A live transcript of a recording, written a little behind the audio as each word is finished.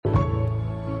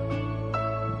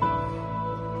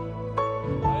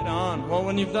on. Well,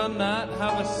 when you've done that,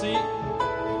 have a seat.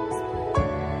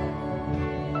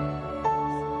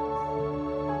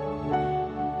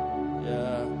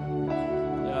 Yeah,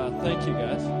 thank you,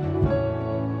 guys.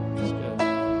 That's good.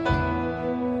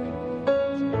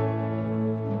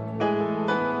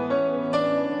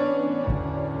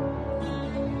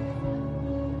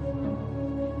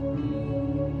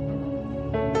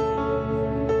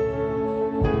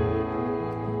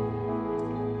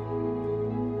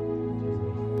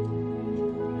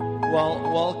 Well,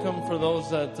 welcome for those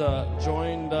that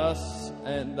joined us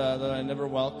and that I never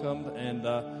welcomed, and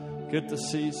good to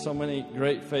see so many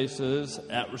great faces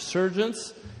at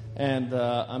Resurgence. And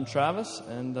I'm Travis,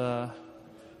 and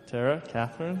Tara,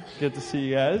 Catherine, good to see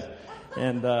you guys.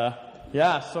 And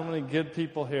so many good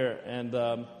people here. And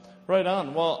right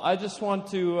on. Well, I just want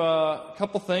to, a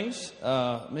couple things,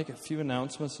 make a few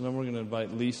announcements, and then we're going to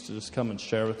invite Lise to just come and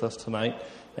share with us tonight.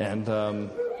 And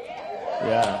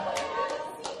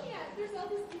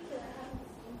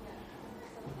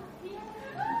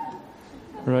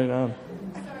right on.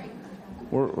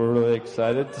 We're really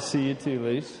excited to see you too,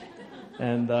 Lise.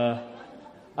 And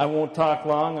I won't talk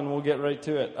long, and we'll get right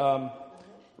to it.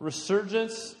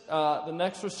 Resurgence, the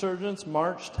next Resurgence,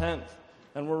 March 10th.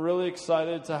 And we're really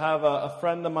excited to have a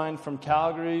friend of mine from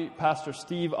Calgary, Pastor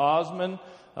Steve Osman,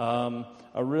 a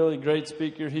really great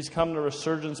speaker. He's come to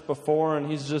Resurgence before, and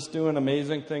he's just doing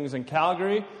amazing things in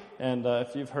Calgary. And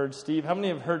if you've heard Steve, how many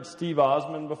have heard Steve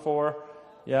Osman before?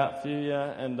 Yeah, a few,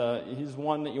 yeah. And he's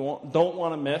one that you don't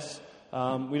want to miss.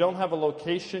 We don't have a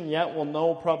location yet. We'll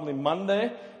know probably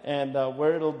Monday and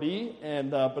where it'll be. And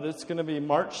but it's going to be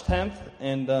March 10th,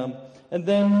 and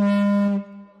then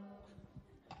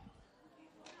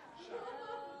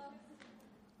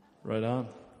right on.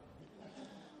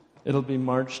 It'll be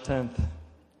March 10th.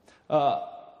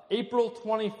 April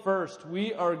 21st,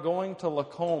 we are going to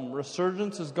Lacombe.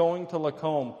 Resurgence is going to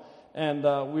Lacombe. And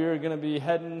we are going to be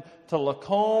heading to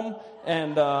Lacombe,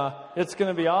 and it's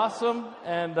going to be awesome,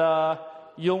 and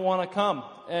you'll want to come.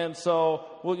 And so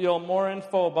you'll have more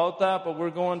info about that, but we're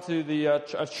going to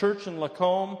a church in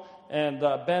Lacombe, and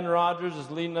Ben Rogers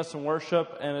is leading us in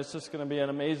worship, and it's just going to be an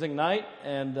amazing night.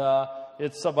 And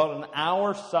it's about an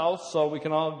hour south, so we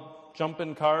can all jump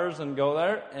in cars and go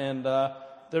there. And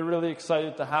they're really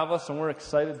excited to have us, and we're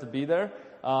excited to be there.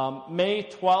 May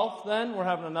 12th, then, we're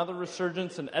having another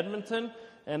Resurgence in Edmonton,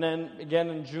 and then again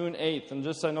in June 8th. And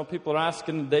just, I know people are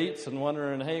asking dates and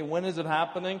wondering, hey, when is it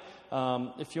happening?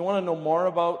 If you want to know more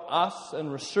about us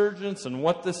and Resurgence and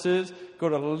what this is, go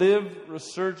to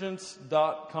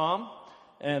liveresurgence.com,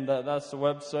 and that's the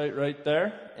website right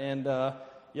there. And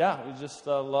we just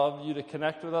love you to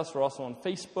connect with us. We're also on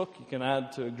Facebook. You can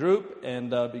add to a group, and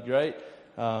be great.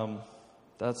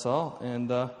 That's all.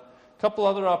 And couple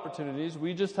other opportunities.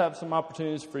 We just have some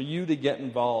opportunities for you to get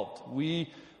involved. We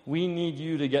need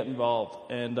you to get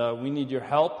involved, and we need your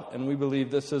help, and we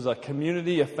believe this is a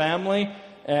community, a family,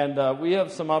 and we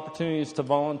have some opportunities to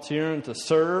volunteer and to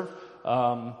serve,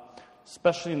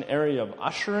 especially in the area of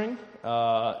ushering,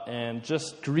 and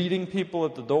just greeting people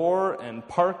at the door, and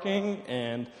parking,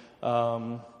 and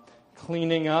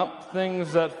cleaning up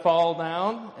things that fall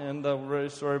down, and we're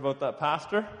very sorry about that,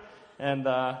 Pastor, and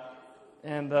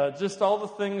just all the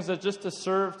things that just to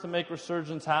serve to make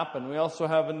Resurgence happen. We also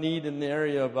have a need in the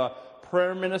area of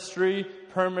prayer ministry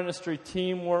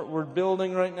team we're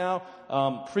building right now,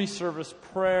 pre-service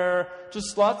prayer,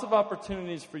 just lots of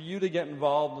opportunities for you to get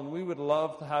involved, and we would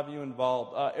love to have you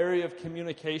involved. Area of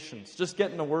communications, just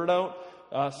getting the word out,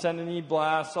 sending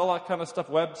e-blasts, all that kind of stuff,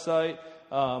 website.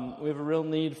 We have a real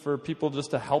need for people just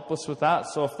to help us with that.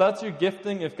 So if that's your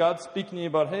gifting, if God's speaking to you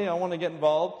about, hey, I want to get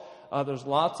involved, there's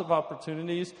lots of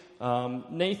opportunities.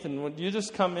 Nathan, would you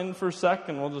just come in for a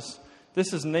second?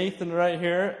 This is Nathan right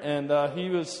here, and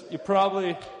you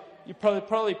probably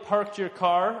parked your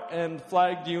car and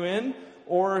flagged you in,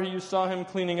 or you saw him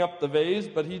cleaning up the vase,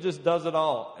 but he just does it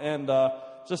all, and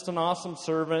just an awesome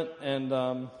servant. And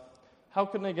how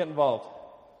can they get involved?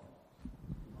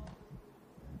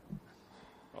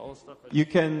 You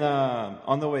can,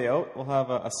 on the way out, we'll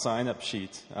have a sign-up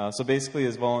sheet. So basically,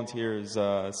 as volunteers,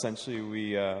 essentially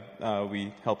we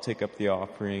help take up the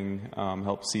offering,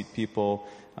 help seat people.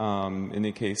 In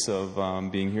the case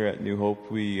of being here at New Hope,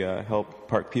 we help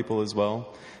park people as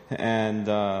well. And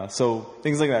so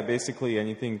things like that, basically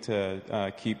anything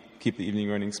to keep the evening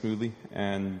running smoothly,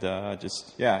 and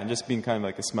just being kind of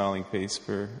like a smiling face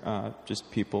for just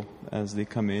people as they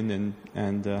come in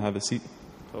and have a seat.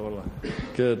 Totally.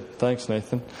 Good. Thanks,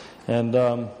 Nathan. And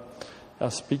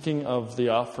speaking of the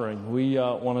offering, we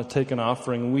want to take an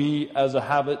offering. We, as a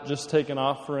habit, just take an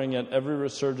offering at every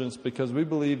Resurgence because we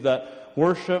believe that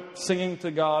worship, singing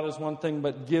to God is one thing,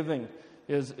 but giving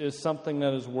is something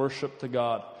that is worship to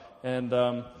God.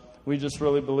 And we just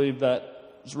really believe that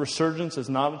Resurgence is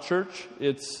not a church.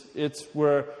 It's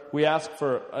where we ask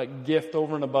for a gift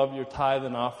over and above your tithe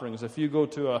and offerings. If you go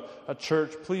to a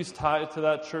church, please tithe to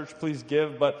that church, please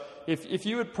give. But if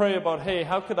you would pray about, hey,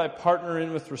 how could I partner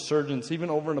in with Resurgence,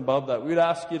 even over and above that, we'd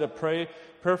ask you to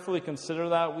prayerfully consider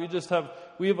that.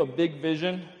 We have a big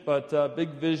vision, but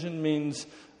big vision means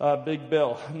big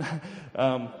bill.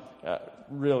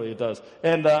 Really, it does.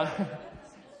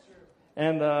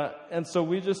 And so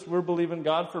we're believing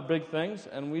God for big things,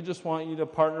 and we just want you to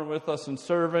partner with us in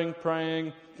serving,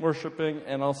 praying, worshiping,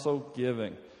 and also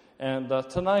giving. And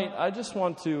tonight, I just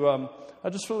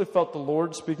really felt the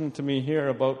Lord speaking to me here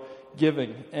about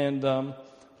giving. And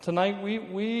tonight,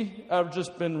 we have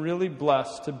just been really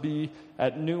blessed to be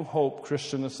at New Hope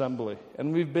Christian Assembly.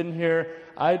 And we've been here,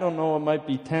 I don't know, it might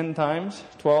be 10 times,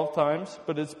 12 times,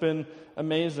 but it's been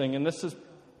amazing. And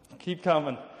keep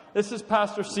coming. This is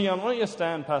Pastor Sion. Why don't you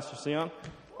stand, Pastor Sion?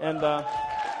 And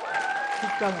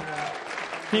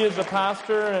he is a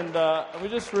pastor, and we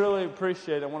just really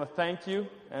appreciate it. I want to thank you,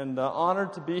 and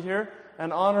honored to be here,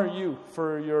 and honor you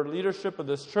for your leadership of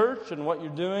this church and what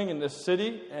you're doing in this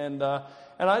city. And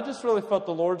I just really felt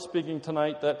the Lord speaking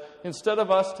tonight that instead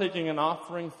of us taking an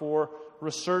offering for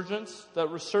Resurgence, that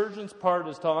Resurgence part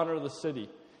is to honor the city.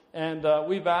 And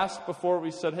we've asked before,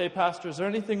 we said, hey, Pastor, is there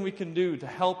anything we can do to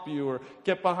help you or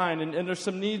get behind? And there's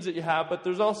some needs that you have, but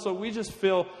there's also,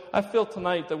 I feel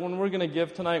tonight that when we're going to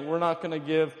give tonight, we're not going to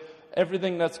give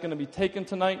everything that's going to be taken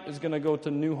tonight is going to go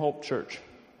to New Hope Church.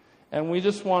 And we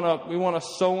want to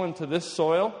sow into this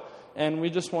soil, and we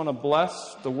just want to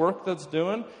bless the work that's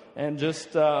doing and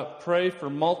just pray for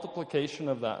multiplication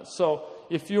of that. So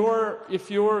if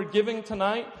you're giving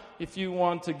tonight, if you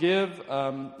want to give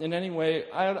in any way,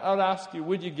 I would ask you,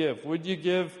 would you give? Would you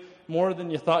give more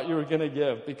than you thought you were going to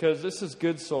give? Because this is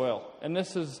good soil, and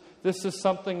this is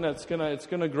something that's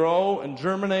gonna grow and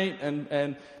germinate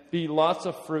and be lots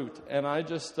of fruit. And I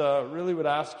just really would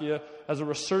ask you, as a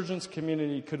Resurgence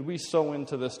community, could we sow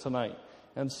into this tonight?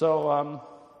 And so,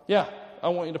 I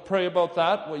want you to pray about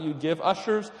that. What you give,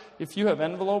 ushers, if you have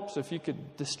envelopes, if you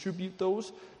could distribute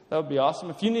those, that would be awesome.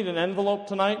 If you need an envelope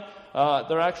tonight,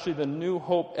 they're actually the New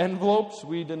Hope envelopes.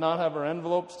 We did not have our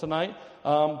envelopes tonight.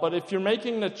 But if you're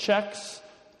making the checks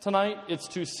tonight, it's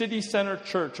to City Center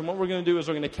Church. And what we're going to do is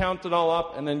we're going to count it all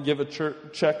up and then give a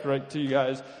check right to you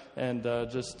guys and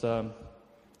just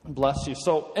bless you.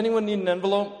 So anyone need an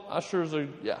envelope? Ushers are,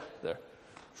 there.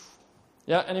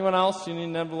 Yeah, anyone else? You need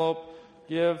an envelope?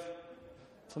 Give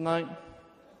tonight?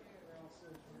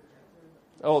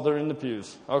 Oh, they're in the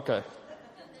pews. Okay.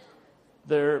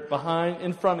 They're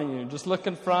in front of you. Just look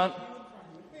in front.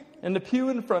 In the pew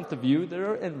in front of you,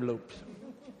 there are envelopes.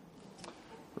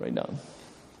 Right down.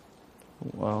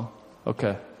 Wow.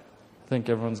 Okay. I think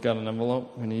everyone's got an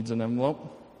envelope. Who needs an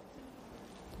envelope?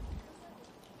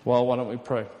 Well, why don't we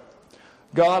pray?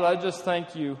 God, I just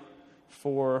thank you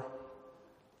for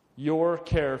your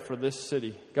care for this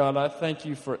city. God, I thank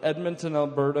you for Edmonton,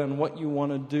 Alberta, and what you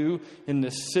want to do in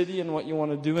this city and what you want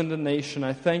to do in the nation.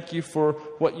 I thank you for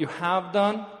what you have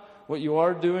done, what you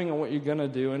are doing, and what you're going to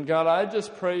do. And God, I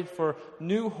just pray for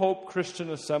New Hope Christian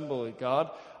Assembly,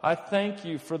 God. I thank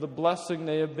you for the blessing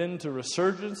they have been to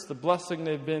Resurgence, the blessing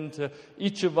they've been to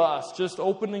each of us, just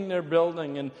opening their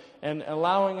building and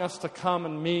allowing us to come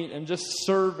and meet and just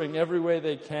serving every way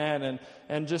they can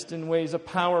and just in ways of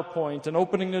PowerPoint and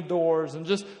opening the doors and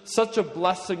just such a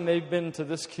blessing they've been to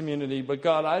this community. But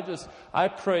God, I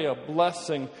pray a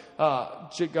blessing,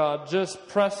 God, just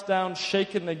pressed down,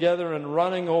 shaken together and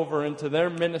running over into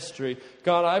their ministry.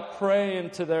 God, I pray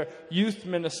into their youth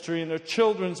ministry and their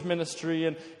children's ministry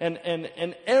and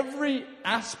every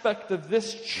aspect of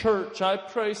this church. I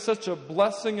pray such a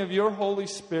blessing of your Holy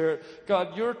Spirit.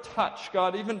 God, your touch,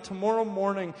 God, even tomorrow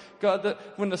morning, God, that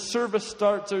when the service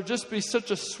starts, there would just be such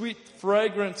a sweet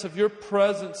fragrance of your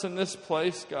presence in this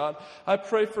place, God. I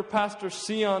pray for Pastor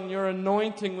Sion, your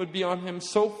anointing would be on him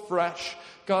so fresh.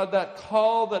 God, that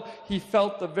call that he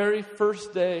felt the very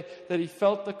first day that he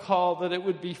felt the call, that it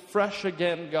would be fresh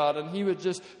again, God, and he would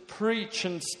just preach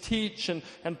and teach and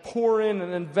pour in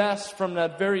and invest from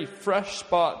that very fresh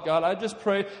spot, God. I just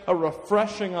pray a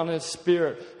refreshing on his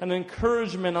spirit, an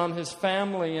encouragement on his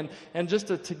family, and just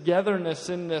a togetherness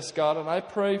in this, God. And I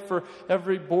pray for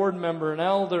every board member and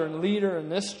elder and leader in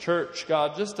this church,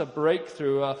 God, just a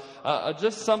breakthrough,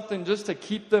 just something just to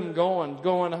keep them going,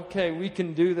 okay, we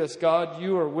can do this, God,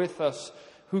 you are with us.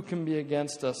 who can be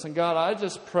against us? And God, I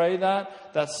just pray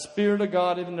that Spirit of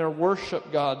God, even their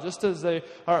worship, God, just as they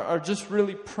are just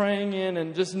really praying in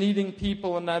and just needing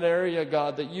people in that area,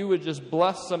 God, that you would just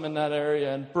bless them in that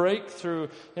area and break through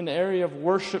in the area of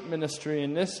worship ministry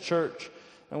in this church.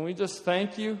 And we just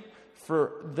thank you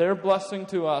for their blessing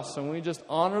to us, and we just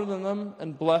honor them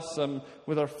and bless them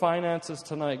with our finances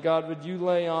tonight. God, would you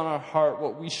lay on our heart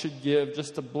what we should give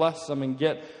just to bless them and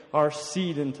get our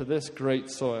seed into this great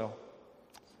soil.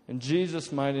 In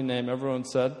Jesus' mighty name, everyone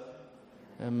said,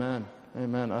 amen.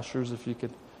 Amen. Ushers, if you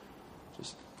could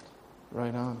just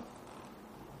right on.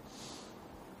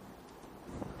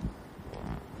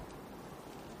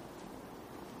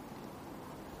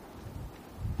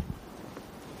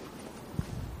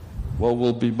 Well,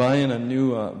 we'll be buying a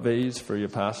new vase for you,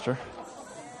 Pastor.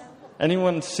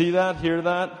 Anyone see that, hear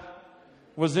that?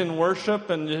 Was in worship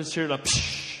and just heard a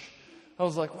psh. I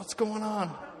was like, what's going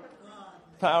on?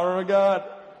 Power of God.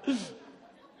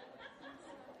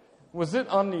 Was it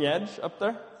on the edge up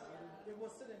there? It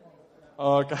was sitting on the ground.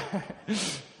 Oh, okay.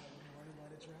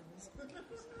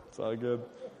 It's all good.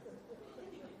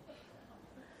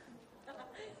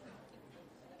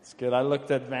 It's good. I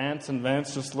looked at Vance, and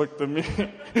Vance just looked at me.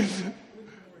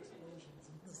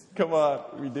 Come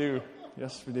on, we do.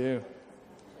 Yes, we do.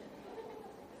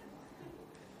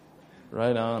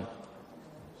 Right on.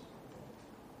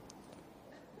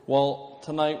 Well,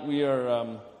 tonight we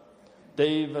are...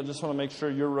 Dave, I just want to make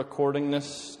sure you're recording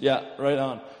this. Yeah, right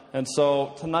on. And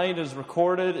so tonight is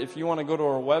recorded. If you want to go to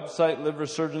our website,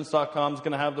 liveresurgence.com, is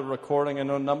going to have the recording. I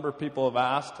know a number of people have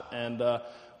asked, and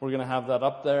we're going to have that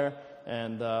up there.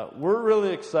 And we're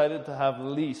really excited to have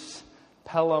Lise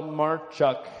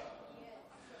Pelamarchuk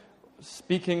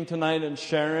speaking tonight and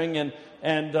sharing.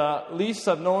 And Lise,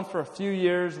 I've known for a few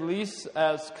years. Lise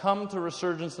has come to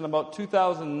Resurgence in about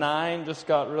 2009, just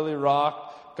got really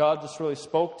rocked. God just really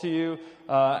spoke to you.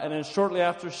 And then shortly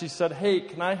after, she said, hey,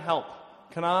 can I help?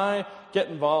 Can I get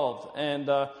involved? And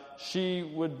she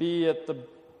would be at the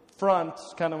front,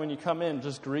 kind of when you come in,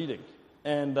 just greeting.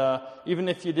 And even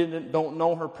if you don't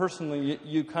know her personally,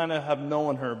 you kind of have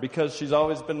known her because she's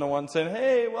always been the one saying,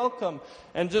 hey, welcome.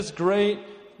 And just great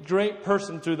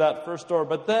person through that first door.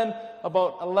 But then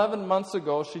about 11 months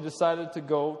ago, she decided to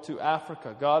go to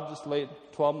Africa. God just laid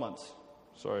 12 months.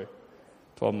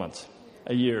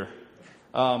 A year.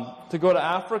 To go to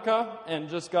Africa, and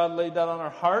just God laid that on our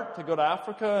heart to go to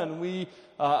Africa. And we,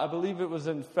 I believe it was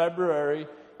in February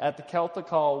at the Celtic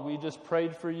Hall, we just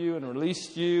prayed for you and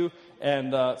released you.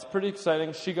 And it's pretty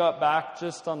exciting. She got back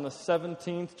just on the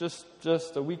 17th,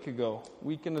 just a week ago,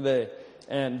 week and a day.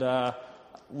 And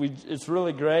it's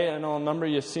really great. I know a number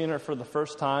of you have seen her for the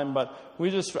first time, but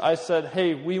I said,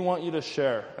 hey, we want you to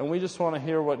share. And we just want to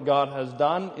hear what God has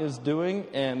done, is doing,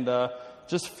 and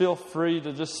just feel free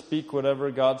to just speak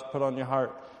whatever God's put on your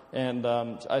heart. And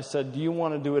I said, do you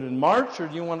want to do it in March, or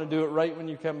do you want to do it right when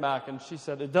you come back? And she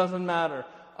said, it doesn't matter.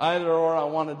 Either or, I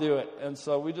want to do it. And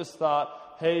so we just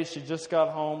thought, hey, she just got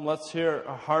home. Let's hear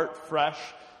her heart fresh.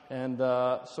 And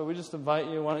so we just invite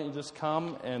you. Why don't you just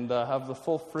come and have the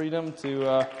full freedom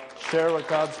to share what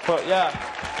God's put. Yeah.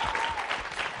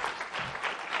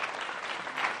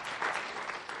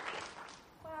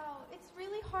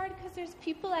 There's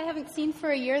people I haven't seen for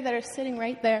a year that are sitting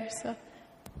right there. So,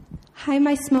 hi,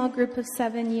 my small group of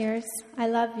 7 years. I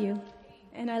love you,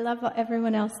 and I love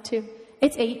everyone else too.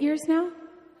 It's 8 years now.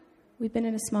 We've been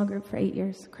in a small group for 8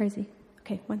 years. Crazy.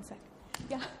 Okay, 1 sec.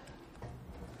 Yeah.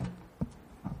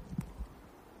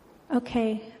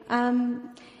 Okay.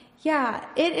 Yeah,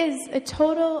 it is a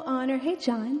total honor. Hey,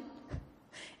 John.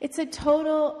 It's a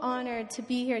total honor to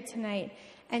be here tonight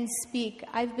and speak.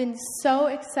 I've been so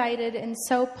excited and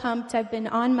so pumped. I've been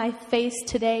on my face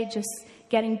today just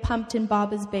getting pumped in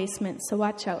Baba's basement, so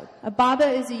watch out. Baba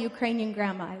is a Ukrainian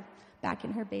grandma back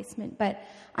in her basement. But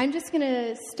I'm just going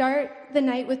to start the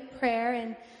night with prayer,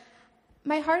 and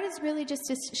my heart is really just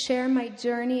to share my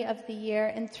journey of the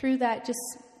year, and through that just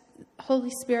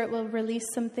Holy Spirit will release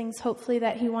some things, hopefully,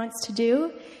 that He wants to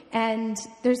do. And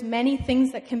there's many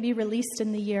things that can be released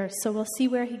in the year, so we'll see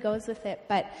where He goes with it.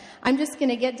 But I'm just going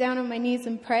to get down on my knees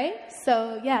and pray.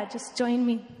 So, yeah, just join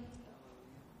me.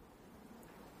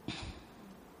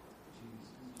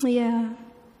 Yeah.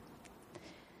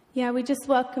 Yeah, we just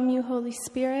welcome you, Holy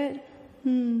Spirit.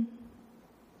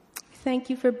 Thank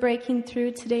you for breaking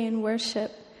through today in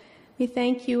worship. We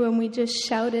thank you when we just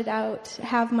shouted out,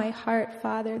 have my heart,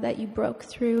 Father, that you broke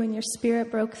through and your Spirit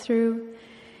broke through.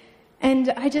 And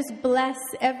I just bless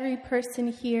every person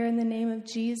here in the name of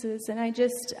Jesus. And I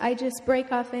just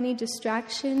break off any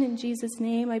distraction in Jesus'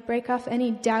 name. I break off any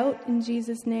doubt in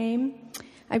Jesus' name.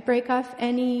 I break off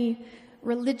any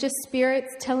religious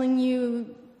spirits telling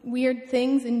you weird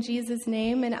things in Jesus'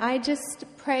 name. And I just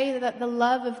pray that the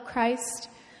love of Christ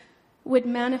would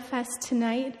manifest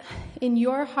tonight in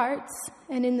your hearts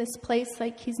and in this place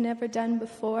like he's never done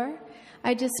before.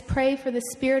 I just pray for the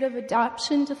spirit of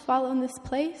adoption to fall on this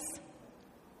place.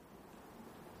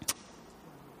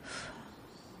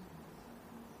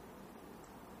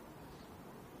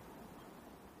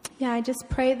 Yeah, I just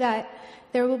pray that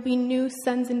there will be new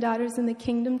sons and daughters in the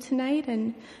kingdom tonight,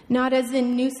 and not as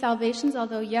in new salvations,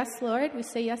 although yes, Lord, we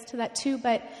say yes to that too,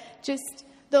 but just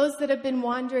those that have been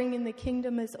wandering in the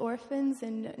kingdom as orphans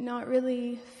and not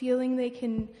really feeling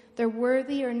they're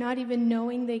worthy, or not even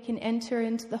knowing they can enter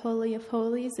into the Holy of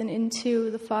Holies and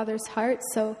into the Father's heart.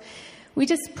 So we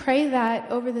just pray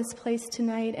that over this place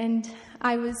tonight. And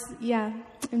I'm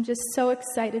just so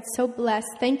excited, so blessed.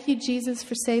 Thank you, Jesus,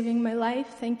 for saving my life.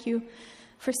 Thank you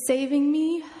for saving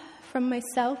me from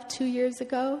myself 2 years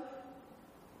ago.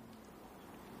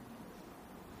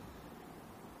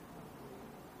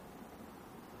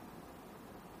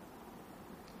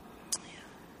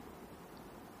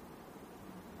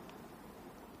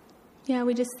 Yeah,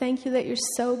 we just thank you that you're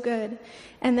so good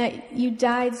and that you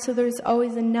died so there's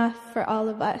always enough for all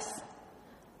of us.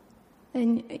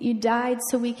 And you died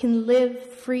so we can live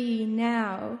free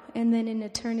now and then in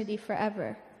eternity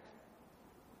forever.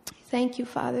 Thank you,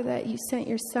 Father, that you sent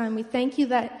your Son. We thank you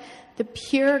that the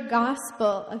pure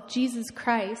gospel of Jesus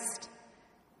Christ,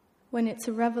 when it's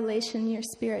a revelation, your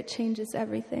Spirit changes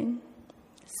everything.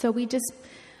 So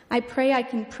I pray I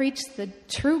can preach the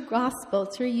true gospel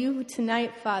through you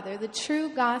tonight, Father. The true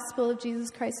gospel of Jesus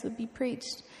Christ would be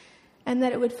preached, and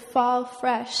that it would fall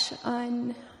fresh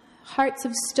on hearts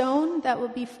of stone that will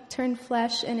be turned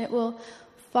flesh, and it will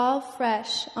fall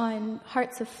fresh on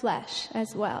hearts of flesh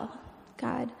as well,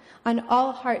 God. On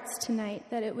all hearts tonight,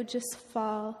 that it would just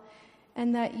fall,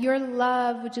 and that your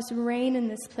love would just reign in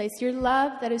this place. Your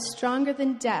love that is stronger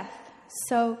than death.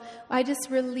 So I just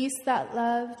release that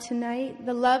love tonight,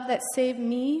 the love that saved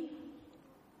me,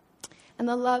 and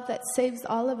the love that saves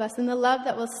all of us, and the love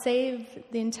that will save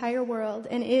the entire world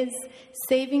and is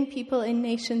saving people in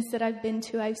nations that I've been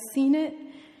to. I've seen it,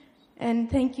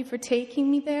 and thank you for taking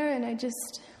me there, and I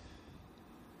just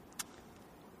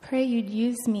pray you'd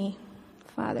use me,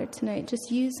 Father, tonight. Just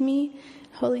use me.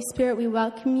 Holy Spirit, we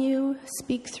welcome you.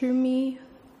 Speak through me.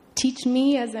 Teach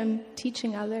me as I'm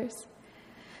teaching others.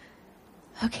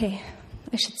 Okay,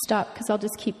 I should stop because I'll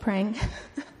just keep praying.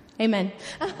 Amen.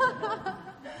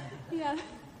 Yeah.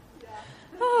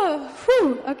 Oh,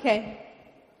 whew, okay.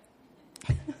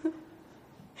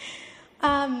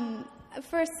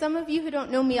 For some of you who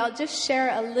don't know me, I'll just share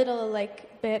a little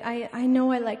bit. I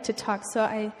know I like to talk,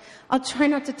 so I'll try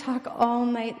not to talk all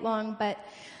night long. But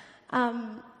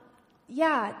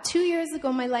 2 years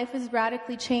ago, my life was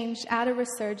radically changed at a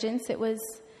Resurgence. It was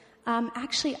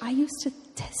actually, I used to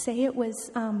say it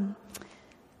was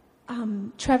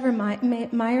Trevor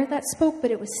Meyer that spoke,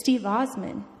 but it was Steve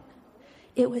Osman.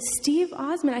 It was Steve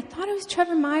Osman. I thought it was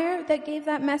Trevor Meyer that gave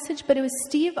that message, but it was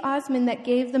Steve Osman that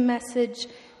gave the message,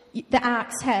 the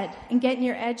axe head, and getting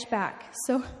your edge back.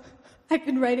 So I've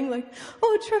been writing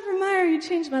Trevor Meyer, you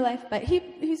changed my life. But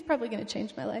he's probably going to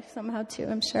change my life somehow too,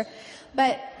 I'm sure.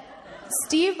 But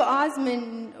Steve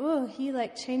Osman, he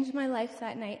changed my life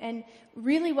that night. And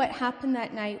really what happened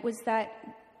that night was that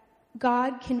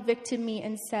God convicted me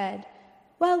and said,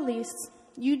 well, Lise,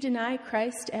 you deny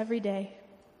Christ every day.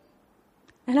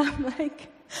 And I'm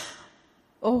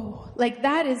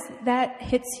that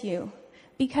hits you.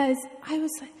 Because I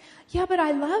was like, yeah, but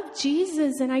I love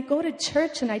Jesus, and I go to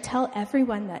church, and I tell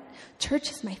everyone that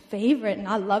church is my favorite, and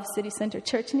I love City Center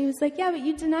Church. And he was like, yeah, but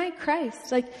you deny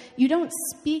Christ. You don't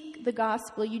speak the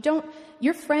gospel.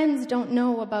 Your friends don't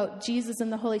know about Jesus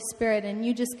and the Holy Spirit, and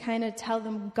you just kind of tell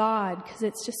them God, because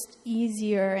it's just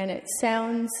easier, and it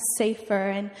sounds safer.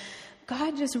 And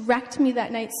God just wrecked me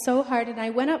that night so hard, and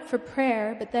I went up for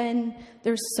prayer, but then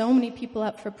there's so many people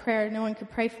up for prayer, no one could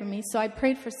pray for me, so I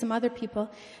prayed for some other people,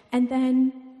 and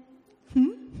then,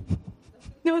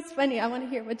 No, it's funny, I want to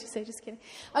hear what you say, just kidding.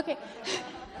 Okay,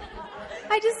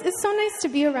 it's so nice to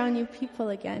be around you people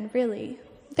again, really.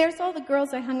 There's all the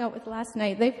girls I hung out with last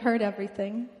night, they've heard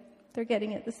everything, they're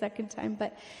getting it the second time,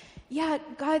 but yeah,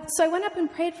 God, so I went up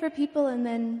and prayed for people, and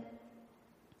then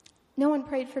no one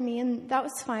prayed for me, and that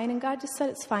was fine, and God just said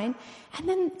it's fine. And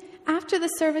then after the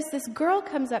service, this girl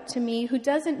comes up to me who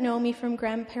doesn't know me from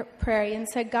Grand Prairie and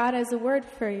said, God has a word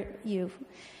for you.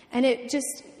 And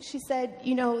she said,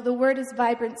 the word is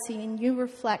vibrancy, and you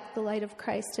reflect the light of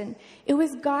Christ. And it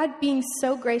was God being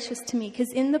so gracious to me,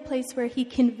 because in the place where he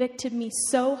convicted me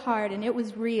so hard, and it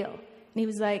was real, And he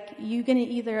was like, you're going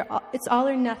to either, it's all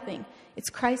or nothing. It's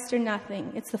Christ or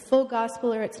nothing. It's the full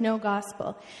gospel or it's no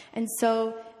gospel. And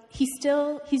so he's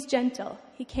gentle.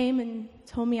 He came and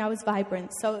told me I was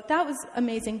vibrant. So that was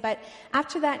amazing. But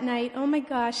after that night, oh my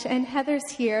gosh, and Heather's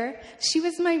here. She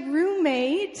was my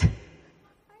roommate.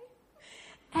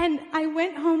 And I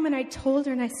went home and I told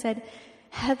her and I said,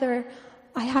 Heather,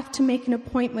 I have to make an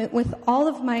appointment with all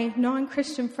of my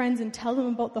non-Christian friends and tell them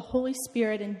about the Holy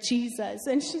Spirit and Jesus.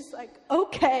 And she's like,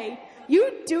 okay,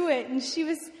 you do it. And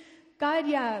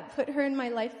God, put her in my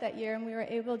life that year, and we were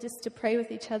able just to pray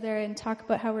with each other and talk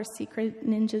about how we're secret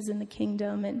ninjas in the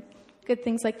kingdom and good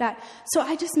things like that. So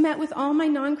I just met with all my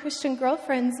non-Christian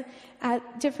girlfriends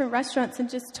at different restaurants and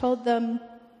just told them,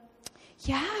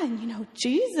 and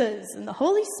Jesus and the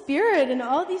Holy Spirit and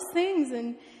all these things.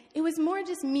 And it was more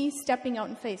just me stepping out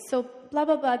in faith. So blah,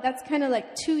 blah, blah. That's kind of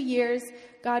like 2 years.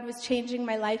 God was changing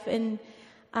my life. And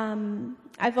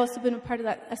I've also been a part of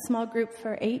a small group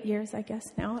for 8 years, I guess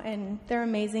now. And they're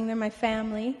amazing. They're my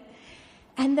family.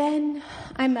 And then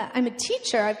I'm a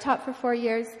teacher. I've taught for 4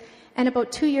 years. And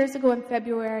about 2 years ago in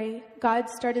February, God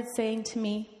started saying to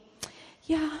me,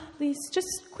 Lise, just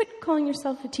quit calling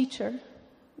yourself a teacher.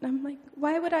 And I'm like,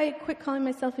 why would I quit calling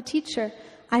myself a teacher?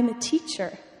 I'm a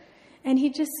teacher. And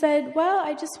he just said, well,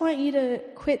 I just want you to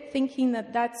quit thinking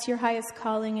that that's your highest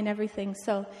calling and everything.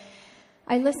 So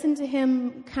I listened to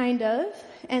him kind of,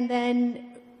 and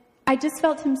then I just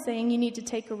felt him saying, you need to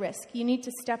take a risk. You need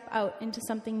to step out into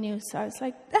something new. So I was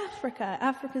like,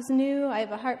 Africa's new. I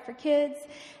have a heart for kids.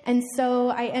 And so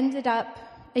I ended up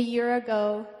a year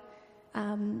ago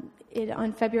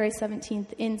on February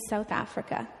 17th in South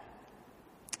Africa.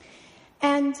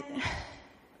 And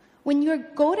when you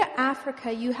go to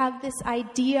Africa, you have this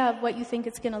idea of what you think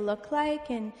it's going to look like,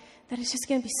 and that it's just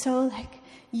going to be so like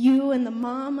you and the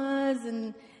mamas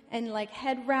and like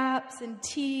head wraps and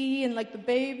tea and like the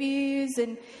babies,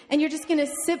 and you're just going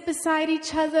to sit beside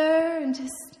each other and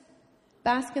just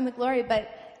bask in the glory. But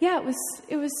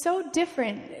it was so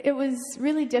different. It was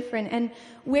really different. And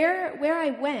where I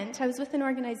went, I was with an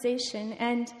organization,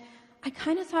 and I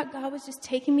kind of thought God was just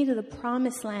taking me to the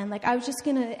promised land. Like I was just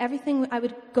I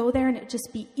would go there and it would just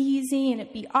be easy and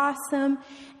it'd be awesome.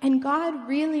 And God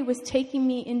really was taking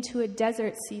me into a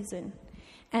desert season.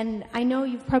 And I know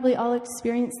you've probably all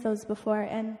experienced those before.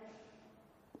 And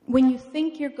when you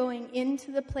think you're going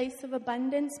into the place of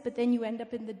abundance, but then you end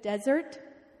up in the desert,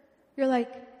 you're like,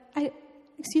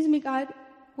 excuse me, God,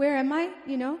 where am I?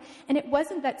 And it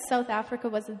wasn't that South Africa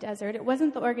was a desert. It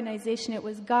wasn't the organization. It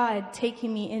was God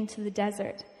taking me into the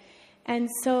desert. And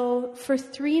so for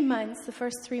 3 months, the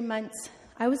first 3 months,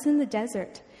 I was in the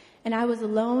desert. And I was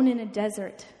alone in a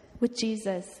desert with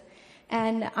Jesus.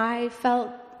 And I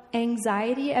felt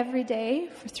anxiety every day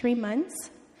for 3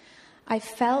 months. I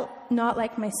felt not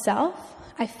like myself.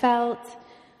 I felt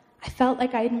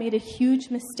like I had made a huge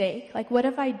mistake. Like, what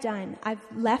have I done? I've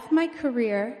left my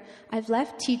career. I've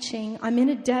left teaching. I'm in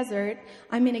a desert.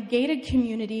 I'm in a gated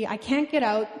community. I can't get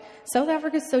out. South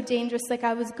Africa's so dangerous. Like,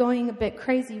 I was going a bit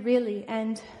crazy, really.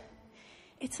 And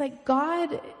it's like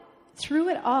God, through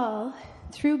it all,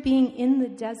 through being in the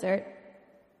desert,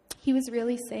 he was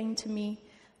really saying to me,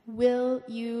 will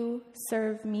you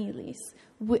serve me, Lise?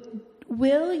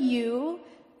 Will you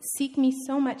seek me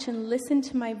so much and listen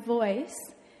to my voice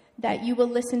that you will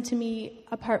listen to me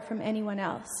apart from anyone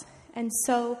else? And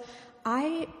so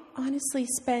I honestly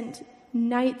spent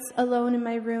nights alone in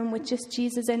my room with just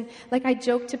Jesus. And like I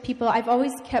joke to people, I've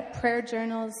always kept prayer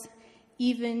journals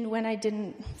even when I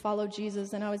didn't follow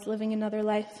Jesus and I was living another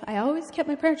life. I always kept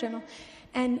my prayer journal.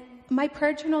 And my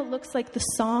prayer journal looks like the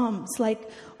Psalms,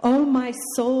 like, oh my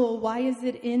soul, why is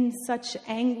it in such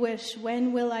anguish?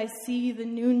 When will I see the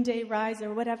noonday rise,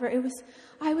 or whatever?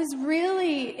 I was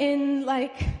really in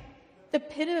like the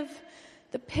pit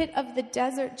of the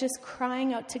desert, just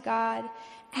crying out to God.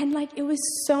 And like, it was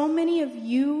so many of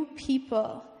you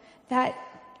people that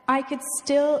I could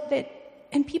still,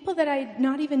 and people that I'd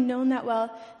not even known that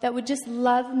well, that would just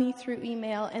love me through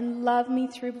email and love me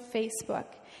through Facebook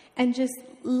and just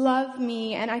love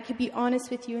me. And I could be honest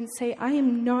with you and say, I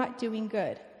am not doing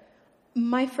good.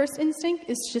 My first instinct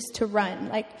is just to run.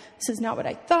 Like, this is not what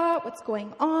I thought. What's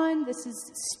going on? This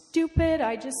is stupid.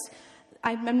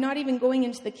 I'm not even going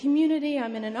into the community.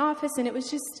 I'm in an office. And it was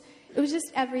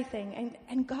just everything.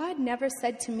 And God never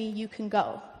said to me, you can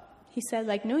go. He said,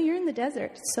 like, no, you're in the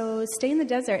desert. So stay in the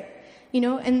desert.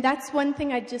 And that's one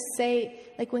thing I'd just say,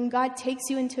 like, when God takes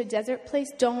you into a desert place,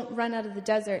 don't run out of the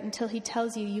desert until he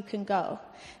tells you you can go.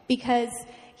 Because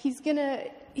he's gonna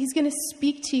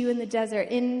speak to you in the desert.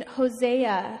 In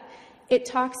Hosea, it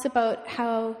talks about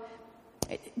how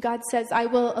God says, I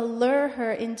will allure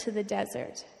her into the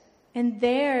desert, and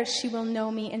there she will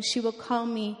know me, and she will call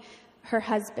me her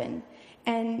husband.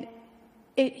 And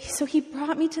so he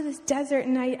brought me to this desert,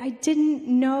 and I didn't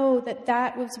know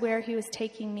that was where he was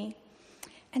taking me.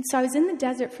 And so I was in the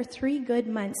desert for 3 good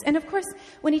months. And of course,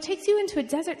 when he takes you into a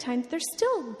desert time, there's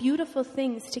still beautiful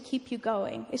things to keep you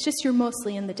going. It's just you're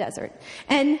mostly in the desert.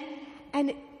 And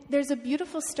there's a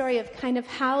beautiful story of kind of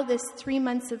how this 3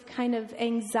 months of kind of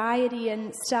anxiety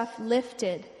and stuff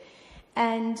lifted.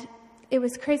 And it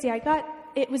was crazy.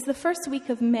 It was the first week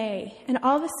of May, and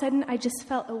all of a sudden I just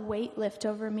felt a weight lift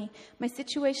over me. My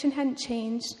situation hadn't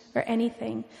changed or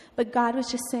anything, but God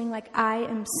was just saying, like, I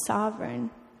am sovereign.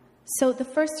 So the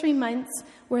first 3 months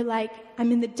were like,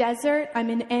 I'm in the desert, I'm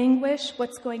in anguish,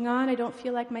 what's going on? I don't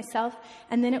feel like myself.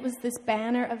 And then it was this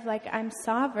banner of like, I'm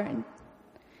sovereign.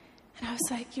 And I was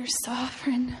like, you're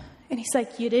sovereign. And he's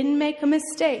like, you didn't make a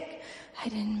mistake. I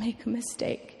didn't make a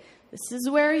mistake. This is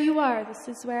where you are. This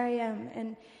is where I am.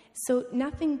 And so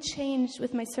nothing changed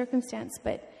with my circumstance,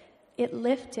 but it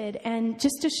lifted. And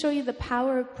just to show you the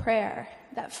power of prayer,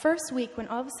 that first week when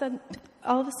all of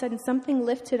a sudden something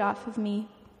lifted off of me,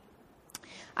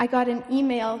 I got an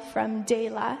email from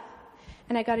Dela,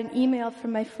 and I got an email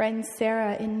from my friend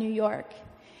Sarah in New York.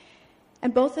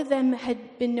 And both of them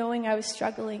had been knowing I was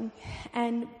struggling.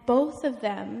 And both of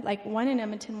them, like one in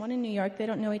Edmonton, one in New York, they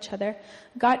don't know each other,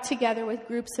 got together with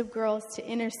groups of girls to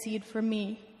intercede for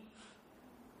me.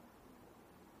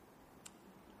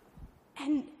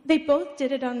 And they both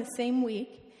did it on the same week.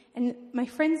 And my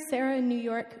friend Sarah in New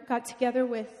York got together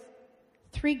with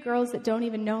 3 girls that don't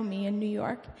even know me in New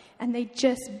York, and they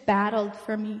just battled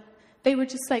for me. They were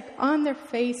just like on their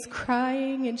face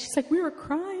crying, and she's like, we were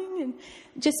crying and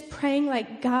just praying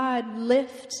like, God,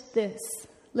 lift this.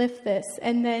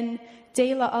 And then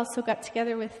Dela also got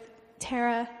together with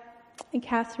Tara and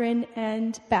Catherine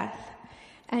and Beth,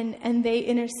 and they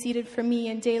interceded for me,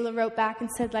 and Dela wrote back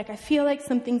and said, like, I feel like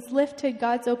something's lifted,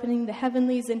 God's opening the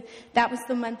heavenlies, and that was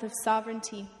the month of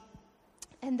sovereignty.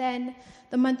 And then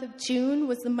the month of June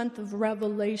was the month of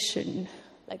revelation,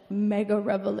 like mega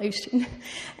revelation.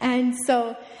 And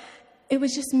so it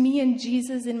was just me and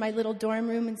Jesus in my little dorm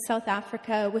room in South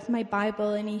Africa with my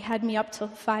Bible, and he had me up till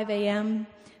 5 a.m.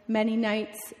 many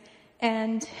nights.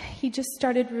 And he just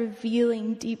started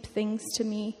revealing deep things to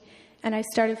me, and I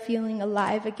started feeling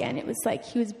alive again. It was like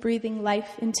he was breathing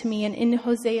life into me. And in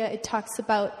Hosea, it talks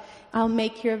about, I'll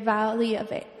make your valley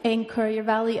of anchor, your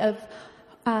valley of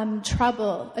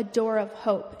trouble, a door of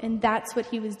hope. And that's what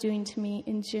he was doing to me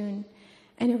in June.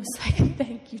 And it was like,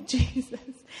 thank you, Jesus.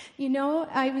 You know,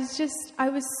 I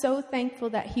was so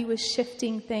thankful that he was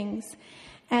shifting things.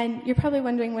 And you're probably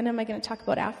wondering, when am I going to talk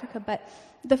about Africa? But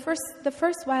the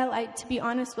first while, I, to be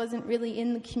honest, wasn't really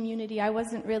in the community. I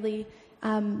wasn't really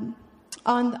on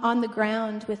the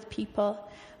ground with people.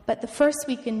 But the first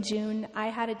week in June, I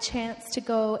had a chance to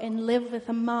go and live with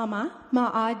a Ma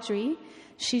Audrey.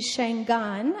 She's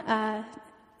Shangaan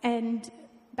and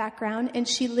background, and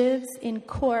she lives in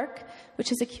Cork,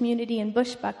 which is a community in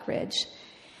Bushbuck Ridge.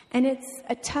 And it's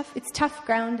tough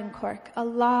ground in Cork. A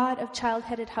lot of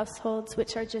child-headed households,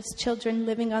 which are just children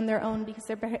living on their own because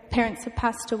their parents have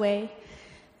passed away.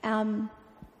 So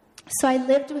I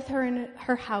lived with her in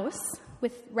her house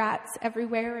with rats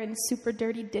everywhere and super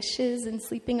dirty dishes and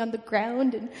sleeping on the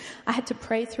ground, and I had to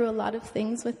pray through a lot of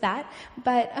things with that.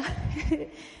 But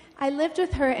I lived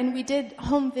with her, and we did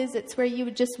home visits where you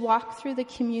would just walk through the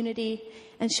community,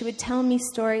 and she would tell me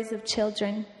stories of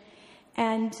children.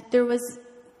 And there was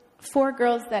 4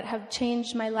 girls that have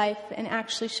changed my life and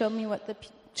actually showed me what the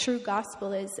true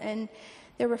gospel is. And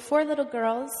there were 4 little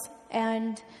girls,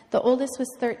 and the oldest was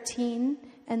 13,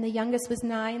 and the youngest was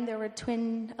 9. There were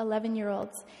twin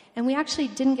 11-year-olds. And we actually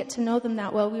didn't get to know them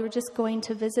that well. We were just going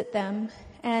to visit them.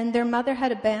 And their mother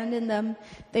had abandoned them.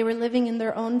 They were living in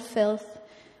their own filth.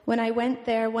 When I went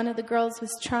there, one of the girls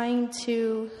was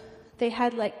they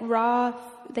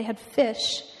had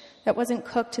fish that wasn't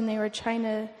cooked, and they were trying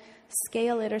to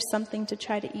scale it or something to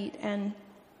try to eat. And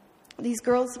these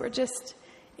girls were just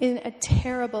in a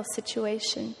terrible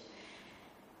situation.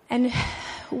 And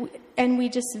we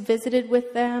just visited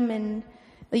with them, and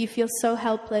you feel so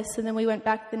helpless. And then we went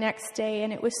back the next day,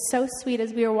 and it was so sweet.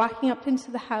 As we were walking up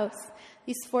into the house,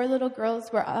 these 4 little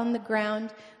girls were on the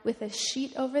ground with a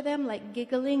sheet over them, like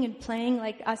giggling and playing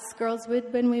like us girls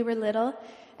would when we were little.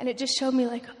 And it just showed me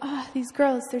like, oh, these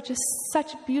girls, they're just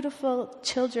such beautiful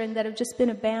children that have just been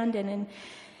abandoned.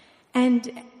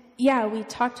 And yeah, we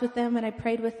talked with them, and I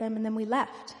prayed with them, and then we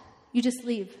left. You just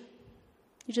leave.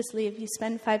 You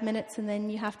spend 5 minutes, and then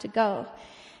you have to go.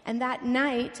 And that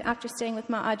night, after staying with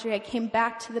Ma Audrey, I came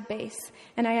back to the base,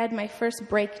 and I had my first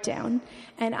breakdown.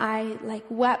 And I,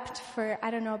 wept for,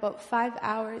 about 5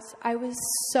 hours. I was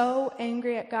so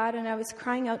angry at God, and I was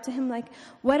crying out to him,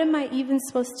 what am I even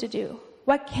supposed to do?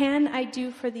 What can I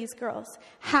do for these girls?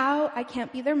 How? I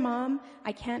can't be their mom.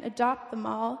 I can't adopt them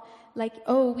all.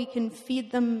 We can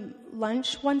feed them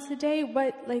lunch once a day.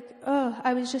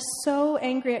 I was just so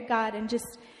angry at God and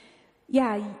just,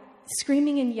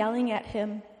 screaming and yelling at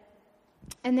him.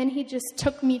 And then he just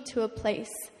took me to a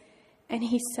place and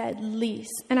he said,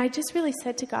 Lise. And I just really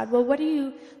said to God, well, what are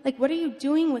you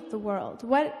doing with the world?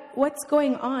 What's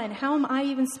going on? How am I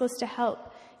even supposed to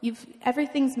help?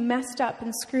 Everything's messed up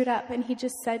and screwed up. And he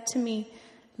just said to me,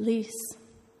 Lise,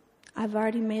 I've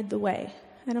already made the way.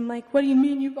 And I'm like, what do you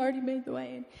mean you've already made the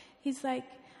way? And he's like,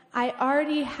 I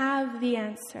already have the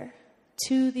answer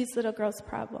to these little girls'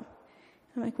 problem.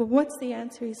 I'm like, well, what's the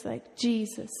answer? He's like,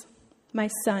 Jesus, my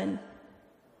son.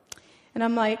 And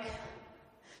I'm like,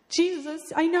 Jesus,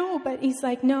 I know, but he's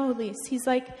like, no, Lise. He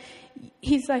said,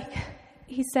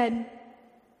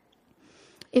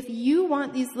 if you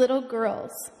want these little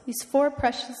girls, these 4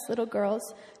 precious little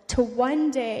girls, to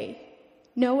one day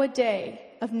know a day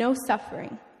of no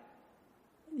suffering,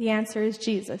 the answer is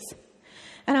Jesus.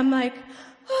 And I'm like,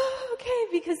 oh, okay,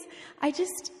 because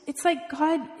it's like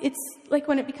God, it's like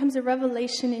when it becomes a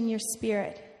revelation in your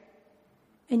spirit.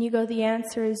 And you go, the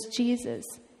answer is Jesus.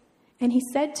 And he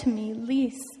said to me,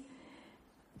 Lise,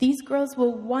 these girls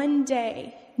will one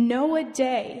day know a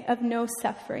day of no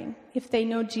suffering if they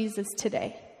know Jesus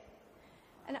today.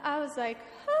 And I was like,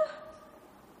 huh.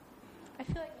 I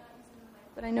feel like I'm using the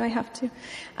mic, but I know I have to.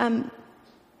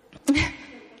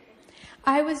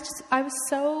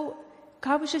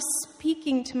 God was just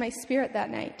speaking to my spirit that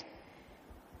night.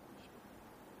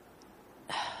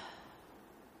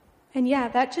 And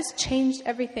that just changed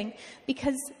everything,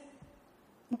 because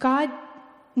God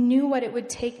knew what it would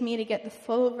take me to get the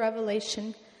full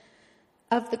revelation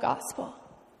of the gospel.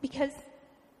 Because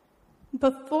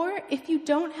if you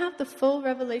don't have the full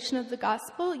revelation of the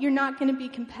gospel, you're not going to be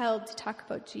compelled to talk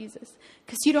about Jesus,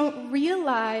 because you don't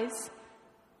realize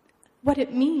what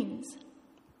it means.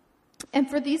 And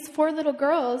for these 4 little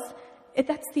girls,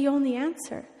 that's the only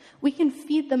answer. We can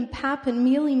feed them pap and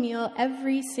mealy meal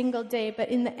every single day, but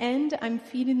in the end, I'm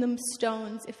feeding them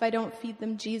stones if I don't feed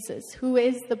them Jesus, who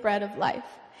is the bread of life.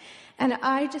 And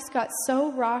I just got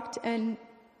so rocked, and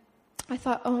I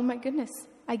thought, oh my goodness,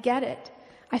 I get it.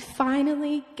 I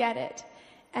finally get it.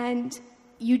 And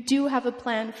you do have a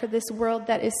plan for this world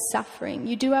that is suffering.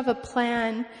 You do have a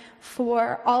plan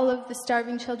for all of the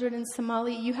starving children in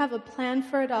Somalia. You have a plan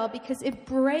for it all, because it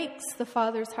breaks the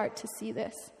Father's heart to see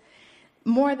this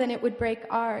more than it would break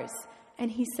ours.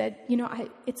 And he said,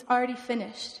 it's already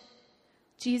finished.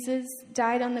 Jesus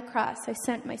died on the cross. I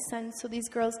sent my son so these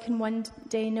girls can one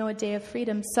day know a day of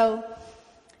freedom. So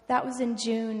that was in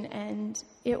June, and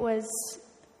it was,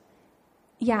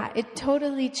 it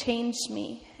totally changed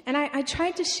me. And I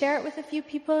tried to share it with a few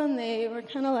people, and they were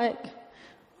kind of like,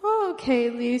 oh,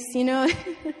 okay, Lise,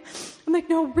 I'm like,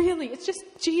 no, really, it's just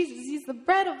Jesus. He's the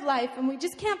bread of life, and we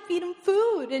just can't feed him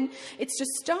food, and it's just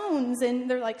stones, and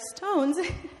they're like, stones?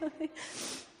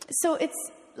 So it's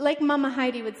like Mama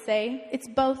Heidi would say, it's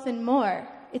both and more.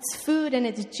 It's food and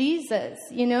it's Jesus,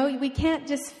 We can't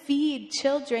just feed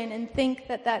children and think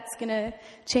that that's going to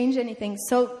change anything.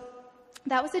 So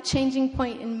that was a changing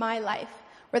point in my life,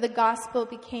 where the gospel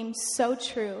became so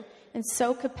true and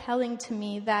so compelling to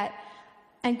me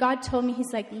and God told me,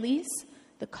 he's like, Lise,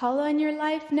 the call on your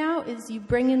life now is you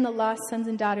bring in the lost sons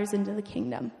and daughters into the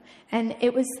kingdom. And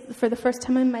it was, for the first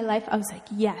time in my life, I was like,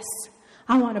 yes,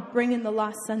 I want to bring in the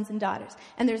lost sons and daughters.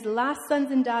 And there's lost sons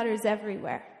and daughters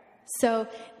everywhere. So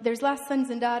there's lost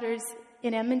sons and daughters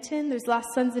in Edmonton, there's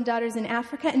lost sons and daughters in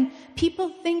Africa, and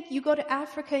people think you go to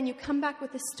Africa and you come back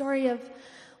with a story of,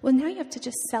 well, now you have to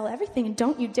just sell everything, and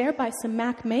don't you dare buy some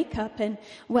MAC makeup. And,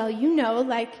 well,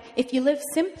 if you live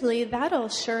simply, that'll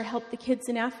sure help the kids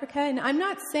in Africa. And I'm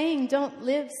not saying don't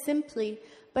live simply,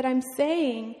 but I'm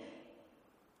saying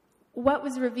what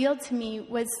was revealed to me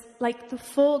was the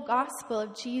full gospel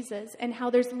of Jesus, and how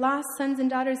there's lost sons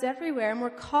and daughters everywhere, and we're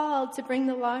called to bring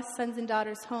the lost sons and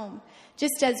daughters home.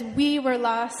 Just as we were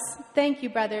lost, thank you,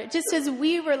 brother, just as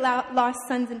we were lost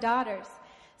sons and daughters.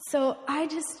 So I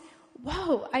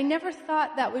never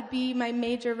thought that would be my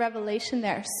major revelation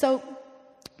there. So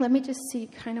let me just see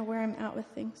kind of where I'm at with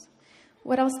things.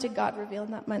 What else did God reveal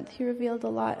in that month? He revealed a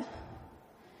lot.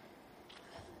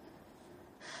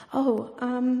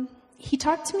 He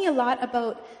talked to me a lot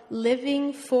about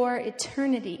living for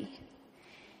eternity.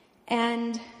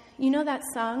 And you know that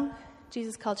song,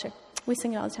 Jesus Culture? We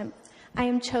sing it all the time. I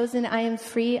am chosen, I am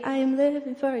free, I am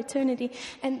living for eternity.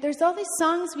 And there's all these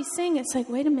songs we sing. It's like,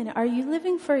 wait a minute, are you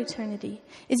living for eternity?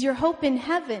 Is your hope in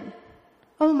heaven?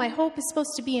 Oh, my hope is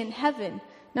supposed to be in heaven,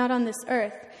 not on this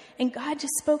earth. And God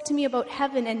just spoke to me about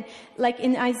heaven, and like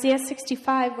in Isaiah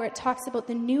 65, where it talks about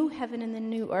the new heaven and the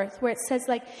new earth, where it says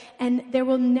like, and there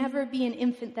will never be an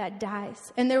infant that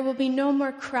dies, and there will be no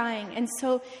more crying. And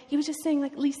so he was just saying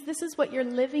like, Lise, this is what you're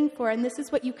living for, and this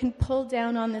is what you can pull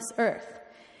down on this earth.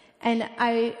 And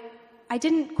I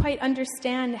didn't quite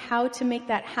understand how to make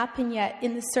that happen yet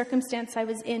in the circumstance I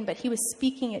was in, but he was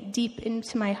speaking it deep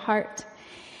into my heart.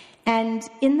 And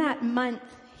in that month,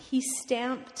 he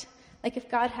stamped, like if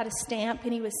God had a stamp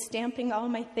and he was stamping all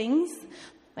my things,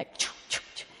 like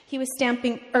he was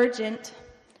stamping urgent,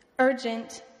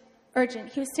 urgent,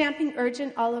 urgent. He was stamping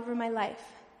urgent all over my life.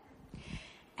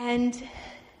 And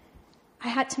I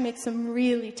had to make some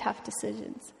really tough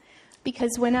decisions.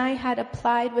 Because when I had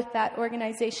applied with that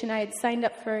organization, I had signed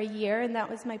up for a year, and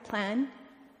that was my plan.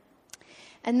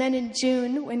 And then in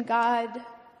June, when God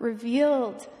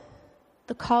revealed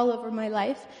the call over my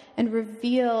life and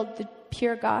revealed the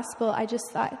pure gospel, I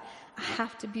just thought, I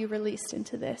have to be released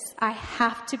into this. I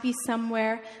have to be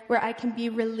somewhere where I can be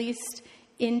released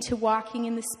into walking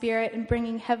in the Spirit and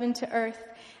bringing heaven to earth.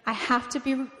 I have to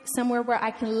be somewhere where I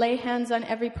can lay hands on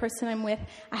every person I'm with.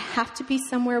 I have to be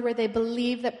somewhere where they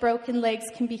believe that broken legs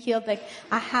can be healed. Like,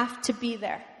 I have to be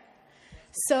there.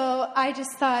 So I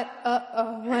just thought,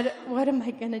 what am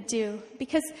I going to do?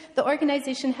 Because the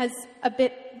organization has a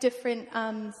bit different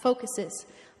focuses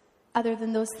other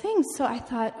than those things. So I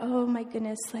thought, oh my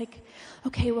goodness, like,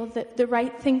 okay, well, the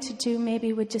right thing to do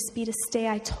maybe would just be to stay.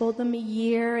 I told them a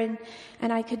year,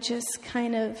 and I could just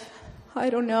kind of, I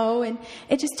don't know, and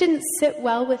it just didn't sit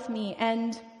well with me.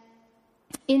 And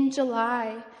in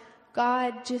July,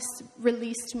 God just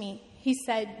released me. He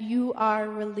said, you are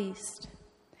released.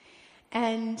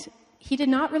 And he did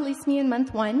not release me in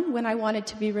month 1 when I wanted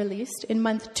to be released. In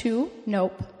month 2,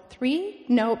 nope. 3,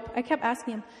 nope. I kept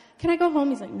asking him, can I go home?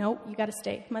 He's like, nope, you got to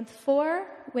stay. Month 4,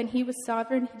 when he was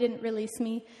sovereign, he didn't release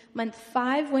me. Month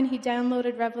 5, when he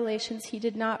downloaded Revelations, he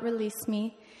did not release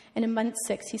me. And in month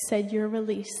 6, he said, you're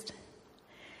released.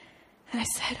 And I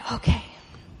said, okay.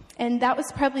 And that was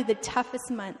probably the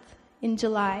toughest month in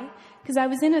July, because I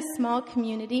was in a small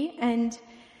community, and,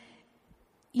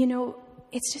 you know,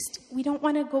 it's just, we don't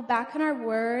want to go back on our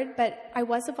word, but I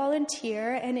was a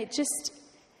volunteer, and it just,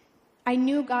 I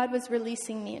knew God was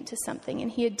releasing me into something,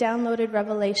 and he had downloaded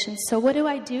Revelation. So what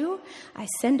do? I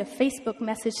send a Facebook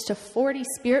message to 40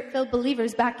 Spirit-filled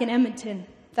believers back in Edmonton.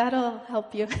 That'll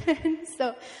help you.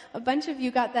 So a bunch of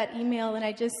you got that email, and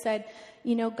I just said,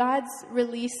 you know, God's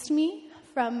released me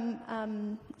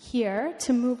from here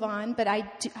to move on, but I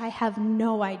have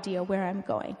no idea where I'm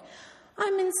going.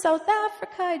 I'm in South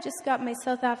Africa. I just got my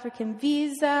South African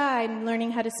visa. I'm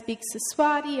learning how to speak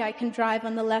Siswati. I can drive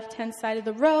on the left-hand side of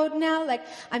the road now. Like,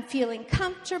 I'm feeling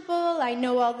comfortable. I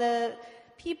know all the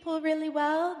people really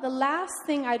well. The last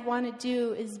thing I'd want to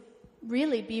do is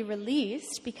really be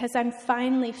released, because I'm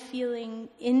finally feeling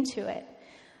into it.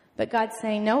 But God's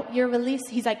saying, no, you're released.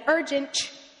 He's like, urgent,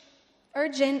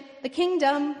 the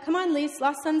kingdom. Come on, Lise,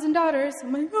 lost sons and daughters.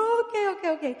 I'm like, oh,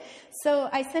 okay. So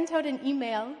I sent out an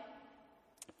email,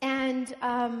 and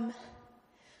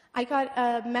I got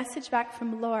a message back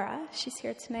from Laura. She's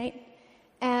here tonight.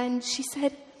 And she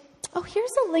said, oh,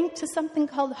 here's a link to something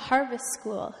called Harvest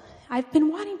School. I've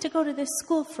been wanting to go to this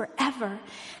school forever,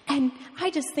 and I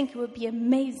just think it would be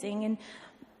amazing. And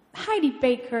Heidi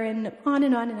Baker, and on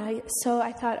and on. So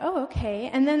I thought, oh, okay.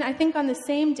 And then I think on the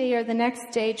same day or the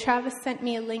next day, Travis sent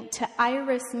me a link to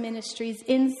Iris Ministries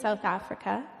in South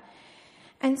Africa.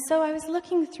 And so I was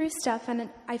looking through stuff, and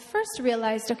I first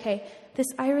realized, okay, this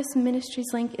Iris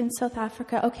Ministries link in South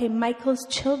Africa, okay, Michael's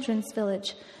Children's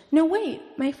Village. No, wait,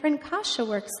 my friend Kasha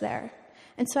works there.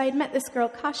 And so I had met this girl,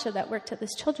 Kasha, that worked at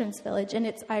this children's village, and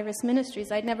it's Iris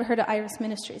Ministries. I'd never heard of Iris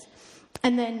Ministries.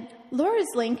 And then Laura's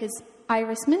link is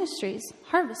Iris Ministries,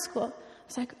 Harvest School. I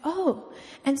was like, oh.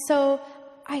 And so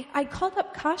I called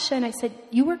up Kasha, and I said,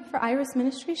 you work for Iris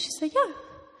Ministries? She said, yeah.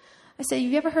 I said,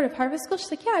 have you ever heard of Harvest School?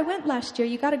 She's like, yeah, I went last year.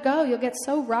 You got to go. You'll get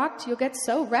so rocked. You'll get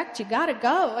so wrecked. You got to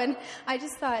go. And I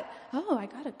just thought, oh, I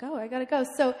got to go.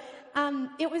 So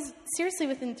it was seriously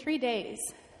within 3 days.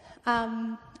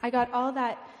 I got all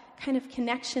that kind of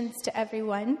connections to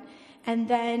everyone. And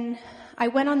then I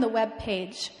went on the web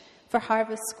page for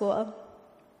Harvest School.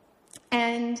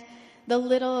 And the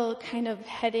little kind of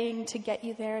heading to get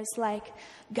you there is like,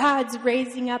 God's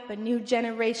raising up a new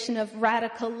generation of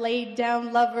radical laid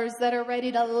down lovers that are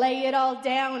ready to lay it all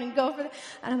down and go for it.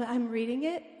 And I'm reading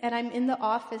it, and I'm in the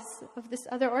office of this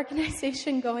other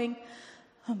organization going,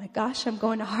 oh my gosh, I'm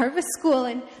going to Harvest School.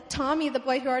 And Tommy, the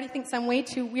boy who already thinks I'm way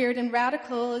too weird and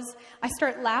radical, I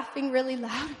start laughing really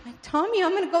loud. I'm like, Tommy,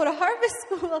 I'm going to go to Harvest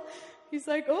School. He's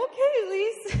like, okay,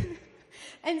 Lise.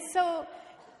 And so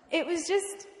it was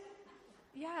just,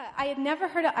 I had never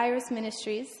heard of Iris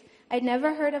Ministries. I'd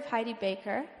never heard of Heidi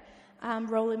Baker,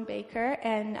 Roland Baker,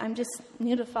 and I'm just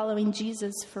new to following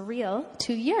Jesus for real,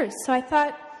 2 years. So I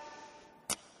thought,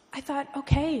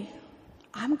 okay,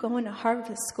 I'm going to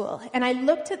Harvest School. And I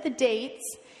looked at the dates,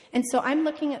 and so I'm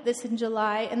looking at this in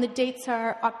July, and the dates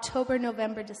are October,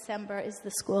 November, December is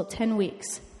the school, 10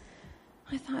 weeks.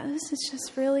 I thought, this is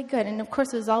just really good. And of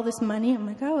course, it was all this money. I'm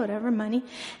like, oh, whatever, money.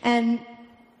 And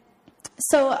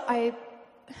so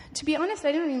to be honest,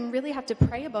 I didn't even really have to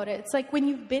pray about it. It's like when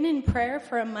you've been in prayer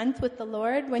for a month with the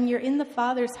Lord, when you're in the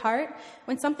Father's heart,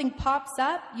 when something pops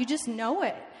up, you just know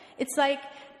it. It's like,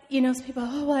 some people,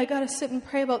 oh, well, I got to sit and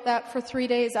pray about that for 3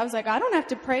 days. I was like, I don't have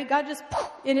to pray. God just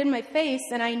poof it in my face.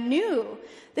 And I knew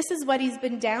this is what he's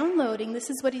been downloading. This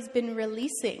is what he's been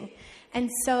releasing. And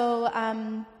so,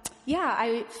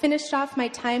 I finished off my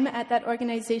time at that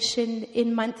organization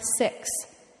in month 6.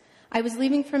 I was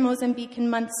leaving for Mozambique in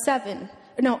month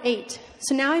 8.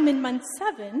 So now I'm in month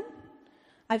 7.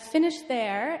 I've finished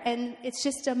there, and it's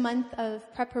just a month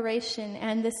of preparation.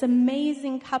 And this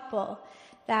amazing couple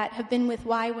that have been with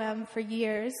YWAM for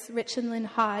years, Rich and Lynn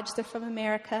Hodge, they're from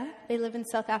America. They live in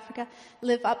South Africa,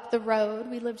 live up the road.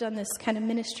 We lived on this kind of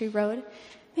ministry road.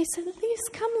 They said, Lise,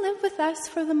 come live with us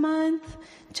for the month.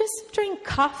 Just drink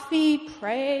coffee,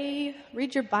 pray,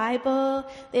 read your Bible.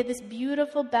 They had this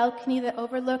beautiful balcony that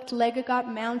overlooked Legagot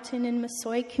Mountain in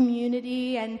Masoi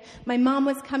community. And my mom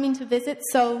was coming to visit,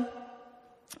 so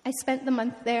I spent the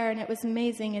month there, and it was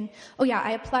amazing. And,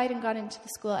 I applied and got into the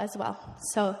school as well.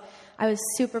 So I was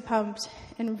super pumped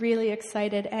and really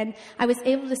excited. And I was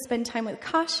able to spend time with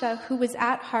Kasha, who was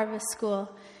at Harvest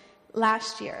School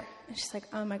last year. And she's like,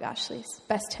 oh my gosh, Lise,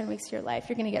 best 10 weeks of your life.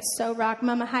 You're going to get so rock.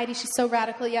 Mama Heidi, she's so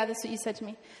radical. Yeah, that's what you said to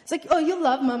me. It's like, oh, you'll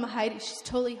love Mama Heidi. She's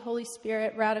totally Holy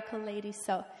Spirit, radical lady.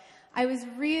 So I was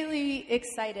really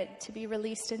excited to be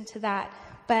released into that.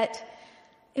 But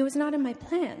it was not in my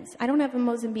plans. I don't have a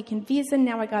Mozambican visa.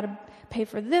 Now I got to pay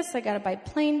for this. I got to buy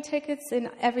plane tickets and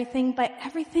everything. But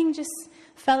everything just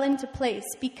fell into place.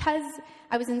 Because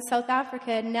I was in South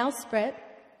Africa in Nelspruit,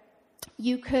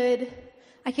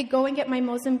 I could go and get my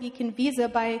Mozambican visa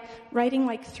by writing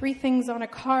like 3 things on a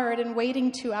card and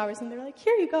waiting 2 hours. And they're like,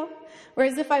 here you go.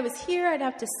 Whereas if I was here, I'd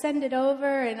have to send it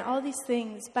over and all these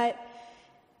things. But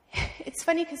it's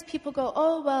funny because people go,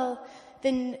 oh, well,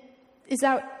 then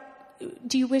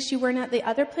do you wish you weren't at the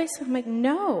other place? I'm like,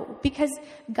 no, because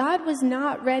God was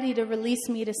not ready to release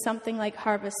me to something like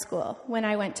Harvest School when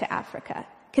I went to Africa.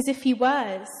 Because if he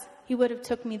was, he would have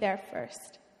took me there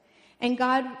first. And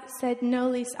God said, no,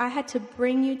 Lise, I had to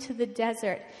bring you to the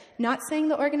desert. Not saying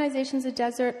the organization's a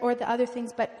desert or the other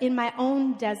things, but in my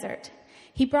own desert.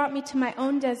 He brought me to my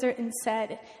own desert and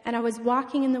I was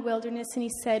walking in the wilderness, and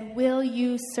he said, will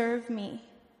you serve me?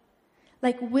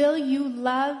 Like, will you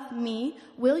love me?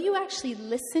 Will you actually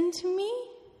listen to me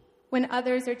when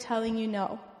others are telling you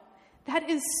no? That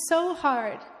is so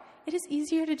hard. It is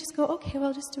easier to just go, okay,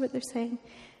 well, just do what they're saying.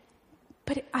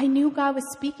 But I knew God was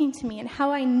speaking to me, and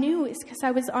how I knew is because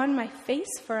I was on my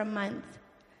face for a month.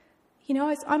 I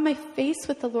was on my face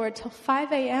with the Lord till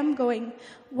 5 a.m. going,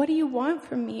 what do you want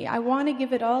from me? I want to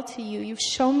give it all to you. You've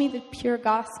shown me the pure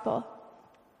gospel.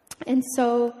 And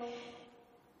so,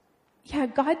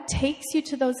 God takes you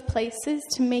to those places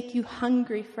to make you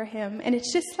hungry for him. And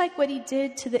it's just like what he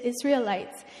did to the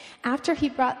Israelites. After he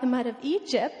brought them out of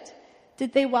Egypt,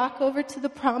 did they walk over to the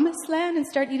promised land and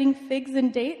start eating figs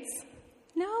and dates?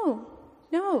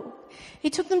 No. He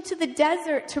took them to the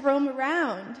desert to roam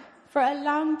around for a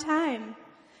long time.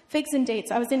 Figs and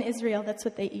dates. I was in Israel. That's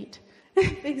what they eat.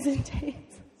 Figs and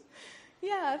dates.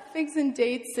 Yeah, figs and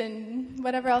dates and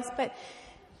whatever else. But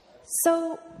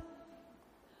so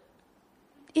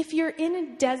if you're in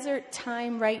a desert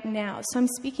time right now, so I'm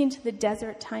speaking to the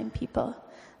desert time people,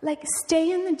 like,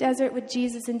 stay in the desert with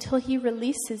Jesus until he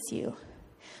releases you.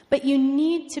 But you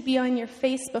need to be on your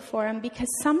face before him, because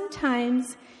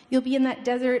sometimes you'll be in that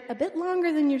desert a bit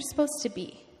longer than you're supposed to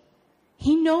be.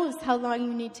 He knows how long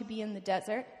you need to be in the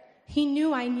desert. He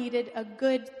knew I needed a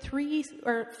good 3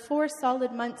 or 4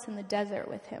 solid months in the desert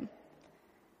with him,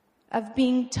 of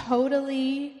being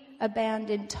totally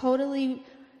abandoned, totally,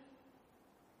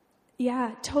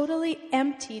 totally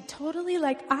empty, totally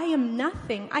like I am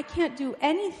nothing. I can't do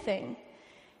anything.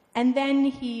 And then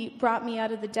he brought me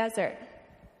out of the desert.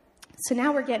 So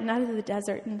now we're getting out of the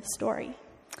desert in the story.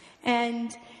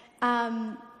 And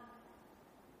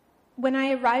when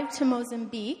I arrived to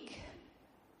Mozambique,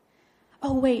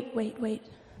 oh, wait.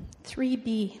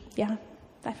 3B, yeah,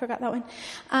 I forgot that one.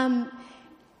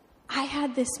 I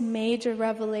had this major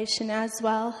revelation as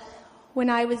well. When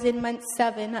I was in month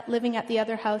 7, living at the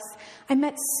other house, I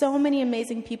met so many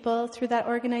amazing people through that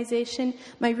organization.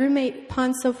 My roommate,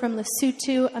 Ponso from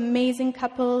Lesotho, amazing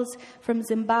couples from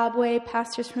Zimbabwe,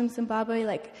 pastors from Zimbabwe,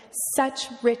 like such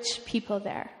rich people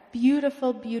there.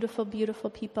 Beautiful, beautiful, beautiful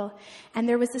people. And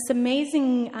there was this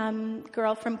amazing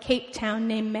girl from Cape Town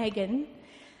named Megan,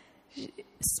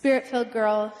 spirit-filled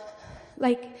girl.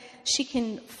 Like, she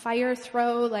can fire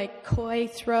throw, like koi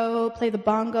throw, play the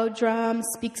bongo drum,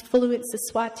 speaks fluent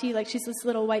Siswati. Like, she's this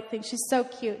little white thing. She's so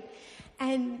cute.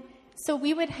 And so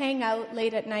we would hang out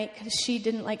late at night because she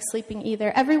didn't like sleeping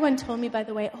either. Everyone told me, by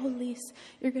the way, oh, Lise,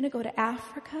 you're going to go to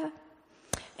Africa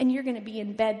and you're going to be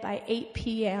in bed by 8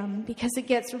 p.m. because it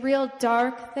gets real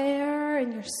dark there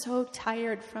and you're so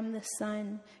tired from the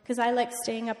sun. Because I like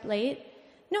staying up late.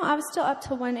 No, I was still up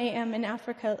till 1 a.m. in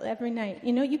Africa every night.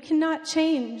 You know, you cannot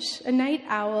change a night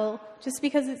owl just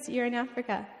because you're in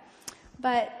Africa.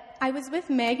 But I was with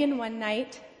Megan one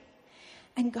night,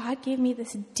 and God gave me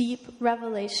this deep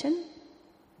revelation.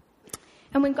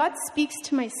 And when God speaks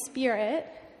to my spirit,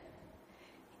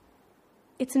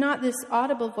 it's not this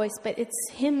audible voice, but it's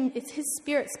his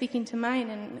spirit speaking to mine,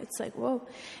 and it's like, whoa.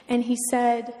 And he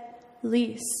said,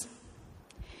 Lise,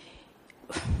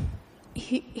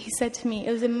 He said to me,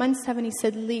 it was in month 7, he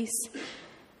said, Lise,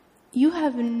 you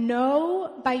have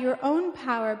by your own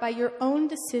power, by your own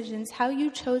decisions, how you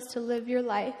chose to live your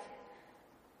life,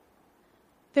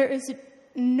 there is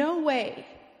no way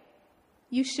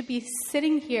you should be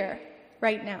sitting here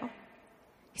right now.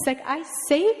 He's like, I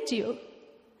saved you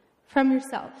from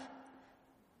yourself.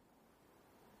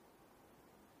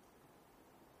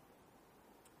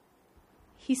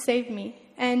 He saved me.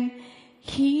 And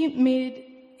he made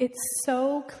it's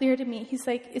so clear to me. He's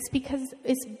like,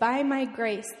 it's by my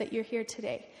grace that you're here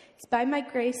today. It's by my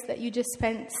grace that you just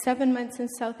spent 7 months in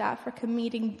South Africa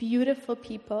meeting beautiful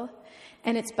people.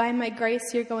 And it's by my grace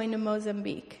you're going to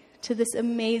Mozambique, to this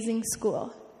amazing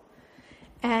school.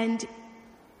 And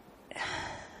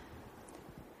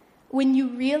when you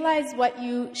realize what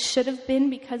you should have been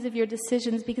because of your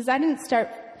decisions, because I didn't start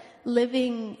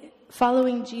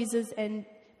following Jesus and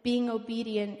being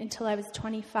obedient until I was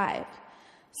 25.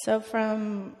 So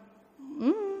from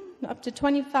up to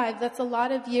 25, that's a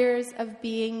lot of years of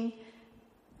being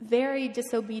very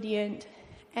disobedient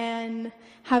and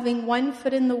having one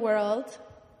foot in the world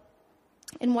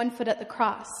and one foot at the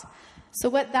cross. So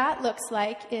what that looks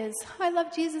like is, I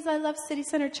love Jesus, I love City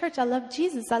Center Church, I love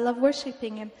Jesus, I love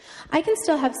worshiping him. I can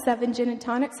still have 7 gin and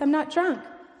tonics, I'm not drunk.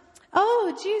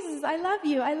 Oh, Jesus, I love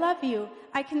you, I love you.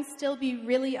 I can still be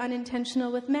really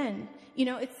unintentional with men. You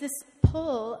know, it's this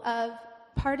pull of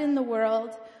part in the world,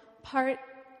 part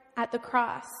at the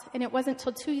cross. And it wasn't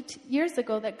until 2 years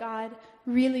ago that God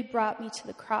really brought me to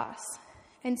the cross.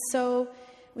 And so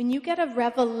when you get a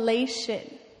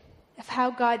revelation of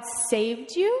how God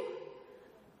saved you,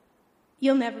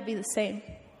 you'll never be the same.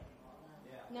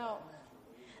 No.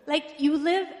 Like, you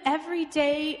live every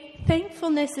day.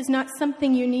 Thankfulness is not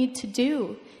something you need to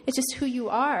do. It's just who you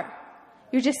are.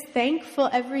 You're just thankful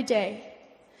every day.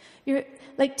 You're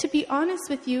like, to be honest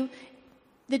with you,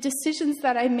 the decisions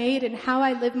that I made and how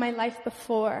I lived my life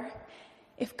before,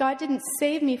 if God didn't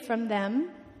save me from them,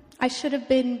 I should have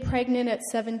been pregnant at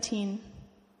 17.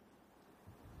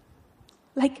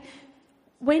 Like,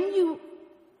 why did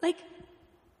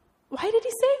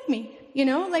he save me? You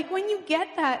know, like, when you get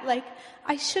that, like,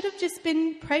 I should have just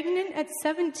been pregnant at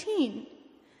 17.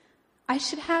 I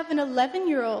should have an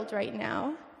 11-year-old right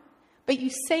now, but you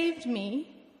saved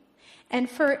me. And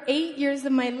for 8 years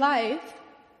of my life,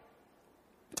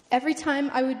 every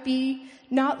time I would be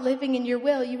not living in your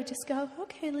will, you would just go,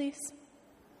 okay, Lise.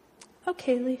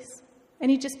 Okay, Lise.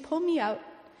 And he'd just pull me out,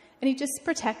 and he'd just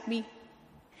protect me.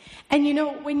 And you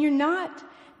know, when you're not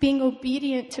being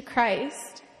obedient to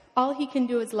Christ, all he can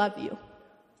do is love you.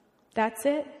 That's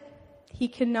it. He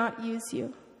cannot use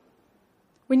you.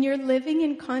 When you're living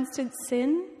in constant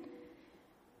sin,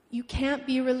 you can't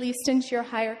be released into your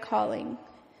higher calling.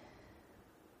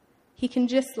 He can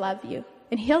just love you.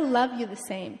 And he'll love you the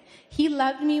same. He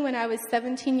loved me when I was a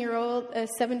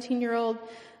 17-year-old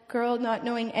girl not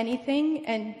knowing anything,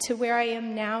 and to where I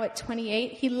am now at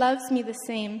 28. He loves me the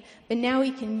same, but now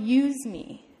he can use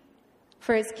me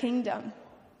for his kingdom.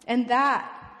 And that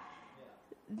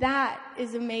that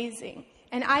is amazing.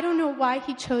 And I don't know why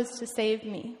he chose to save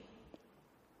me.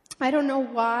 I don't know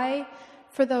why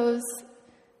for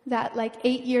that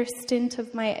 8-year stint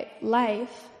of my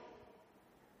life,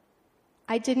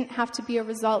 I didn't have to be a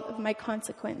result of my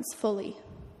consequence fully.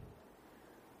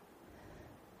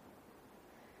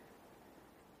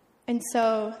 And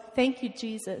so, thank you,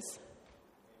 Jesus.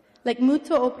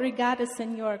 Muito obrigada,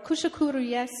 Senhor. Kushukuru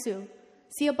Yesu.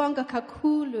 Siabonga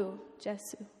kakulu,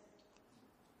 Jesu.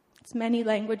 It's many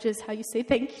languages how you say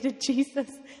thank you to Jesus.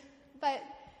 But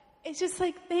it's just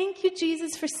thank you,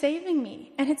 Jesus, for saving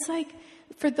me. And it's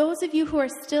for those of you who are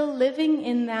still living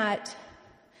in that,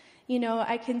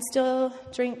 I can still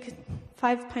drink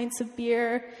 5 pints of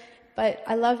beer, but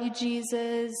I love you,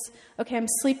 Jesus. Okay, I'm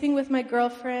sleeping with my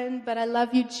girlfriend, but I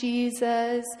love you,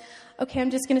 Jesus. Okay,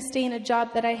 I'm just going to stay in a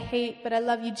job that I hate, but I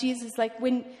love you, Jesus.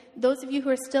 When those of you who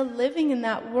are still living in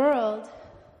that world,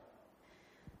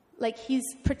 he's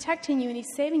protecting you and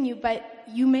he's saving you, but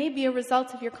you may be a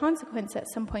result of your consequence at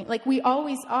some point. We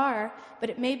always are, but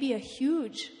it may be a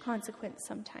huge consequence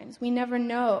sometimes. We never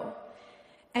know.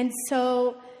 And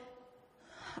so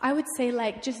I would say,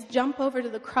 just jump over to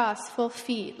the cross full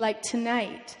feet,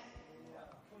 tonight.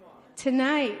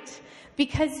 Tonight.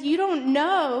 Because you don't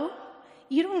know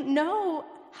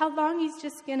how long he's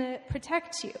just going to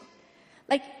protect you.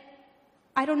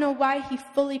 I don't know why he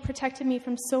fully protected me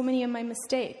from so many of my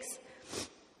mistakes.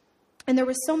 And there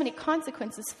were so many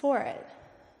consequences for it.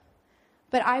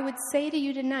 But I would say to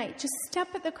you tonight, just step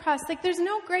at the cross. There's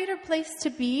no greater place to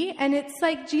be. And it's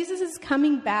Jesus is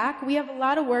coming back. We have a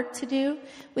lot of work to do.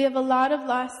 We have a lot of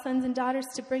lost sons and daughters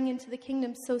to bring into the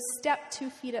kingdom. So step 2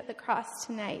 feet at the cross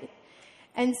tonight.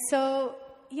 And so,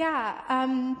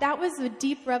 that was a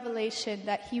deep revelation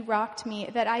that he rocked me,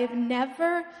 that I have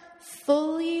never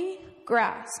fully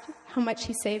grasped how much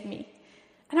he saved me.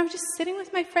 And I was just sitting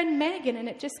with my friend Megan, and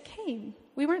it just came.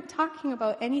 We weren't talking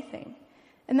about anything.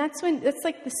 And that's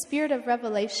the spirit of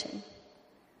revelation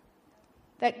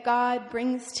that God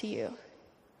brings to you.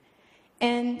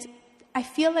 And I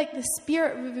feel the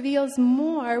Spirit reveals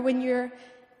more when you're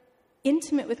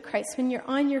intimate with Christ, when you're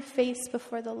on your face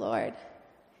before the Lord.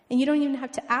 And you don't even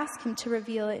have to ask him to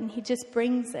reveal it, and he just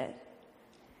brings it.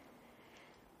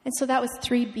 And so that was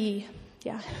 3B.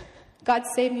 Yeah. God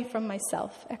save me from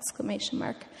myself, !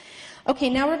 Okay,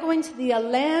 now we're going to the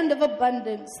land of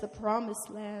abundance, the promised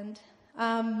land.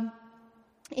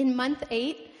 In month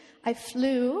 8, I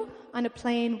flew on a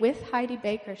plane with Heidi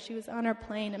Baker. She was on our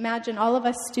plane. Imagine all of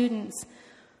us students.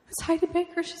 It's Heidi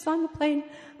Baker, she's on the plane.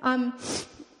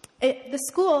 The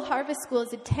school, Harvest School,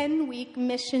 is a 10-week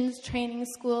missions training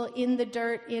school in the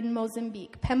dirt in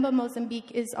Mozambique. Pemba, Mozambique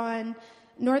is on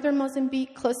northern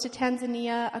Mozambique, close to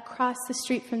Tanzania, across the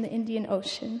street from the Indian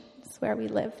Ocean. That's where we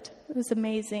lived. It was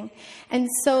amazing. And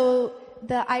so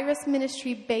the Iris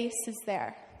Ministry base is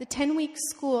there. The 10-week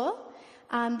school,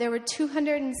 there were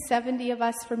 270 of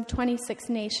us from 26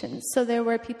 nations. So there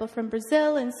were people from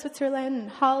Brazil and Switzerland and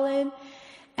Holland,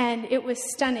 and it was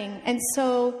stunning. And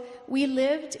so we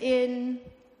lived in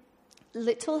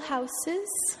little houses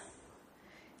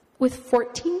with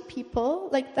 14 people.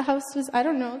 The house was, I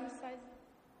don't know, the size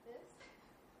of this.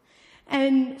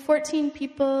 And 14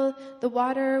 people, the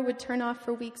water would turn off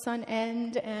for weeks on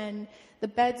end, and the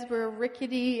beds were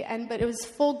rickety, but it was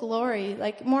full glory,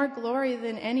 more glory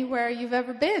than anywhere you've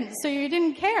ever been. So you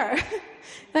didn't care.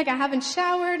 I haven't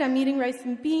showered, I'm eating rice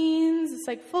and beans.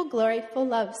 It's full glory, full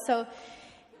love. So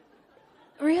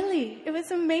really, it was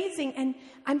amazing. And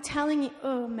I'm telling you,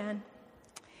 oh man.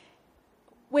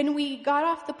 When we got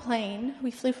off the plane, we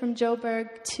flew from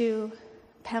Joburg to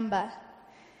Pemba.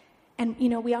 And,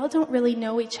 we all don't really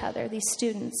know each other, these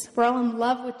students. We're all in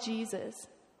love with Jesus.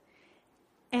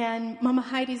 And Mama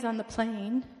Heidi's on the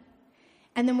plane.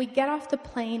 And then we get off the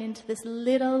plane into this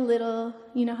little,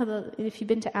 how if you've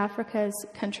been to Africa's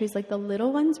countries, the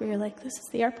little ones, where you're this is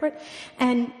the airport.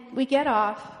 And we get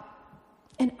off.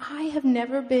 And I have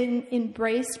never been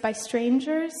embraced by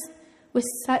strangers with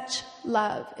such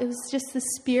love. It was just the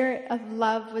spirit of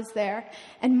love was there.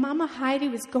 And Mama Heidi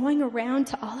was going around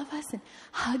to all of us and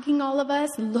hugging all of us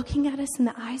and looking at us in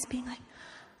the eyes, being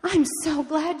I'm so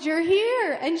glad you're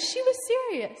here. And she was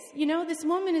serious. This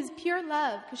woman is pure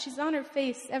love, because she's on her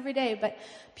face every day, but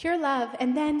pure love.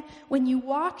 And then when you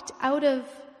walked out of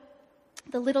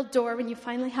the little door, when you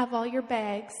finally have all your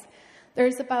bags,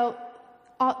 there's all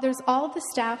the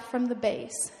staff from the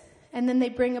base. And then they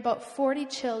bring about 40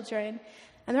 children.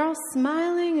 And they're all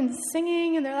smiling and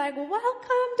singing. And they're welcome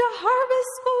to Harvest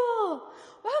School.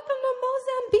 Welcome to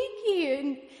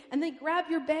Mozambique. and they grab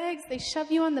your bags, they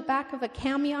shove you on the back of a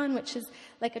camion, which is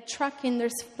like a truck, and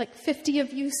there's like 50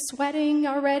 of you sweating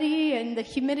already, and the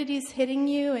humidity's hitting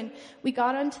you, and we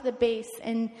got onto the base,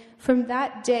 and from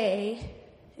that day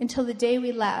until the day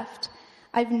we left,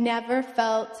 I've never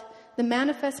felt the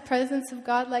manifest presence of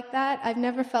God like that. I've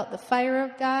never felt the fire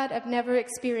of God. I've never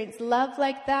experienced love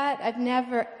like that. I've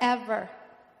never, ever,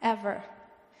 ever.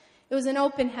 It was an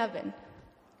open heaven.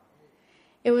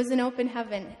 It was an open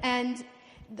heaven. And,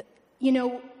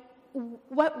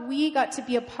 what we got to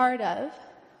be a part of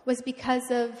was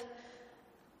because of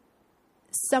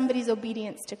somebody's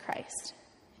obedience to Christ.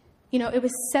 It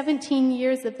was 17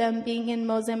 years of them being in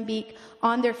Mozambique,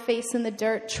 on their face in the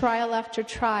dirt, trial after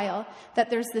trial, that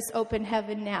there's this open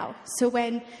heaven now. So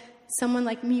when someone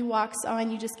like me walks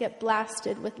on, you just get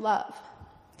blasted with love.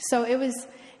 So it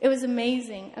was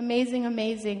amazing, amazing,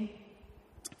 amazing.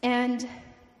 And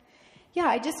yeah,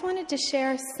 I just wanted to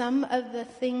share some of the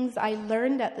things I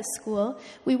learned at the school.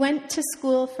 We went to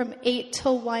school from 8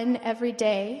 till 1 every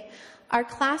day. Our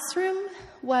classroom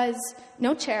was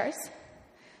no chairs,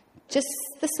 just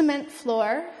the cement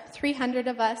floor, 300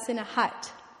 of us in a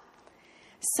hut.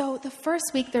 So the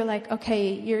first week they're like,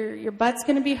 okay, your butt's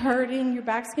going to be hurting, your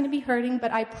back's going to be hurting,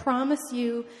 but I promise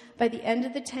you by the end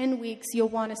of the 10 weeks, you'll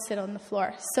want to sit on the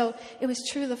floor. So it was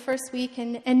true the first week,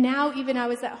 and now even I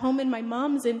was at home in my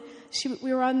mom's, and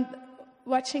we were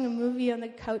watching a movie on the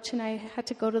couch, and I had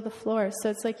to go to the floor.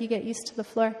 So it's like you get used to the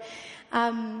floor.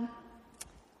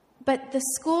 But the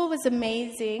school was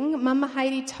amazing. Mama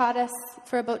Heidi taught us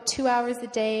for about 2 hours a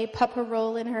day. Papa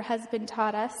Roland, her husband,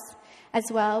 taught us as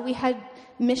well. We had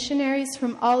missionaries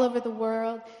from all over the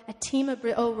world, a team of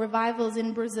revivals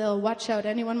in Brazil. Watch out.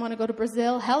 Anyone want to go to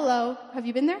Brazil? Hello. Have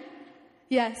you been there?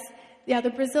 Yes. Yeah,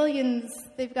 the Brazilians,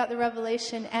 they've got the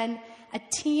revelation. And a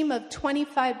team of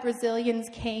 25 Brazilians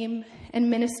came and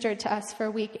ministered to us for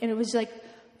a week. And it was like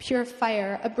pure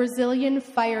fire. A Brazilian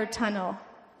fire tunnel.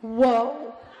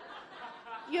 Whoa.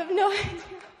 You have no idea.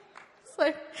 It's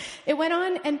like, it went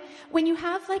on, and when you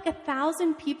have like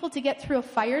 1,000 people to get through a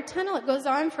fire tunnel, it goes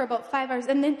on for about 5 hours,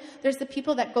 and then there's the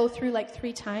people that go through like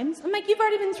 3 times. I'm like, you've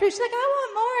already been through. She's like,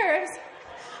 I want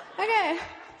more. Okay.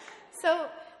 So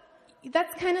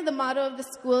that's kind of the motto of the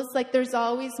school. It's like there's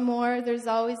always more, there's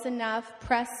always enough.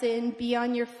 Press in, be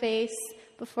on your face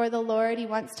before the Lord. He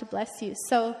wants to bless you.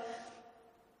 So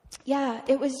yeah,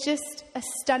 it was just a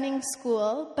stunning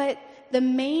school, but the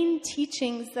main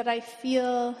teachings that I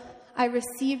feel I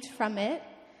received from it,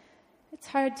 it's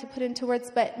hard to put into words,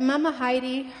 but Mama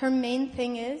Heidi, her main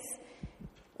thing is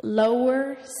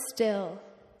lower still.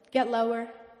 Get lower.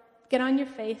 Get on your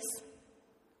face.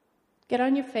 Get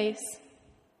on your face.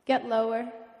 Get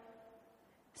lower.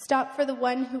 Stop for the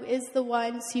one who is the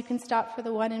one so you can stop for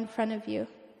the one in front of you.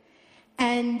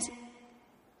 And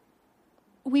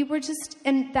we were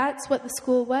and that's what the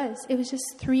school was. It was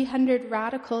just 300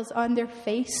 radicals on their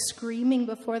face screaming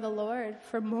before the Lord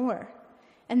for more.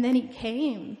 And then He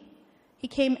came. He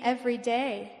came every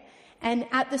day. And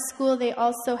at the school, they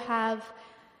also have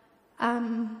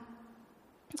a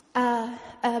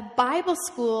Bible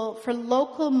school for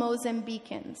local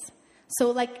Mozambicans. So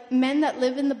like men that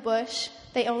live in the bush,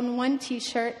 they own one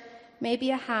T-shirt, maybe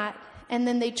a hat, and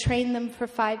then they train them for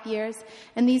 5 years.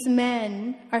 And these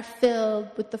men are filled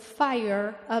with the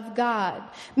fire of God.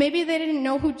 Maybe they didn't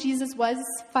know who Jesus was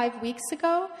 5 weeks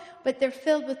ago, but they're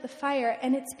filled with the fire.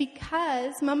 And it's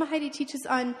because Mama Heidi teaches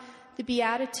on the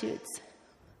Beatitudes.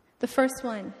 The first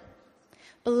one,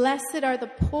 blessed are the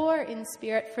poor in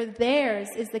spirit, for theirs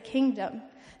is the kingdom.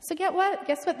 So guess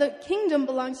what? The kingdom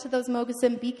belongs to those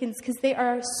Mozambicans because they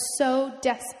are so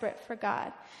desperate for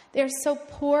God. They're so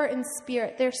poor in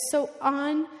spirit. They're so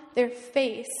on their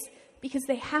face because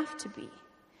they have to be.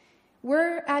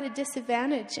 We're at a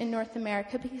disadvantage in North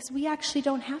America because we actually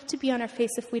don't have to be on our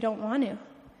face if we don't want to.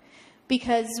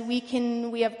 Because we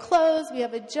have clothes, we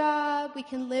have a job, we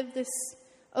can live this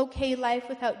okay life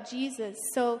without Jesus.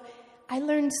 So I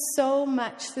learned so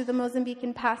much through the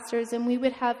Mozambican pastors, and we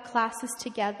would have classes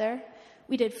together.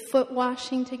 We did foot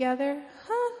washing together.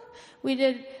 We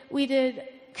did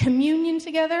communion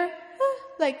together.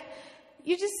 Like,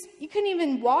 you couldn't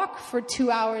even walk for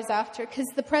 2 hours after because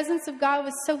the presence of God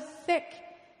was so thick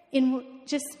in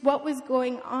just what was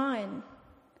going on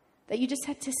that you just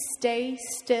had to stay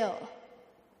still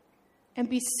and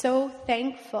be so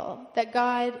thankful that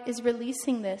God is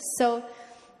releasing this. So,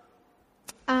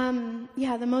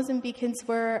 the Mozambicans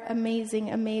were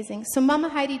amazing, amazing. So Mama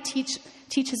Heidi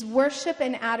teaches worship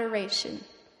and adoration.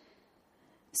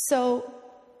 So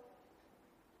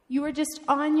you were just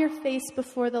on your face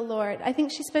before the Lord. I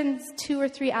think she spends 2 or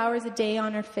 3 hours a day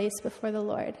on her face before the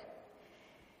Lord.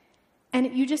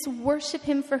 And you just worship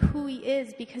him for who he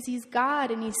is, because he's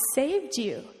God and he saved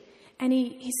you. And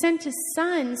he sent his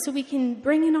son so we can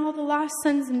bring in all the lost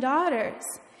sons and daughters.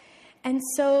 And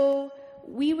so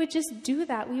we would just do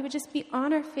that. We would just be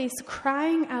on our face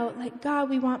crying out like, God,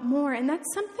 we want more. And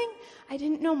that's something I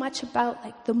didn't know much about,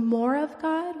 like the more of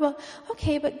God. Well,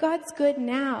 okay, but God's good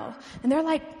now. And they're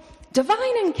like,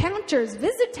 divine encounters,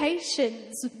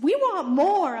 visitations. We want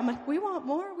more. I'm like, we want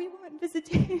more? We want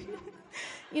visitation.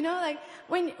 You know, like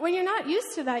when you're not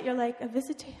used to that, you're like, a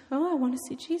visitation. Oh, I want to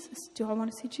see Jesus. Do I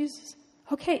want to see Jesus?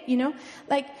 Okay, you know,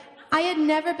 like I had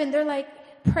never been, they're like,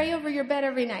 pray over your bed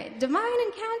every night. Divine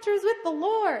encounters with the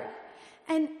Lord.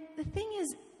 And the thing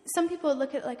is, some people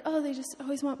look at it like, oh, they just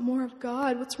always want more of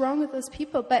God. What's wrong with those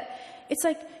people? But it's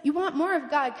like, you want more of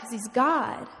God because he's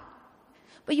God.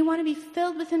 But you want to be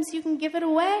filled with him so you can give it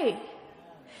away.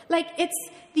 Like it's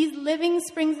these living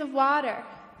springs of water.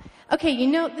 Okay, you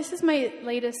know, this is my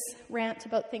latest rant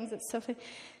about things that's so funny.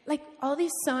 Like all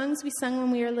these songs we sung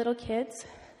when we were little kids.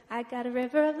 I got a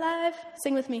river of life.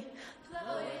 Sing with me.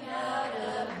 Flowing out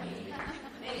of me,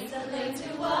 makes the lame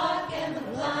to walk and the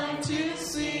blind to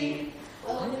see.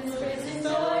 Opens prison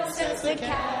doors, sets the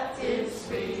captives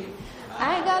free.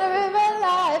 I got a river of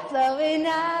life flowing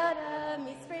out of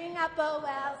me. Spring up a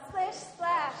well, splish,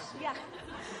 splash. Yeah.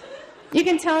 You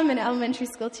can tell I'm an elementary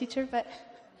school teacher, but...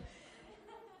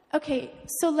 Okay,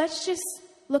 so let's just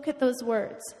look at those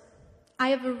words. I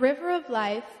have a river of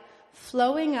life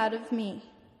flowing out of me.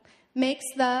 Makes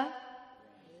the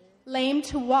lame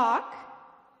to walk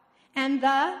and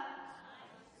the,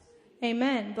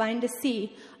 amen, blind to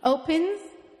see. Opens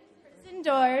prison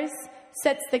doors,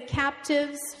 sets the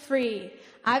captives free.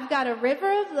 I've got a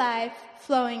river of life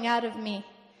flowing out of me.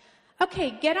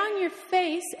 Okay, get on your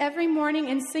face every morning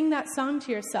and sing that song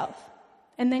to yourself.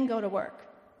 And then go to work.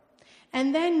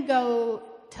 And then go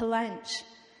to lunch.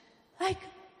 Like,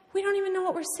 we don't even know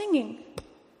what we're singing.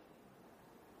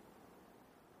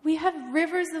 We have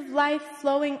rivers of life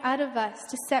flowing out of us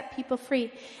to set people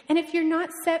free. And if you're not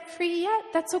set free yet,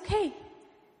 that's okay.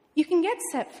 You can get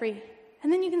set free.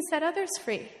 And then you can set others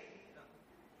free.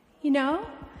 You know?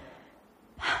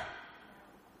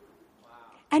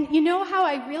 And you know how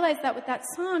I realized that with that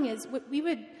song is we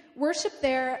would worship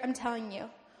there, I'm telling you.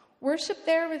 Worship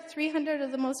there with 300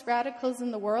 of the most radicals in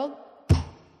the world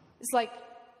is like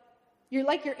you're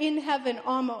in heaven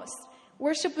almost.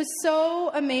 Worship was so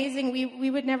amazing.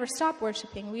 We would never stop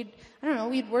worshiping. We'd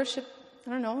worship,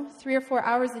 3 or 4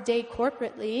 hours a day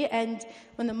corporately. And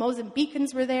when the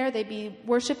Mozambicans were there, they'd be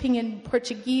worshiping in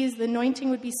Portuguese. The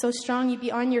anointing would be so strong, you'd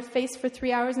be on your face for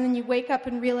 3 hours, and then you wake up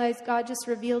and realize God just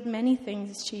revealed many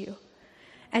things to you.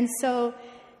 And so,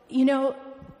 you know,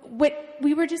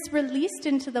 we were just released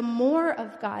into the more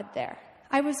of God there.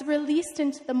 I was released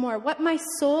into the more. What my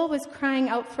soul was crying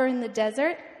out for in the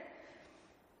desert,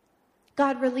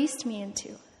 God released me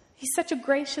into. He's such a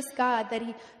gracious God that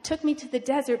he took me to the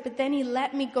desert, but then he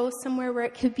let me go somewhere where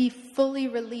it could be fully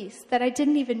released, that I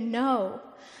didn't even know.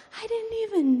 I didn't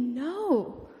even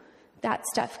know that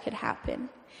stuff could happen.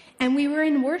 And we were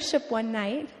in worship one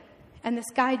night, and this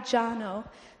guy, Jono,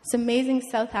 this amazing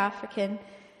South African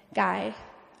guy,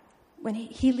 when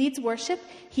he leads worship,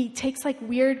 he takes like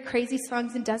weird, crazy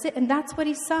songs and does it, and that's what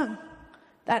he sung.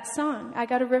 That song, I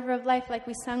Got a River of Life, like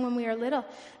we sung when we were little.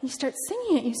 And you start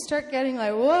singing it, you start getting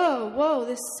like, whoa,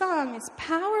 this song is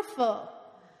powerful.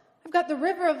 I've got the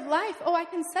river of life. Oh, I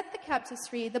can set the captives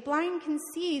free. The blind can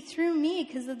see through me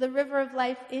because of the river of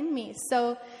life in me.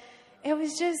 So it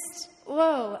was just,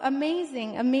 whoa,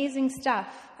 amazing, amazing stuff.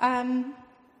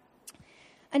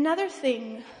 Another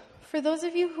thing, for those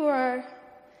of you who are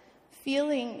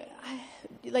feeling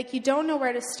like you don't know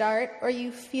where to start, or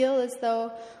you feel as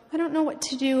though, I don't know what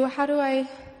to do, how do I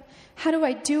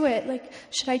do it? Like,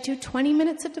 should I do 20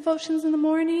 minutes of devotions in the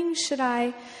morning? Should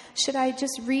I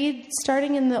just read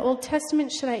starting in the Old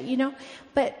Testament? Should I,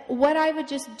 But what I would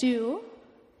just do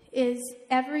is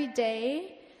every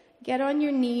day get on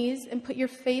your knees and put your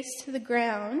face to the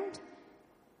ground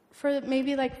for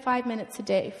maybe like 5 minutes a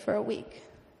day for a week.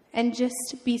 And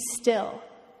just be still.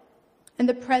 And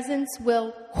the presence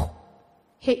will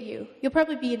hit you. You'll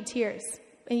probably be in tears,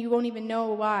 and you won't even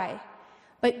know why.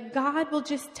 But God will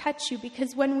just touch you,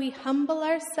 because when we humble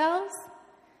ourselves,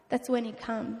 that's when he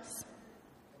comes.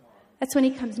 That's when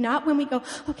he comes. Not when we go,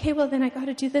 okay, well, then I got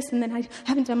to do this, and then I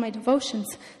haven't done my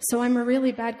devotions, so I'm a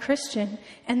really bad Christian.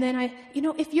 And then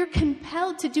if you're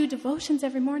compelled to do devotions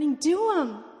every morning, do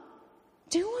them.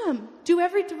 Do them. Do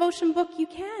every devotion book you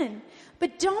can.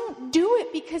 But don't do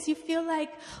it because you feel like,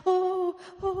 oh,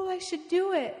 I should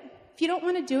do it. If you don't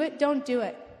want to do it, don't do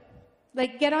it.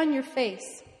 Like, get on your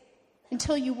face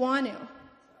until you want to.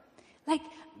 Like,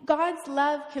 God's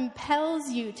love compels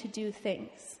you to do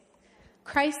things.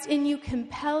 Christ in you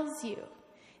compels you.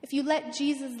 If you let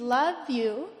Jesus love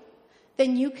you,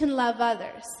 then you can love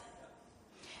others.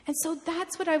 And so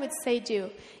that's what I would say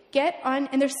do. Get on,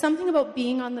 and there's something about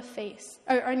being on the face,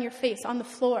 or on your face, on the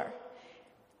floor.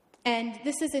 And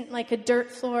this isn't like a dirt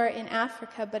floor in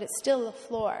Africa, but it's still a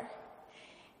floor.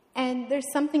 And there's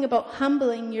something about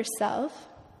humbling yourself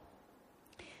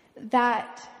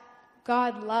that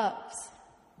God loves.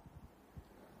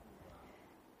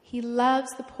 He loves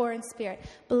the poor in spirit.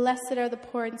 Blessed are the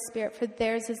poor in spirit, for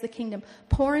theirs is the kingdom.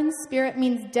 Poor in spirit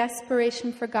means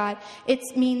desperation for God. It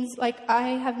means like I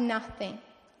have nothing.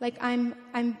 Like I'm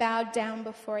bowed down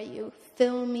before you.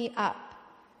 Fill me up.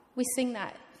 We sing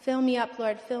that. Fill me up,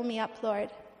 Lord. Fill me up, Lord.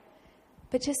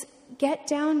 But just get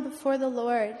down before the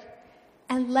Lord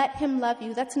and let him love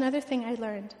you. That's another thing I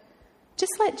learned.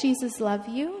 Just let Jesus love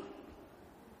you.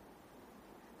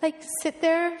 Like sit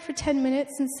there for 10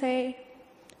 minutes and say,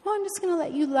 oh, I'm just going to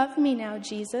let you love me now,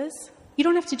 Jesus. You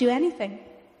don't have to do anything.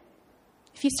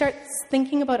 If you start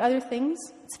thinking about other things,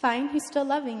 it's fine. He's still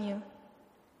loving you.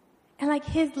 And like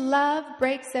his love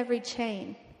breaks every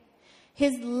chain.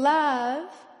 His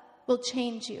love will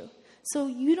change you. So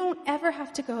you don't ever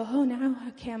have to go, oh, now,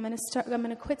 okay, I'm going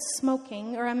to quit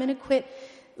smoking, or I'm going to quit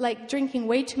like drinking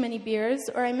way too many beers,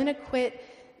 or I'm going to quit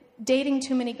dating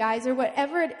too many guys, or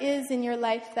whatever it is in your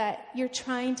life that you're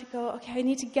trying to go, okay, I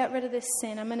need to get rid of this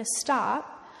sin. I'm going to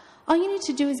stop. All you need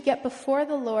to do is get before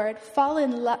the Lord, fall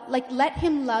in love, like let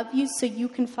him love you so you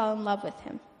can fall in love with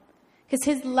him. Because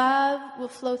his love will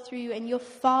flow through you and you'll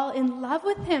fall in love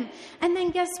with him. And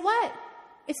then guess what?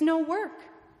 It's no work.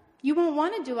 You won't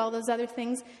want to do all those other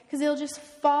things because they'll just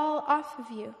fall off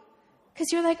of you.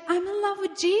 Because you're like, I'm in love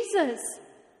with Jesus.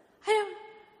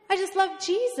 I just love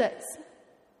Jesus.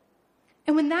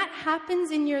 And when that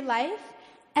happens in your life,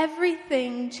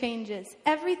 everything changes.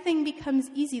 Everything becomes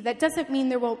easy. That doesn't mean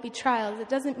there won't be trials. It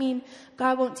doesn't mean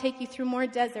God won't take you through more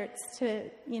deserts to,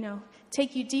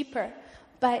 take you deeper.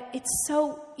 But it's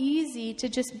so easy to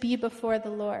just be before the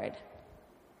Lord.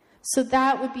 So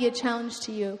that would be a challenge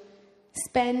to you.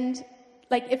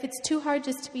 If it's too hard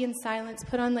just to be in silence,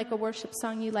 put on like a worship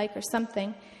song you like or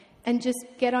something, and just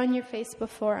get on your face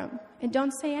before him. And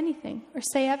don't say anything or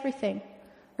say everything.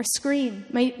 Or scream.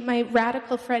 My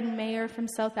radical friend Mayor from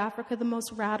South Africa, the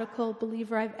most radical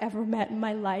believer I've ever met in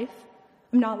my life.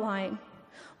 I'm not lying.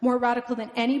 More radical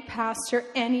than any pastor,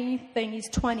 anything. He's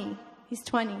 20.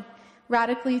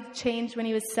 Radically changed when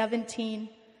he was 17.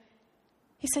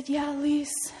 He said, yeah,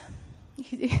 Elise.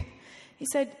 He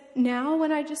said, now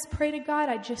when I just pray to God,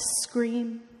 I just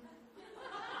scream.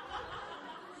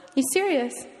 He's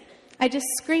serious. I just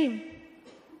scream.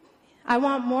 I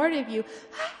want more of you.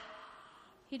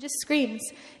 He just screams.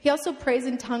 He also prays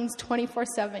in tongues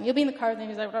 24/7. You'll be in the car with him.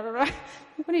 He's like, blah, blah, blah.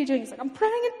 What are you doing? He's like, I'm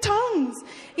praying in tongues.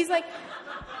 He's like,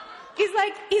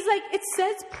 it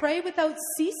says pray without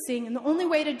ceasing. And the only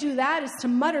way to do that is to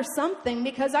mutter something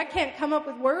because I can't come up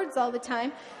with words all the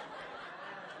time.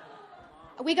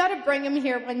 We got to bring him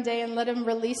here one day and let him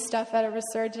release stuff out of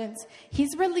Resurgence.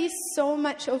 He's released so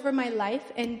much over my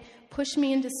life and push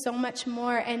me into so much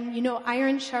more. And,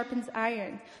 iron sharpens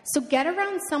iron. So get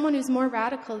around someone who's more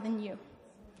radical than you.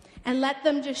 And let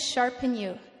them just sharpen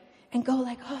you. And go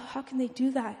like, oh, how can they do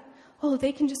that? Oh,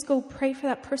 they can just go pray for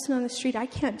that person on the street. I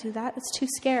can't do that. It's too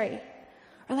scary.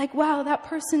 Or like, wow, that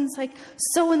person's like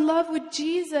so in love with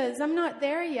Jesus. I'm not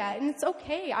there yet. And it's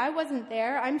okay. I wasn't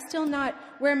there. I'm still not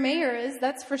where Mayor is,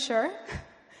 that's for sure.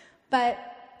 But,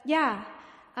 yeah.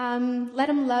 Let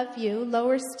him love you.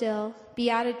 Lower still.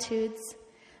 Beatitudes.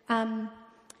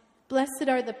 Blessed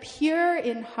are the pure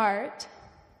in heart,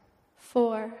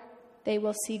 for they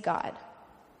will see God.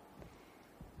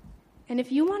 And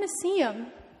if you want to see him,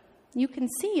 you can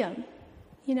see him.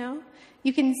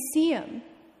 You can see him.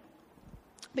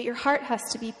 But your heart has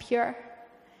to be pure.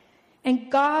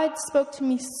 And God spoke to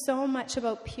me so much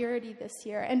about purity this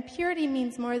year. And purity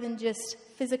means more than just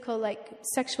physical, like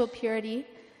sexual purity,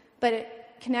 but it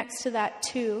connects to that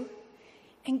too.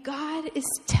 And God is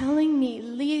telling me,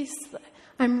 Lise,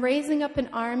 I'm raising up an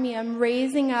army. I'm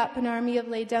raising up an army of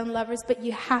laid down lovers, but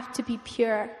you have to be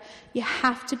pure. You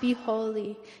have to be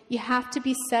holy. You have to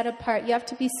be set apart. You have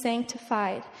to be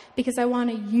sanctified because I want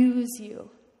to use you.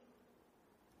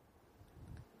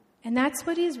 And that's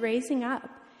what he's raising up.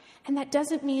 And that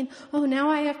doesn't mean, oh,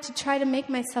 now I have to try to make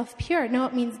myself pure. No,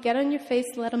 it means get on your face,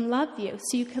 let him love you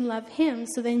so you can love him,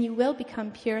 so then you will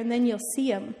become pure, and then you'll see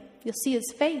him. You'll see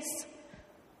his face.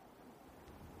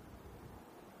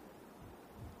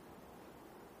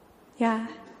 Yeah.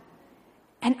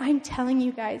 And I'm telling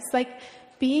you guys, like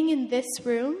being in this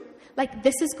room, Like,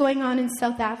 this is going on in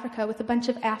South Africa with a bunch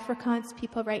of Afrikaans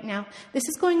people right now. This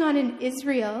is going on in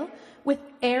Israel with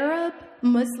Arab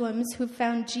Muslims who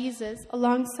found Jesus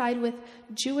alongside with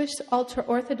Jewish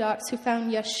ultra-Orthodox who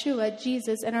found Yeshua,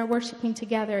 Jesus, and are worshiping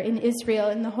together in Israel,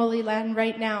 in the Holy Land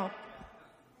right now.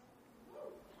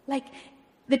 Like,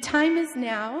 the time is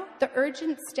now. The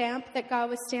urgent stamp that God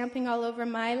was stamping all over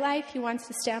my life, he wants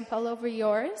to stamp all over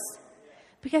yours.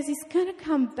 Because he's going to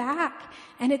come back,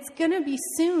 and it's going to be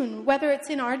soon, whether it's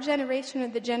in our generation or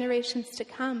the generations to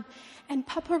come. And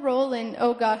Papa Roland,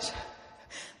 oh gosh,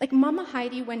 like Mama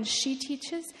Heidi, when she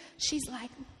teaches, she's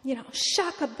like,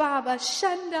 Shaka Baba,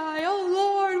 Shandai, oh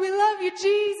Lord, we love you,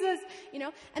 Jesus,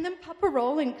 And then Papa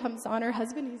Roland comes on, her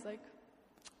husband, he's like,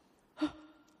 oh,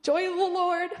 joy of the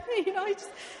Lord,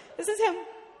 this is him,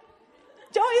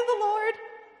 joy of the Lord,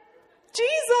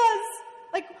 Jesus.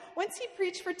 Like, once he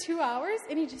preached for 2 hours,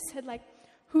 and he just said, like,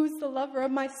 who's the lover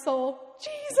of my soul?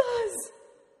 Jesus!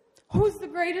 Who's the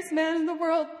greatest man in the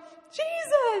world?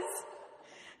 Jesus!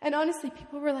 And honestly,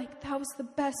 people were like, that was the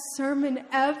best sermon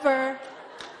ever.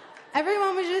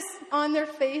 Everyone was just on their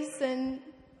face, and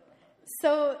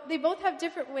so they both have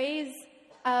different ways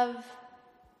of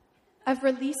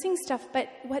releasing stuff, but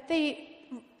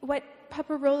what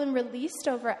Papa Roland released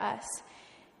over us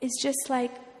is just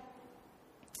like,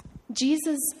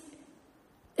 Jesus,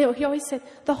 he always said,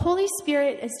 the Holy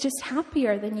Spirit is just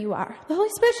happier than you are. The Holy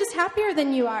Spirit's just happier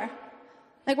than you are.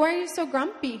 Like, why are you so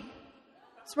grumpy?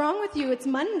 What's wrong with you? It's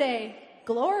Monday.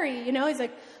 Glory, He's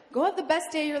like, go have the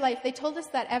best day of your life. They told us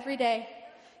that every day.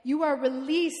 You are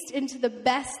released into the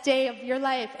best day of your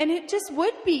life. And it just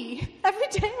would be. Every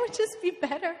day would just be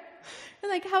better.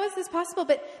 And like, how is this possible?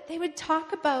 But they would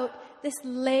talk about this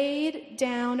laid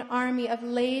down army of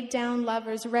laid down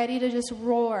lovers ready to just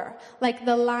roar, like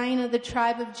the lion of the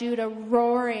tribe of Judah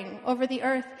roaring over the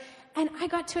earth. And I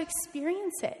got to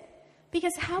experience it.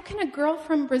 Because how can a girl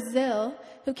from Brazil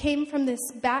who came from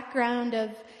this background of,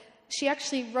 she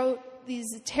actually wrote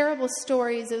these terrible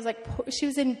stories. It was like she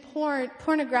was in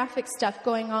pornographic stuff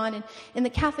going on and in the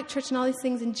Catholic Church and all these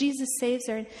things, and Jesus saves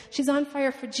her and she's on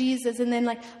fire for Jesus. And then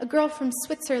like a girl from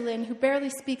Switzerland who barely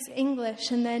speaks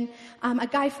English, and then a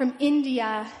guy from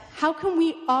India. How can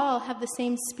we all have the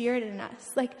same spirit in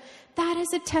us? Like, that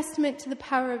is a testament to the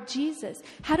power of Jesus.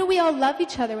 How do we all love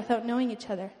each other without knowing each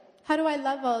other? How do I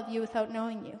love all of you without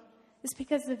knowing you? It's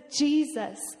because of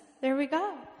Jesus. There we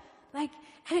go. Like,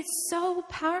 and it's so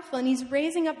powerful, and he's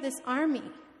raising up this army,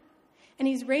 and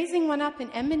he's raising one up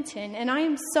in Edmonton, and I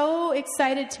am so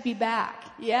excited to be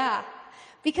back. Yeah,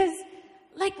 because,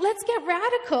 like, let's get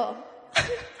radical.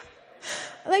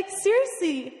 Like,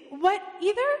 seriously, it's like,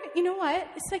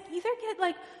 either get,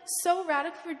 like, so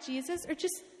radical for Jesus, or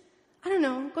just, I don't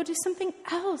know, go do something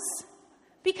else.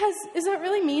 Because, is that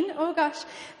really mean? Oh, gosh.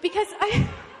 Because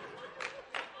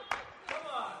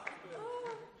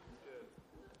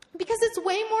because it's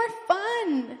way more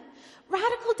fun.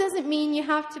 Radical doesn't mean you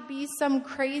have to be some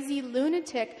crazy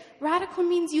lunatic. Radical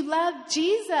means you love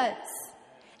Jesus.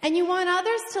 And you want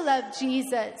others to love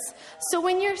Jesus. So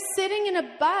when you're sitting in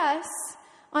a bus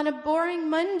on a boring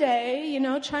Monday,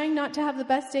 trying not to have the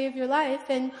best day of your life,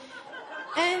 and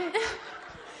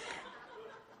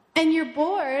you're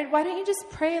bored, why don't you just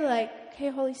pray like, okay,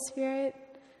 Holy Spirit,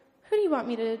 who do you want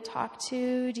me to talk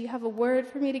to? Do you have a word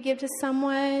for me to give to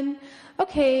someone?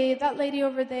 Okay, that lady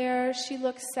over there, she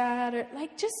looks sad. Or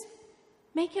like, just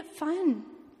make it fun.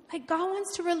 Like, God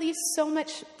wants to release so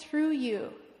much through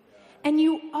you. And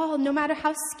you all, no matter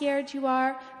how scared you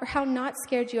are or how not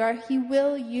scared you are, he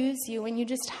will use you when you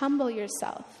just humble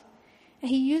yourself. And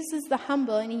he uses the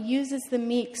humble and he uses the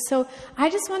meek. So I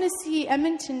just want to see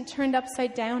Edmonton turned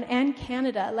upside down, and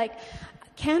Canada. Like,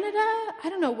 Canada, I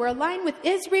don't know, we're aligned with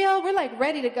Israel. We're like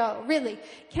ready to go, really.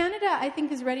 Canada, I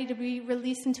think, is ready to be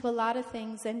released into a lot of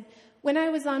things. And when I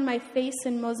was on my face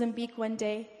in Mozambique one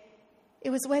day, it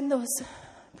was when those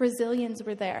Brazilians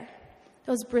were there.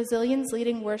 Those Brazilians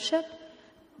leading worship.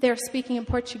 They were speaking in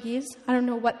Portuguese. I don't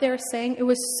know what they were saying. It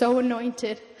was so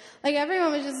anointed. Like,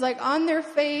 everyone was just like on their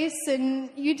face, and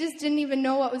you just didn't even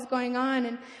know what was going on.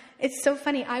 And it's so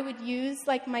funny. I would use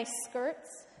like my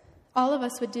skirts. All of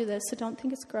us would do this, so don't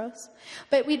think it's gross.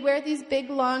 But we'd wear these big,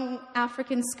 long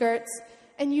African skirts,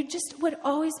 and you just would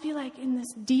always be like in this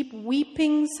deep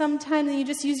weeping sometimes, and you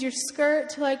just use your skirt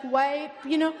to like wipe,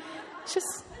 It's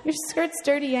just, your skirt's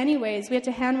dirty anyways. We had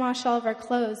to hand wash all of our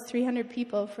clothes, 300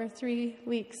 people for 3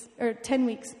 weeks, or 10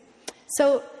 weeks.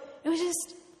 So it was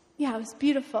just, it was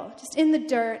beautiful, just in the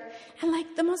dirt. And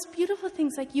like the most beautiful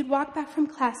things, like you'd walk back from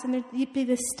class, and there'd be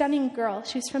this stunning girl.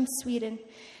 She was from Sweden.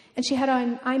 And she had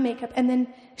on eye makeup, and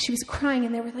then she was crying,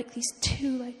 and there were like these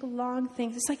two like long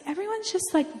things. It's like everyone's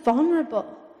just like vulnerable.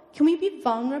 Can we be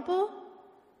vulnerable?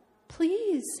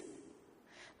 Please.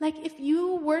 Like if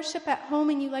you worship at home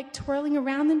and you like twirling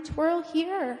around, then twirl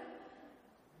here.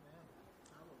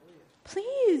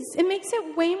 Please. It makes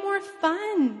it way more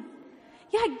fun.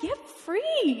 Yeah, get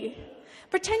free.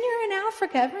 Pretend you're in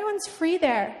Africa. Everyone's free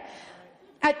there.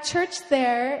 At church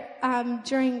there,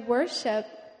 during worship,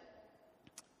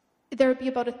 there would be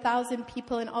about 1,000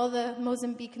 people, and all the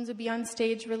Mozambicans would be on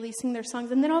stage releasing their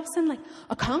songs. And then all of a sudden, like,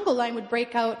 a Congo line would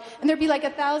break out, and there'd be like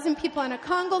 1,000 people on a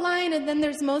Congo line, and then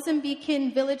there's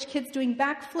Mozambican village kids doing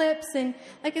backflips, and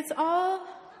like it's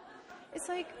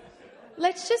like,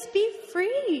 let's just be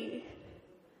free.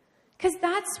 Because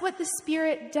that's what the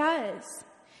Spirit does.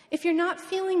 If you're not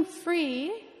feeling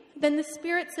free, then the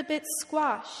Spirit's a bit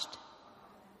squashed.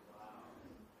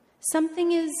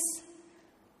 Something is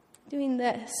doing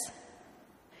this.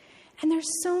 And there's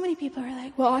so many people who are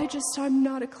like, well, I'm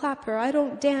not a clapper. I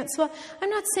don't dance. Well, I'm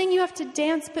not saying you have to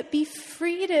dance, but be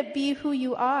free to be who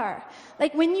you are.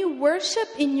 Like when you worship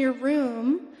in your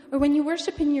room or when you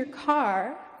worship in your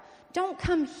car, don't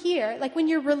come here. Like when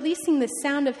you're releasing the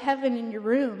sound of heaven in your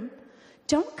room,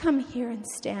 don't come here and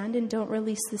stand and don't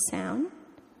release the sound.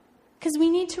 Because we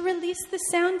need to release the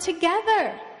sound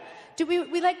together.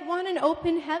 We like want an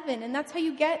open heaven, and that's how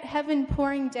you get heaven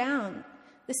pouring down.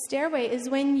 The stairway is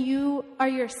when you are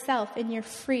yourself and you're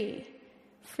free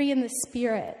in the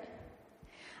Spirit.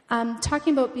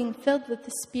 Talking about being filled with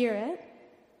the Spirit,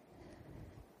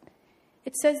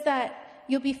 it says that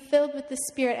you'll be filled with the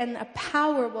Spirit and a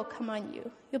power will come on you.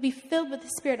 You'll be filled with the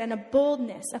Spirit and a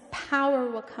boldness, a power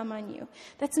will come on you.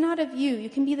 That's not of you. You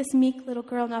can be this meek little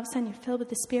girl and all of a sudden you're filled with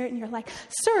the Spirit and you're like,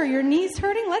 sir, your knee's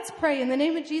hurting? Let's pray in the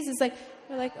name of Jesus. Like,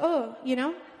 you're like, oh, you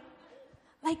know?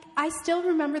 Like, I still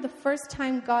remember the first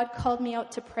time God called me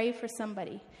out to pray for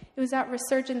somebody. It was at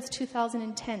Resurgence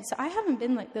 2010. So I haven't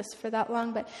been like this for that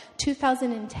long, but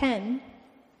 2010,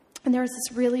 and there was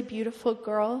this really beautiful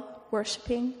girl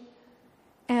worshiping,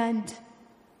 and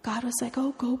God was like,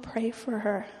 oh, go pray for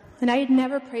her. And I had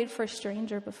never prayed for a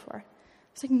stranger before.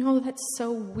 I was like, no, that's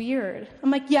so weird.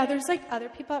 I'm like, yeah, there's like other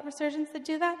people at Resurgence that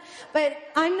do that, but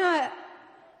I'm not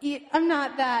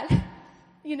that,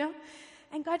 you know?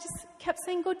 And God just kept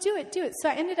saying, go do it. So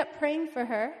I ended up praying for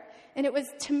her. And it was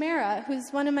Tamara, who's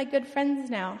one of my good friends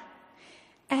now.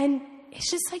 And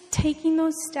it's just like taking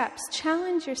those steps.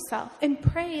 Challenge yourself and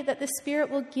pray that the Spirit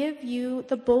will give you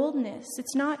the boldness.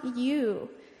 It's not you.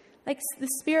 Like the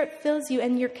Spirit fills you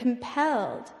and you're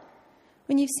compelled.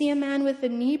 When you see a man with a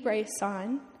knee brace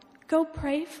on, go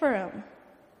pray for him.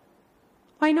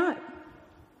 Why not?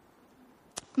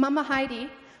 Mama Heidi,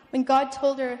 when God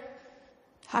told her,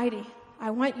 Heidi, I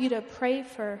want you to pray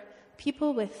for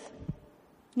people with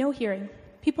no hearing,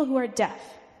 people who are deaf.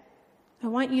 I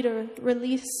want you to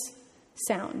release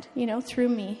sound, through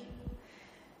me.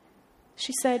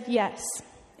 She said yes.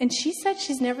 And she said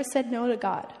she's never said no to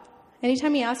God.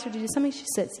 Anytime he asked her to do something, she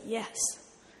says yes.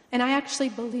 And I actually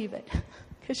believe it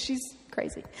because she's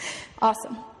crazy.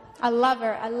 Awesome. I love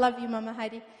her. I love you, Mama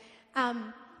Heidi.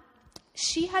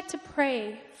 She had to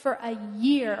pray for a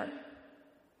year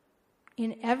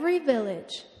in every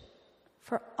village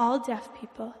for all deaf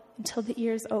people until the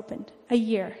ears opened. A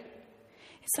year.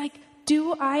 It's like,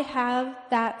 do I have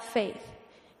that faith?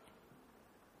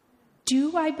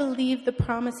 Do I believe the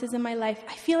promises in my life?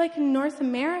 I feel like in North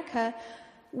America,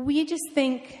 we just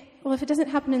think, well, if it doesn't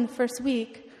happen in the first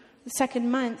week, the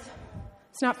second month,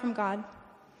 it's not from God.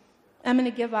 I'm going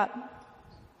to give up.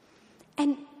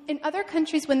 And in other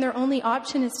countries, when their only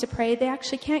option is to pray, they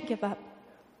actually can't give up.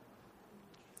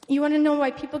 You want to know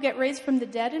why people get raised from the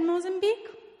dead in Mozambique?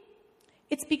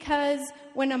 It's because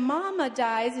when a mama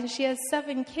dies and she has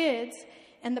 7 kids,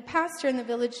 and the pastor in the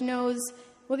village knows,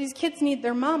 well, these kids need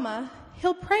their mama,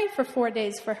 he'll pray for 4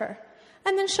 days for her.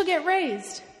 And then she'll get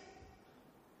raised.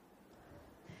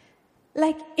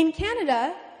 Like, in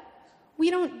Canada, we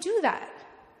don't do that.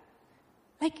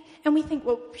 And we think,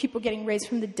 well, people getting raised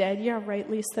from the dead, yeah, right,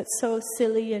 Lisa, that's so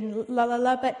silly and la la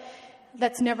la, but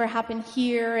that's never happened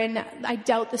here, and I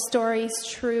doubt the story's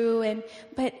true.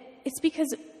 But it's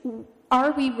because,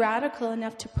 are we radical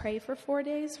enough to pray for 4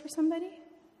 days for somebody?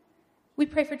 We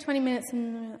pray for 20 minutes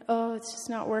and, oh, it's just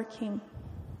not working.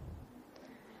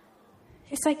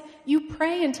 It's like you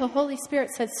pray until Holy Spirit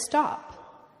says stop.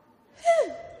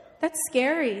 That's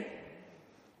scary.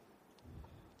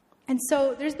 And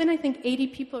so there's been, I think, 80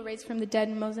 people raised from the dead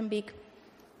in Mozambique.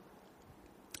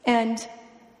 And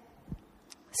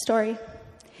story.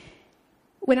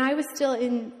 When I was still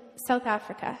in South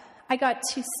Africa, I got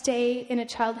to stay in a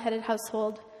child-headed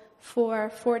household for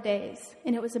 4 days,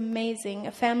 and it was amazing.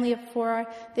 A family of 4,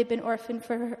 they've been orphaned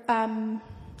for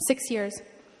 6 years.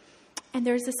 And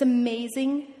there's this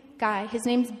amazing guy. His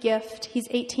name's Gift. He's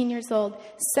 18 years old,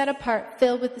 set apart,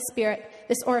 filled with the Spirit,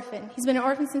 this orphan. He's been an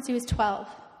orphan since he was 12.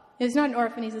 He's not an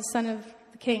orphan, he's a son of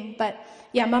the king. But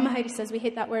yeah, Mama Heidi says we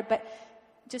hate that word, but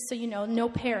just so you know, no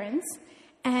parents.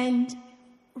 And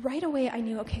right away I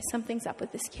knew, okay, something's up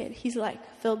with this kid. He's like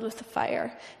filled with the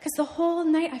fire. Because the whole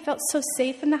night I felt so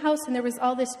safe in the house, and there was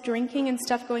all this drinking and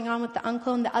stuff going on with the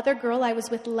uncle, and the other girl I was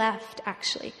with left,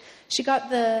 actually. She got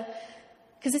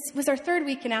because it was our 3rd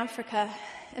week in Africa,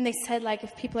 and they said, like,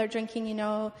 if people are drinking, you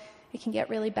know, it can get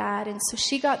really bad. And so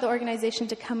she got the organization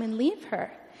to come and leave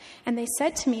her. And they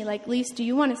said to me, like, Lise, do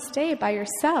you want to stay by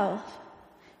yourself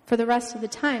for the rest of the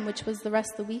time, which was the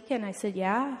rest of the weekend? I said,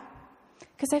 yeah.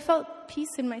 Because I felt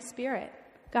peace in my spirit.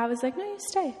 God was like, no, you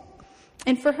stay.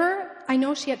 And for her, I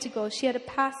know she had to go. She had a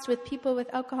past with people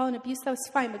with alcohol and abuse. That was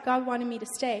fine, but God wanted me to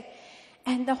stay.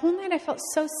 And the whole night I felt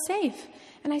so safe.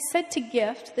 And I said to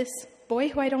Gift, this boy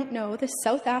who I don't know, this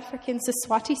South African,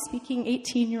 Siswati-speaking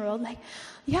 18-year-old, like,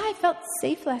 yeah, I felt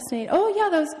safe last night. Oh,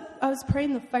 yeah, I was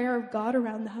praying the fire of God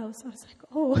around the house. I was like,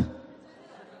 oh.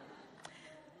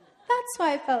 That's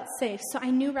why I felt safe. So I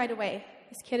knew right away,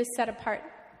 this kid is set apart.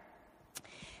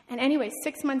 And anyway,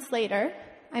 6 months later,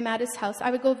 I'm at his house.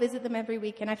 I would go visit them every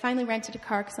week, and I finally rented a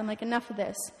car because I'm like, enough of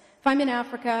this. If I'm in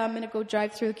Africa, I'm going to go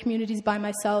drive through the communities by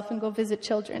myself and go visit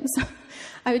children. So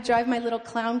I would drive my little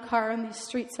clown car on these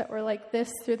streets that were like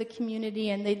this through the community,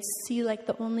 and they'd see like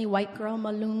the only white girl,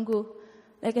 Malungu.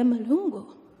 Like, a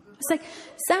Malungu. It's like,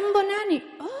 Sambonani.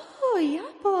 Oh,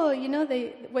 yapo. You know,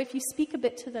 if you speak a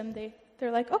bit to them,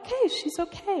 they're like, okay, she's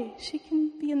okay. She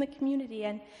can be in the community.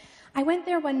 And I went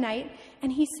there one night,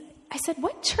 and I said,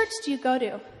 what church do you go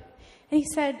to? And he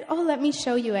said, oh, let me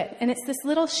show you it. And it's this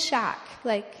little shack,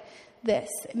 like this,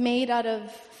 made out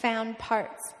of found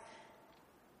parts.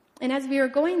 And as we were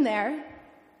going there,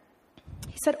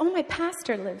 he said, oh, my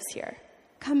pastor lives here.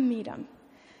 Come meet him.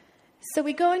 So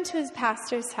we go into his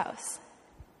pastor's house.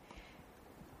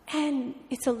 And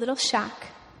it's a little shack,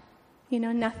 you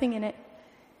know, nothing in it.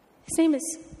 His name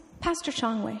is Pastor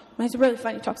Shangwei. He's really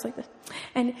funny, he talks like this.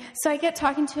 And so I get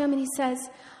talking to him, and he says,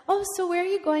 oh, so where are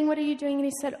you going? What are you doing? And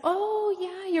he said, oh,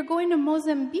 yeah, you're going to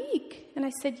Mozambique. And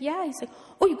I said, yeah. He's like,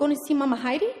 oh, you're going to see Mama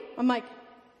Heidi? I'm like,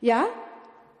 yeah?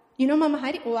 You know Mama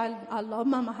Heidi? Oh, I love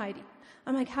Mama Heidi.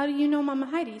 I'm like, how do you know Mama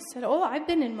Heidi? He said, oh, I've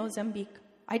been in Mozambique.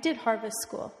 I did harvest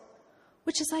school,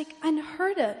 which is like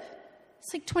unheard of.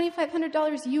 It's like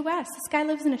 $2,500 US. This guy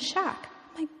lives in a shack.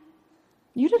 I'm like,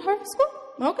 you did harvest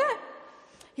school? Okay.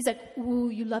 He's like, ooh,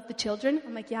 you love the children?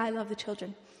 I'm like, yeah, I love the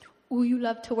children. Ooh, you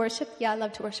love to worship? Yeah, I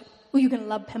love to worship. Ooh, you're going to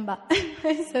love Pemba.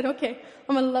 I said, okay,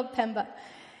 I'm going to love Pemba.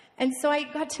 And so I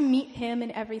got to meet him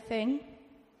and everything.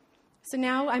 So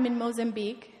now I'm in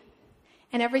Mozambique,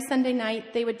 and every Sunday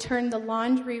night they would turn the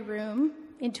laundry room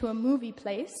into a movie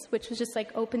place, which was just like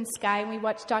open sky, and we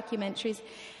watched documentaries.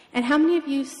 And how many of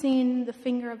you seen The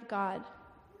Finger of God?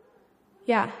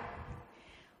 Yeah.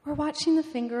 We're watching The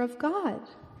Finger of God.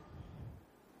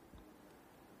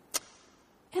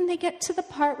 And they get to the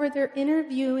part where they're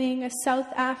interviewing a South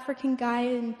African guy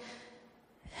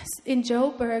in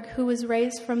Joburg who was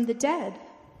raised from the dead.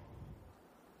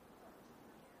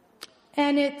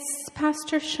 And it's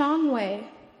Pastor Shangwei.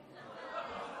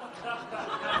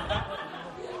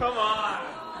 Come on.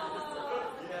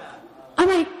 I'm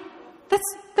like,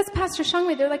 that's Pastor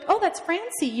Shangwei. They're like, oh, that's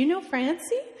Francie. You know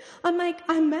Francie? I'm like,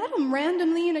 I met him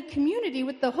randomly in a community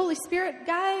with the Holy Spirit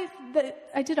guy that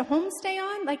I did a homestay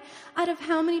on. Like, out of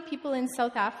how many people in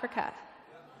South Africa?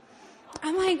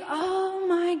 I'm like, oh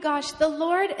my gosh, the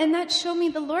Lord, and that showed me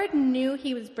the Lord knew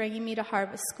He was bringing me to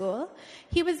harvest school.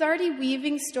 He was already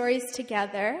weaving stories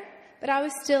together, but I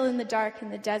was still in the dark in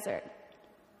the desert.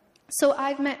 So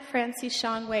I've met Francis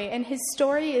Shangwei, and his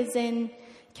story is in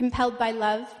Compelled by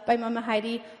Love by Mama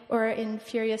Heidi, or in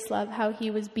Furious Love, how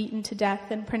he was beaten to death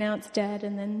and pronounced dead,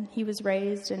 and then he was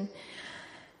raised. And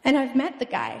I've met the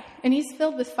guy, and he's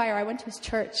filled with fire. I went to his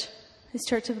church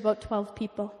of about 12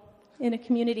 people in a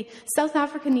community. South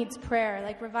Africa needs prayer,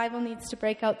 like revival needs to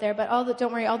break out there, but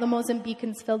don't worry, all the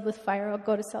Mozambicans filled with fire, I'll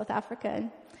go to South Africa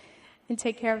and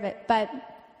take care of it. But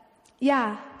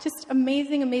yeah, just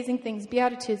amazing, amazing things.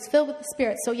 Beatitudes, filled with the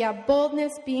Spirit. So yeah,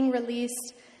 boldness, being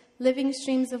released, living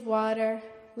streams of water,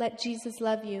 let Jesus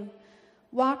love you.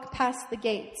 Walk past the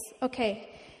gates. Okay.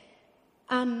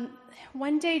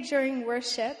 One day during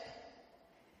worship,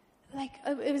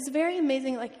 it was very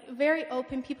amazing, very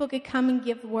open. People could come and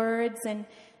give words. And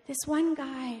this one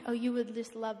guy, oh, you would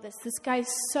just love this. This guy's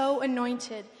so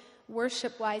anointed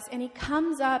worship-wise. And he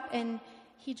comes up and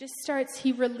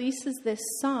he releases this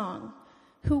song,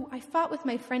 who I fought with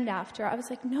my friend after. I was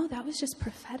like, no, that was just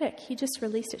prophetic. He just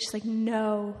released it. She's like,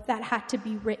 no, that had to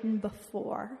be written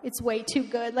before. It's way too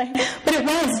good. But it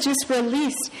was just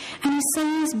released. And he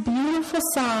sang this beautiful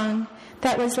song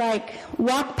that was like,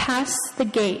 walk past the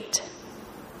gate.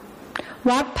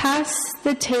 Walk past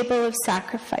the table of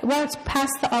sacrifice. Walk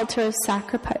past the altar of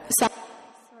sacrifice.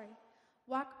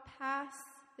 Walk past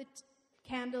the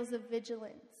candles of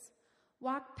vigilance.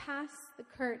 Walk past the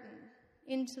curtain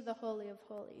into the Holy of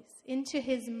Holies, into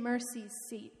his mercy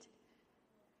seat.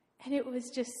 And it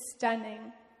was just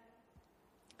stunning.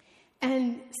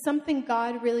 And something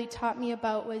God really taught me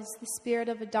about was the spirit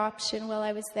of adoption while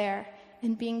I was there,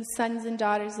 and being sons and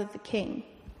daughters of the King.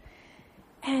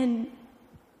 And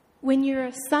when you're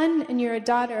a son and you're a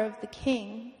daughter of the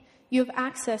King, you have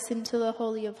access into the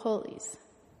Holy of Holies.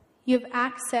 You have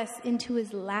access into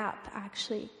his lap,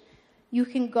 actually. You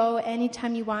can go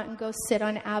anytime you want and go sit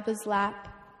on Abba's lap,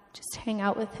 just hang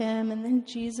out with him, and then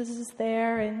Jesus is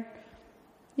there, and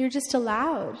you're just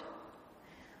allowed.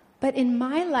 But in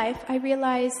my life, I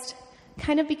realized,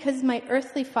 kind of because my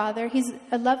earthly father, he's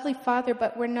a lovely father,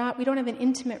 but we don't have an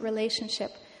intimate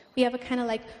relationship. We have a kind of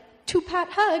like two-pat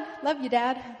hug. Love you,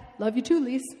 Dad. Love you too,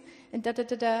 Lise. And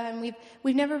da-da-da-da. And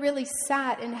we've never really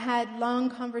sat and had long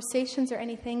conversations or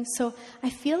anything. So I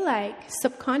feel like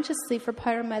subconsciously for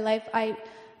part of my life,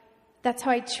 that's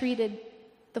how I treated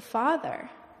the Father.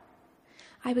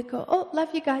 I would go, oh, love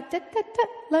you, God. Da-da-da.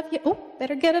 Love you. Oh,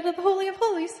 better get out of the Holy of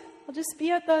Holies. I'll just be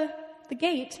at the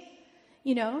gate,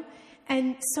 you know.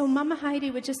 And so Mama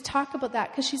Heidi would just talk about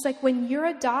that, because she's like, when you're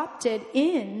adopted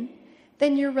in,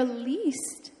 then you're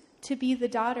released to be the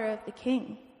daughter of the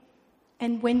King.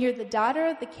 And when you're the daughter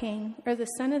of the King or the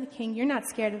son of the King, you're not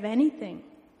scared of anything.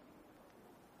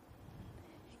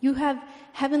 You have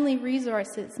heavenly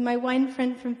resources. My one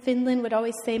friend from Finland would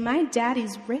always say, my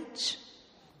daddy's rich.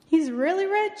 He's really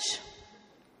rich.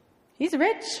 He's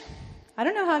rich. I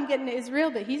don't know how I'm getting to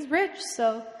Israel, but he's rich.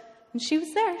 And she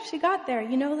was there. She got there.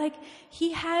 You know, like,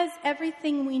 he has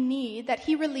everything we need that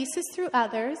he releases through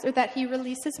others, or that he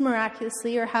releases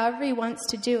miraculously, or however he wants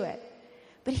to do it.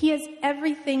 But he has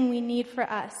everything we need for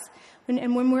us.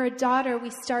 And when we're a daughter,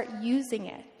 we start using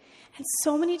it. And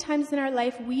so many times in our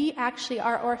life, we actually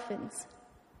are orphans.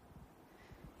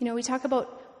 You know, we talk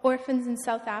about orphans in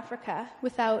South Africa.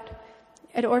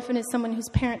 An orphan is someone whose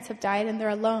parents have died and they're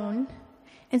alone.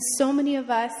 And so many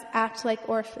of us act like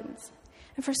orphans.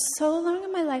 And for so long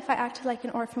in my life, I acted like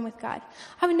an orphan with God.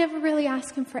 I would never really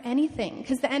ask him for anything,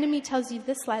 because the enemy tells you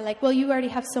this lie, like, well, you already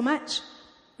have so much.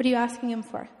 What are you asking him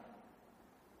for?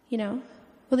 You know,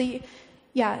 well,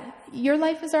 your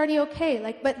life is already okay.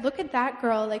 Like, but look at that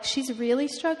girl. Like, she's really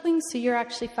struggling, so you're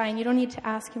actually fine. You don't need to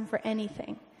ask him for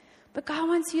anything. But God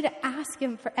wants you to ask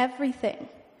him for everything.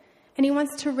 And he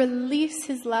wants to release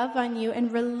his love on you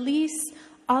and release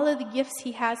all of the gifts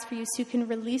he has for you, so you can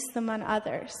release them on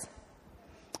others.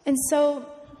 And so,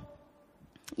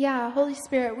 Holy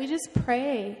Spirit, we just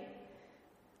pray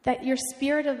that your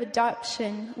spirit of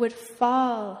adoption would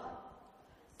fall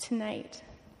tonight.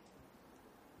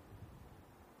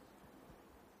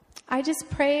 I'm just going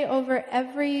to pray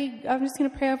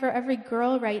over every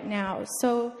girl right now.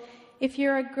 So if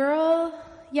you're a girl,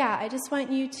 I just want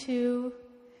you to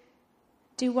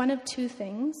do one of two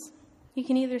things. You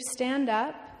can either stand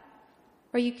up,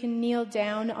 or you can kneel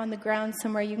down on the ground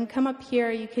somewhere. You can come up here,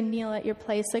 or you can kneel at your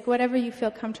place, like whatever you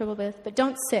feel comfortable with. But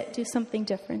don't sit. Do something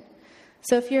different.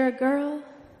 So if you're a girl,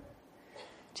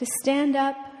 just stand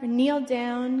up or kneel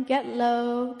down, get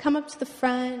low, come up to the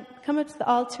front, come up to the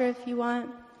altar if you want.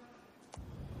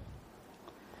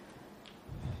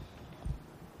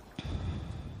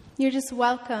 You're just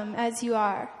welcome as you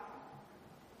are.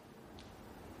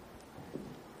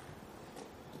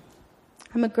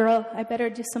 I'm a girl. I better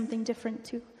do something different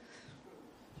too.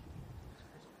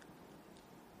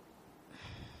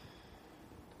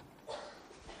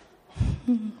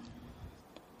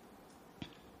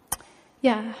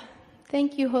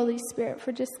 Thank you, Holy Spirit,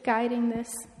 for just guiding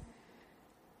this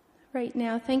right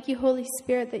now. Thank you, Holy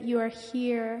Spirit, that you are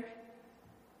here.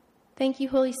 Thank you,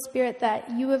 Holy Spirit,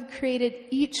 that you have created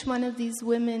each one of these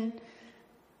women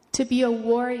to be a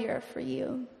warrior for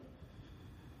you.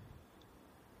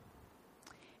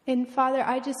 And Father,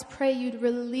 I just pray you'd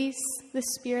release the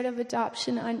spirit of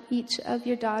adoption on each of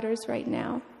your daughters right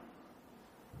now.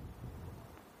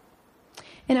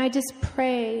 And I just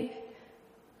pray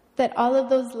that all of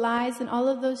those lies and all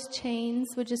of those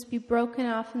chains would just be broken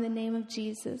off in the name of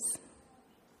Jesus.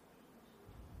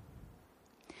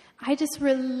 I just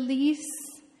release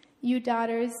you,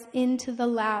 daughters, into the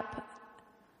lap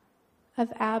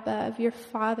of Abba, of your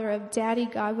Father, of Daddy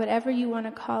God, whatever you want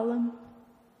to call him.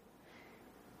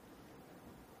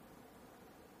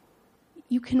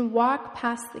 You can walk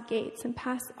past the gates and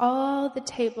past all the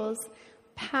tables,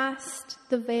 past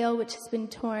the veil which has been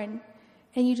torn,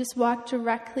 and you just walk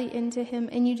directly into him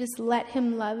and you just let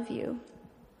him love you.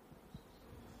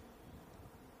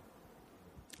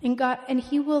 And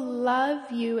he will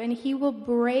love you and he will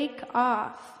break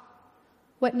off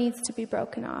what needs to be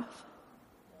broken off.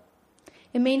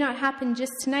 It may not happen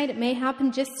just tonight. It may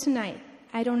happen just tonight.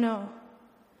 I don't know.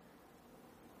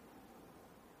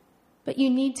 But you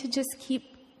need to just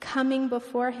keep coming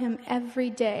before him every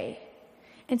day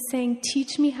and saying,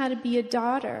 teach me how to be a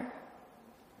daughter.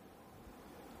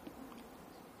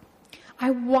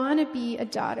 I want to be a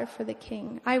daughter for the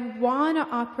King. I want to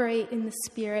operate in the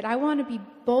Spirit. I want to be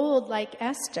bold like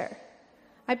Esther.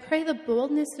 I pray the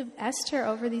boldness of Esther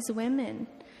over these women.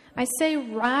 I say,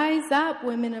 rise up,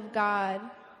 women of God.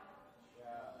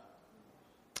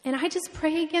 And I just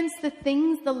pray against the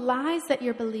things, the lies that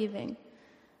you're believing.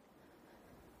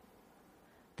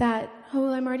 That,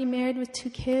 oh, I'm already married with 2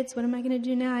 kids. What am I going to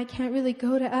do now? I can't really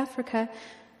go to Africa.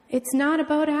 It's not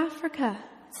about Africa.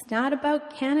 It's not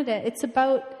about Canada. It's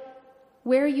about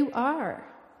where you are.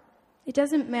 It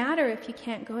doesn't matter if you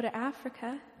can't go to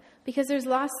Africa because there's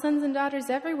lost sons and daughters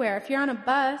everywhere. If you're on a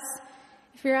bus,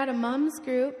 if you're at a mom's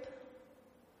group,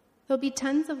 there'll be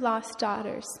tons of lost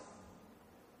daughters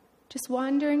just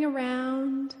wandering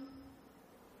around,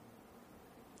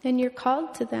 and you're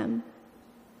called to them.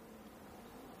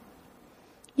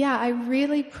 Yeah, I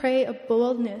really pray a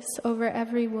boldness over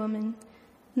every woman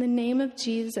in the name of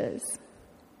Jesus.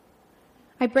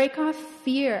 I break off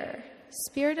fear.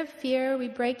 Spirit of fear, we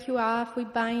break you off, we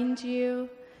bind you,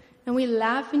 and we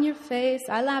laugh in your face.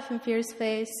 I laugh in fear's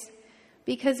face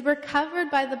because we're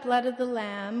covered by the blood of the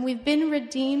Lamb. We've been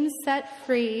redeemed, set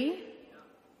free.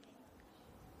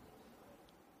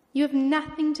 You have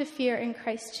nothing to fear in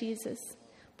Christ Jesus.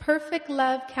 Perfect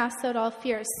love casts out all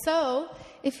fear. So,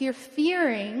 if you're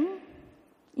fearing,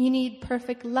 you need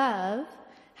perfect love.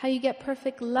 How you get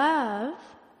perfect love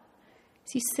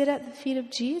is you sit at the feet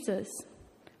of Jesus,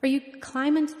 or you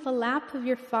climb into the lap of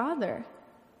your Father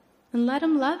and let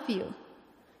him love you. You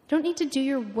don't need to do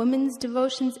your women's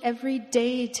devotions every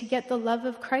day to get the love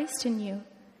of Christ in you.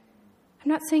 I'm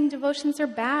not saying devotions are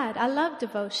bad. I love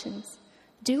devotions.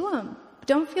 Do them. But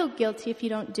don't feel guilty if you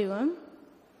don't do them.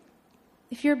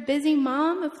 If you're a busy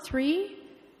mom of 3,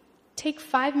 take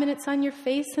 5 minutes on your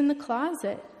face in the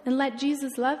closet and let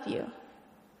Jesus love you.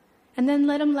 And then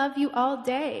let him love you all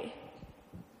day.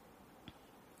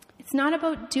 It's not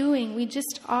about doing. We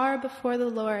just are before the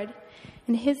Lord.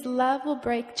 And his love will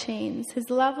break chains. His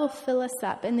love will fill us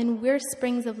up. And then we're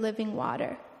springs of living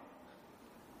water.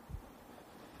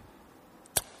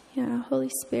 Yeah, Holy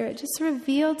Spirit, just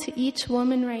reveal to each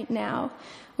woman right now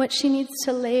what she needs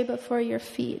to lay before your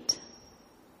feet,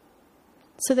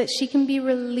 so that she can be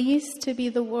released to be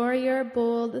the warrior,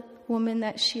 bold woman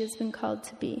that she has been called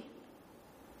to be.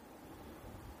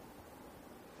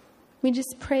 We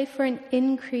just pray for an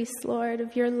increase, Lord,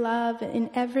 of your love in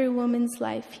every woman's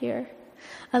life here.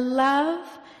 A love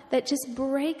that just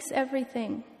breaks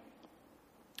everything,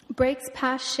 breaks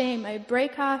past shame. I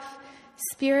break off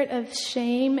spirit of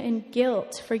shame and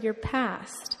guilt for your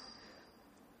past.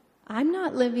 I'm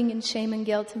not living in shame and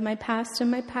guilt of my past,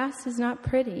 and my past is not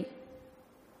pretty.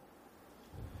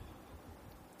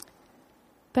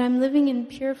 But I'm living in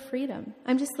pure freedom.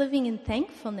 I'm just living in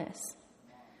thankfulness.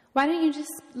 Why don't you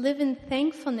just live in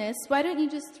thankfulness? Why don't you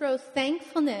just throw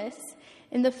thankfulness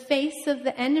in the face of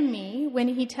the enemy when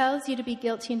he tells you to be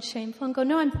guilty and shameful and go,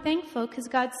 no, I'm thankful because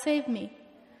God saved me.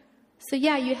 So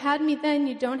yeah, you had me then,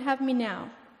 you don't have me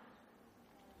now.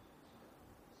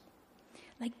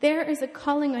 Like there is a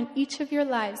calling on each of your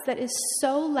lives that is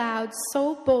so loud,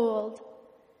 so bold.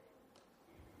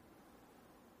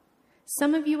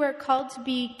 Some of you are called to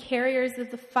be carriers of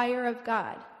the fire of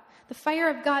God. The fire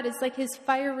of God is like his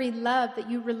fiery love that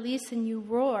you release and you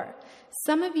roar.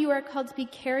 Some of you are called to be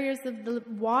carriers of the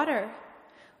water,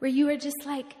 where you are just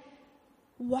like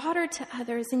water to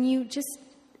others and you just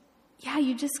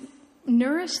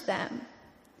nourish them.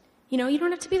 You know, you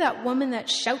don't have to be that woman that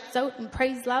shouts out and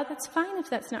prays loud. That's fine if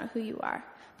that's not who you are.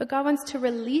 But God wants to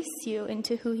release you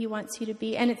into who he wants you to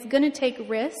be. And it's going to take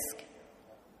risk.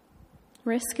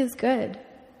 Risk is good.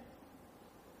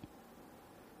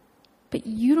 But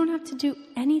you don't have to do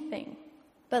anything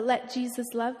but let Jesus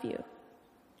love you.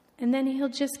 And then he'll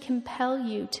just compel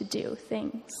you to do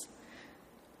things.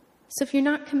 So if you're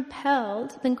not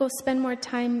compelled, then go spend more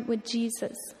time with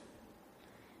Jesus.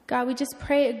 God, we just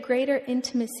pray a greater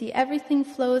intimacy. Everything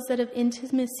flows out of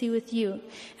intimacy with you.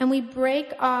 And we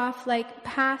break off like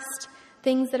past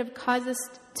things that have caused us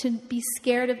to be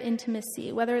scared of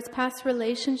intimacy, whether it's past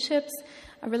relationships,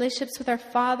 relationships with our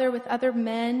Father, with other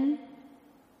men.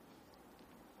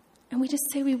 And we just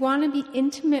say we want to be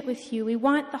intimate with you. We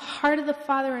want the heart of the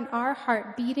Father in our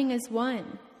heart beating as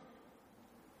one.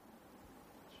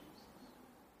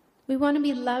 We want to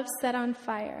be love set on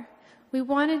fire. We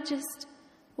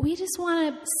just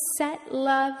want to set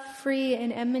love free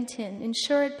in Edmonton, in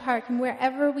Sherwood Park, and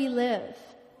wherever we live.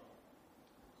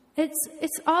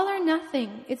 It's all or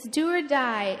nothing. It's do or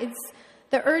die. It's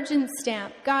the urgent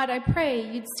stamp. God, I pray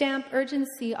you'd stamp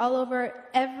urgency all over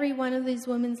every one of these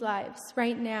women's lives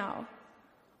right now,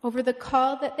 over the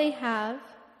call that they have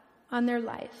on their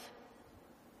life.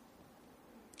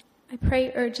 I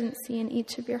pray urgency in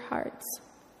each of your hearts.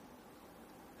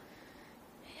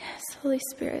 Yes, Holy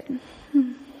Spirit.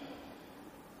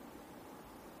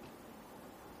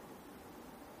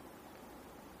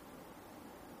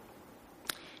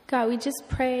 God, we just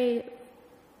pray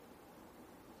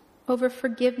over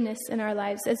forgiveness in our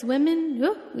lives. As women,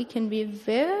 we can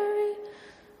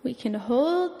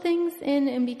hold things in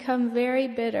and become very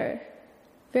bitter,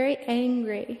 very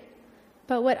angry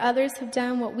about what others have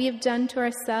done, what we have done to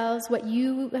ourselves, what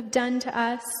you have done to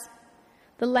us,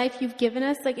 the life you've given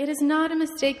us. Like, it is not a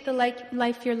mistake, the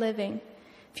life you're living.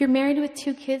 If you're married with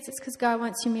 2 kids, it's because God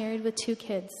wants you married with 2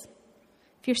 kids.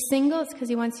 If you're single, it's because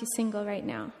he wants you single right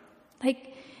now. Like,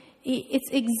 it's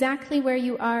exactly where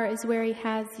you are is where he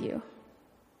has you.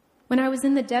 When I was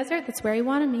in the desert, that's where he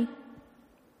wanted me.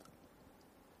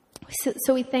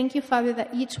 So we thank you, Father,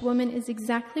 that each woman is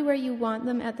exactly where you want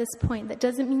them at this point. That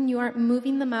doesn't mean you aren't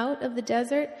moving them out of the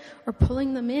desert or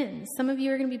pulling them in. Some of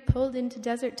you are going to be pulled into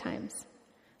desert times.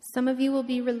 Some of you will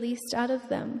be released out of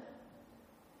them.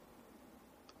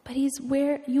 But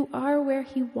you are where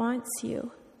he wants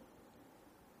you.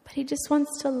 But he just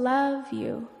wants to love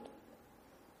you.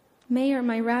 Mayor,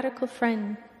 my radical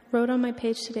friend, wrote on my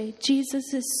page today,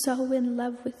 Jesus is so in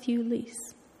love with you,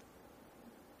 Lise.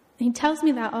 And he tells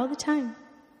me that all the time.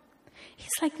 He's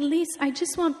like, Lise, I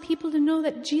just want people to know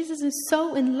that Jesus is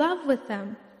so in love with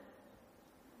them.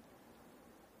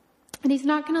 And he's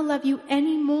not going to love you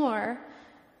any more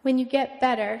when you get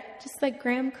better, just like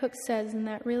Graham Cook says in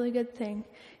that really good thing.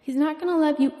 He's not going to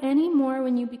love you any more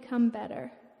when you become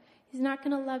better. He's not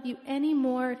going to love you any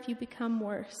more if you become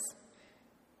worse.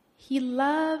 He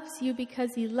loves you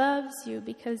because he loves you,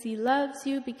 because he loves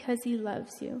you, because he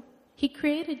loves you. He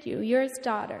created you. You're his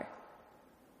daughter.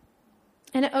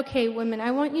 And okay, women,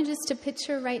 I want you just to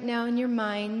picture right now in your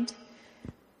mind,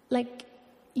 like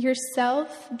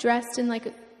yourself dressed in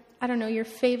like, your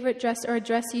favorite dress or a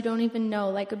dress you don't even know,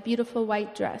 like a beautiful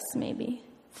white dress maybe,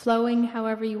 flowing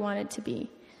however you want it to be.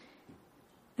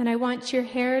 And I want your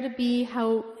hair to be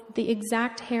the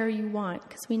exact hair you want,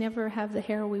 because we never have the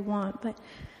hair we want, but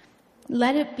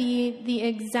let it be the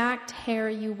exact hair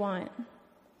you want.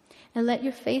 And let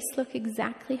your face look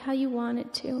exactly how you want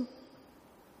it to.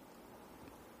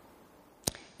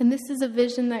 And this is a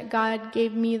vision that God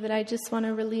gave me that I just want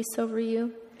to release over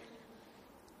you.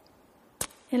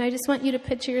 And I just want you to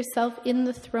picture yourself in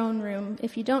the throne room.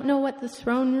 If you don't know what the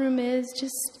throne room is,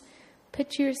 just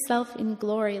picture yourself in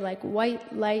glory, like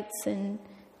white lights and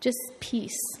just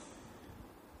peace.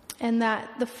 And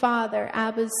that the Father,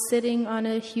 Abba's sitting on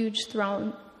a huge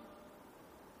throne.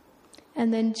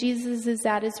 And then Jesus is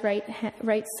at his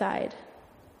right side.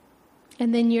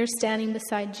 And then you're standing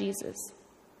beside Jesus.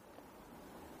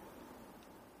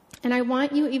 And I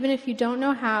want you, even if you don't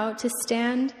know how, to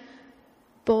stand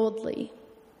boldly.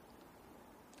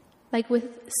 Like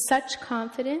with such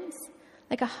confidence,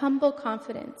 like a humble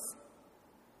confidence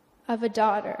of a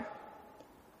daughter.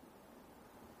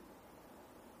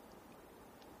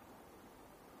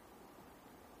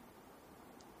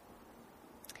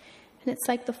 And it's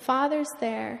like the Father's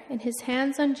there, and his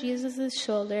hand's on Jesus'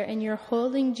 shoulder, and you're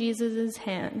holding Jesus'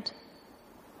 hand.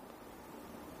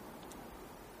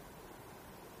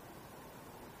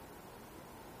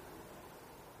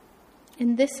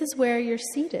 And this is where you're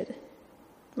seated,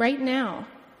 right now.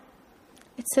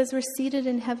 It says we're seated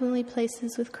in heavenly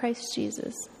places with Christ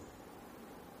Jesus.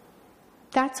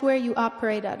 That's where you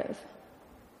operate out of.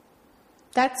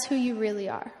 That's who you really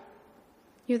are.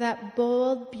 You're that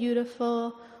bold,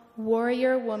 beautiful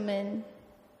warrior woman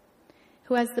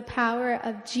who has the power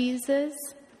of Jesus,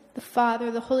 the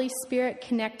Father, the Holy Spirit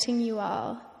connecting you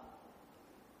all.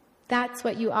 That's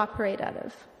what you operate out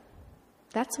of.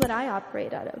 That's what I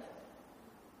operate out of.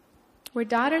 We're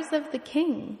daughters of the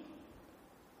King.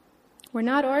 We're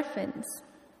not orphans.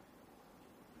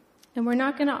 And we're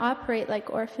not going to operate like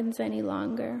orphans any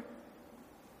longer.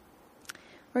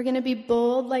 We're going to be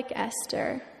bold like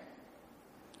Esther.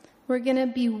 We're going to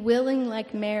be willing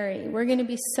like Mary. We're going to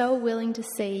be so willing to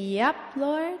say, yep,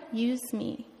 Lord, use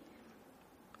me.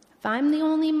 If I'm the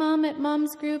only mom at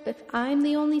mom's group, if I'm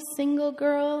the only single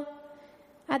girl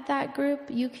at that group,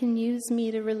 you can use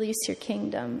me to release your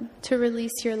kingdom, to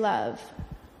release your love.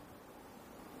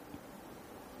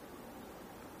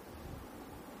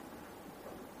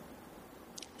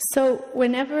 So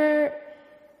whenever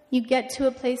you get to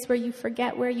a place where you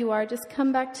forget where you are, just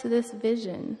come back to this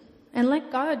vision and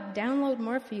let God download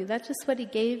more for you. That's just what he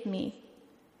gave me.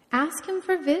 Ask him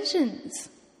for visions.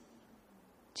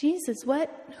 Jesus,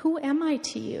 who am I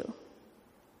to you?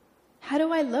 How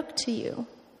do I look to you?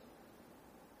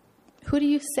 Who do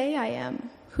you say I am?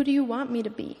 Who do you want me to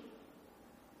be?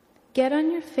 Get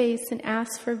on your face and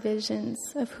ask for visions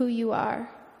of who you are.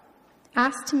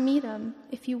 Ask to meet him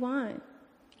if you want.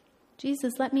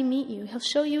 Jesus, let me meet you. He'll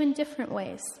show you in different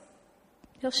ways.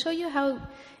 He'll show you how.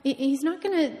 He's not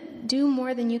going to do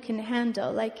more than you can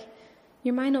handle. Like,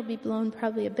 your mind will be blown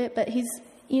probably a bit, but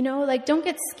don't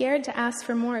get scared to ask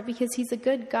for more, because he's a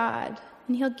good God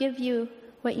and he'll give you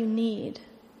what you need.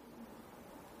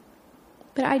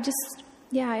 But I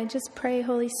just pray,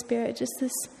 Holy Spirit, just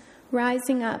this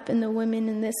rising up in the women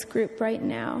in this group right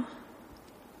now,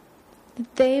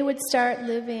 that they would start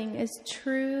living as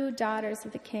true daughters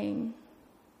of the King.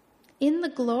 In the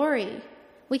glory.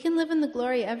 We can live in the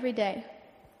glory every day.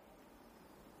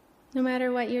 No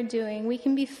matter what you're doing. We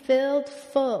can be filled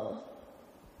full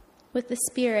with the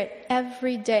Spirit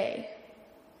every day.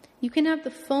 You can have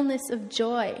the fullness of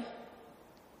joy,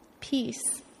 peace,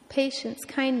 patience,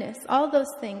 kindness, all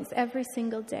those things every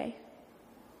single day.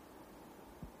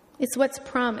 It's what's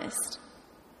promised.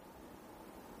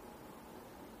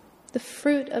 The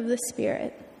fruit of the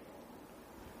Spirit.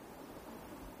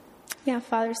 Yeah,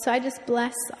 Father, so I just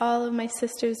bless all of my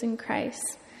sisters in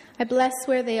Christ. I bless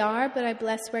where they are, but I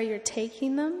bless where you're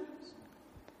taking them.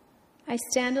 I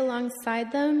stand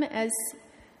alongside them as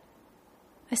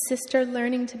a sister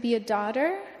learning to be a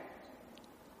daughter.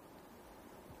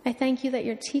 I thank you that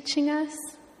you're teaching us.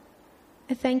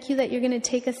 I thank you that you're going to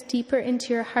take us deeper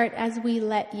into your heart as we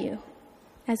let you,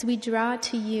 as we draw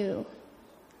to you.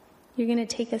 You're going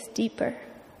to take us deeper.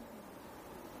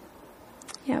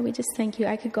 Yeah, we just thank you.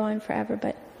 I could go on forever,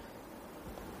 but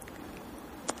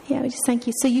yeah, we just thank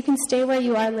you. So you can stay where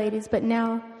you are, ladies, but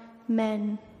now,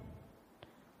 men,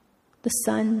 the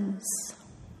sons,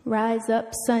 rise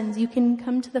up, sons. You can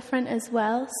come to the front as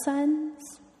well,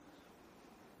 sons.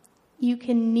 You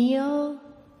can kneel.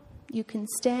 You can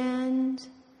stand.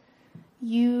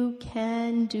 You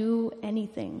can do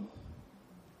anything.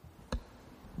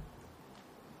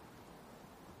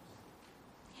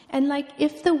 And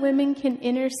if the women can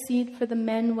intercede for the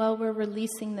men while we're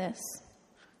releasing this.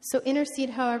 So intercede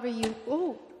however you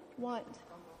want.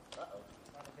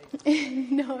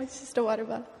 No, it's just a water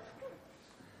bottle.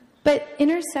 But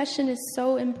intercession is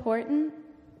so important.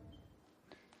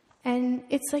 And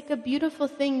it's like a beautiful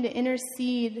thing to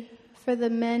intercede for the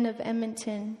men of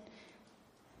Edmonton.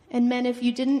 And men, if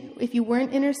you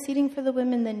weren't interceding for the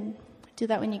women, then do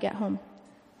that when you get home.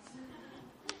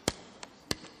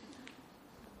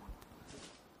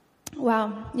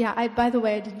 Wow. Yeah, by the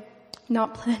way, I did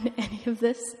not plan any of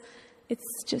this.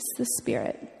 It's just the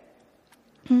Spirit.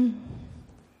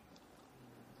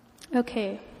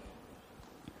 Okay.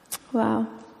 Wow.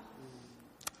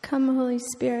 Come, Holy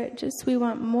Spirit. We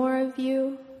want more of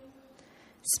you.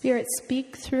 Spirit,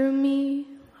 speak through me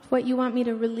what you want me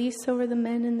to release over the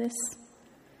men in this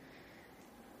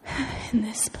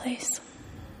place.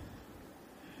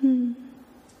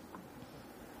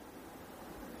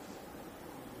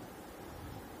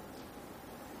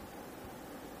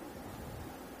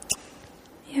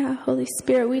 Yeah, Holy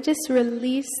Spirit, we just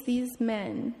release these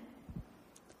men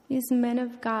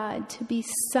of God, to be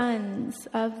sons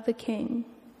of the King.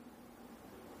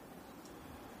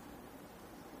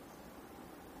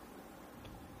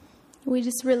 We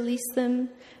just release them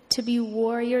to be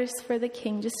warriors for the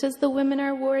King. Just as the women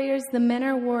are warriors, the men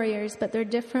are warriors, but they're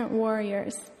different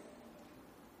warriors.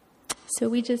 So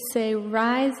we just say,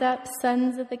 rise up,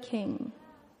 sons of the King.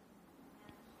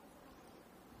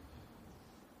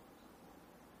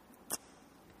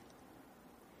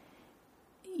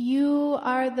 You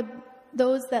are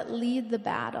those that lead the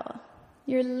battle.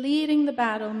 You're leading the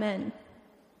battle, men.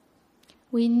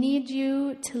 We need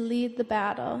you to lead the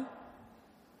battle.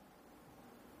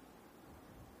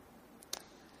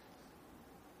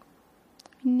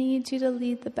 We need you to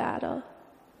lead the battle.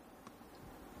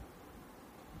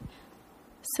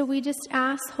 So we just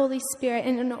ask Holy Spirit,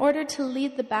 and in order to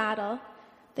lead the battle,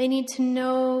 they need to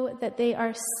know that they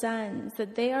are sons,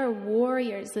 that they are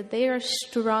warriors, that they are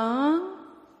strong,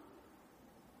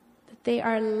 that they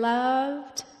are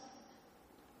loved.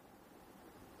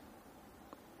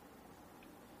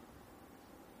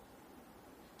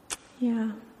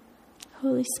 Yeah.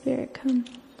 Holy Spirit, come.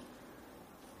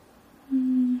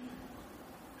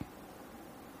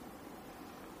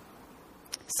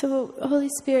 So, Holy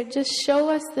Spirit, just show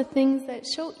us the things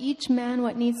show each man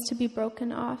what needs to be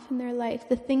broken off in their life,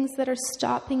 the things that are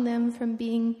stopping them from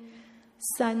being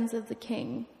sons of the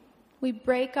King. We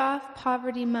break off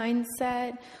poverty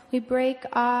mindset. We break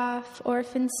off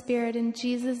orphan spirit in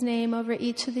Jesus' name over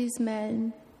each of these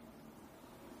men.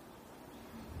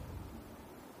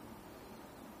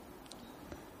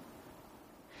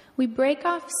 We break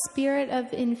off spirit of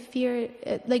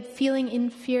feeling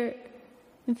inferior.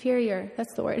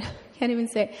 That's the word. Can't even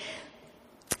say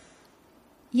it.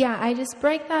 Yeah, I just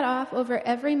break that off over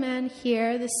every man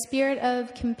here. The spirit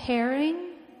of comparing.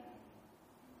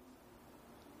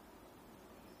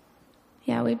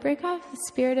 Yeah, we break off the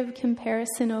spirit of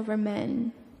comparison over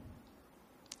men.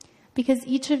 Because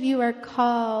each of you are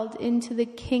called into the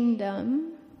kingdom.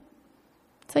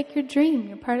 It's like your dream.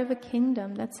 You're part of a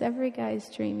kingdom. That's every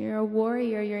guy's dream. You're a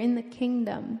warrior. You're in the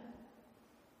kingdom.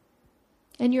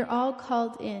 And you're all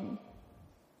called in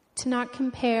to not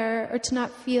compare or to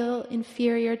not feel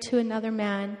inferior to another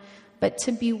man, but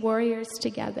to be warriors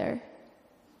together.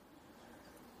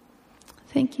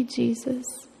 Thank you, Jesus.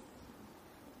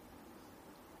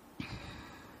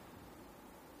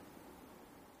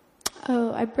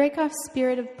 Oh, I break off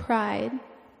spirit of pride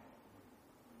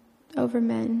over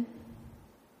men.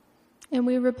 And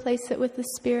we replace it with the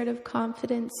spirit of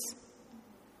confidence.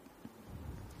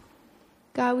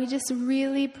 God, we just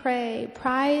really pray.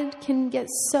 Pride can get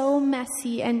so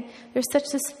messy, and there's such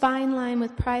this fine line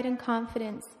with pride and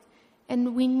confidence.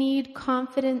 And we need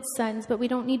confident sons, but we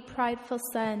don't need prideful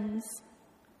sons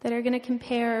that are going to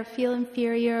compare or feel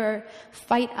inferior or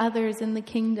fight others in the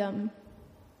kingdom.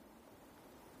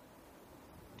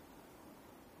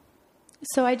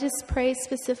 So I just pray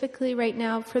specifically right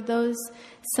now for those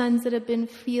sons that have been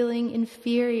feeling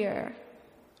inferior,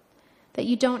 that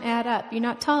you don't add up. You're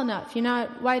not tall enough. You're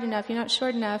not wide enough. You're not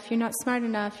short enough. You're not smart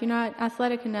enough. You're not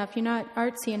athletic enough. You're not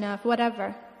artsy enough,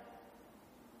 whatever.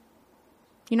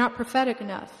 You're not prophetic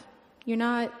enough. You're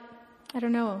not, I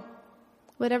don't know,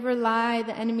 whatever lie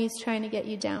the enemy's trying to get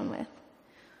you down with.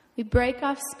 We break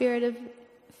off spirit of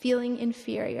feeling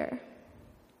inferior,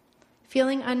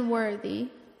 feeling unworthy,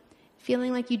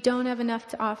 feeling like you don't have enough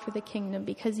to offer the kingdom,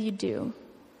 because you do.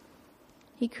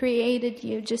 He created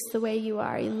you just the way you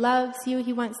are. He loves you.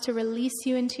 He wants to release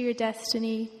you into your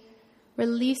destiny,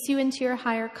 release you into your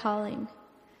higher calling.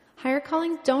 Higher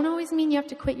callings don't always mean you have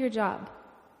to quit your job.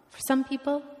 For some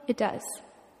people, it does.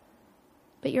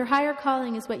 But your higher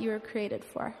calling is what you were created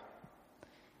for.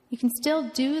 You can still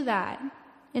do that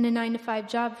in a 9-to-5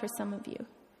 job for some of you.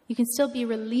 You can still be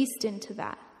released into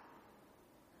that.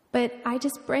 But I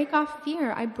just break off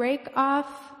fear. I break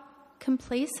off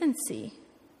complacency.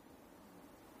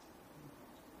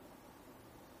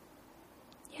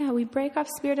 Yeah, we break off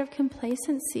spirit of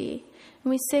complacency.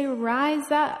 And we say, rise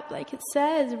up. Like it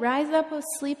says, rise up, O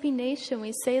sleepy nation.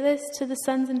 We say this to the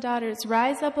sons and daughters.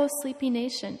 Rise up, O sleepy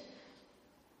nation.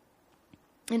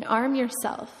 And arm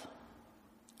yourself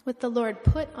with the Lord.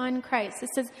 Put on Christ.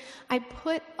 It says, I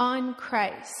put on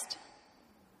Christ.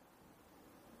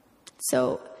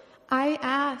 So I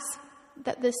ask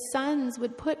that the sons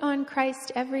would put on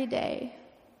Christ every day,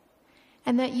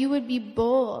 and that you would be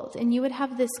bold and you would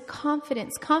have this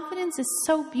confidence. Confidence is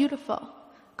so beautiful.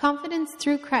 Confidence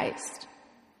through Christ.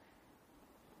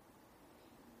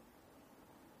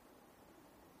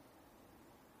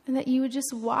 And that you would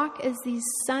just walk as these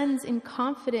sons in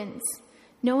confidence,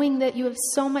 knowing that you have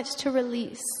so much to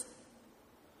release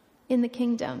in the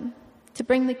kingdom, to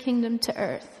bring the kingdom to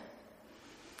earth.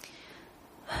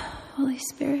 Holy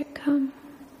Spirit, come.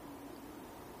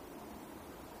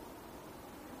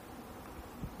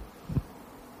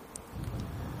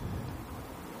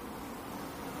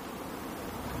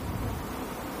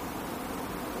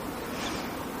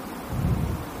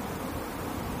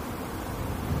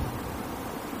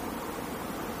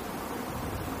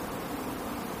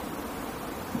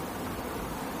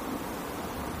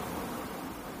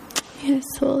 Yes,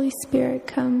 Holy Spirit,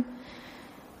 come.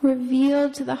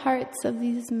 Reveal to the hearts of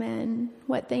these men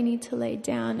what they need to lay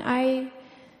down.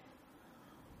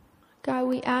 God,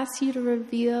 we ask you to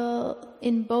reveal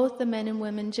in both the men and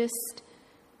women just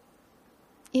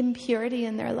impurity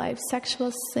in their life,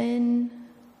 sexual sin,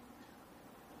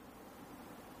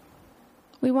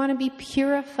 We want to be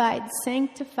purified,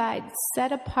 sanctified,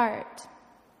 set apart.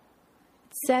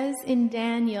 It says in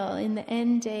Daniel, in the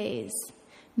end days,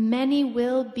 many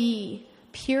will be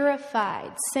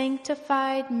purified,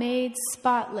 sanctified, made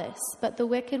spotless, but the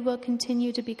wicked will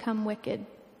continue to become wicked.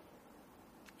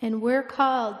 And we're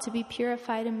called to be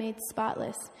purified and made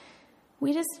spotless.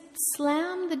 We just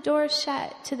slam the door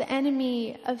shut to the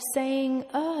enemy of saying,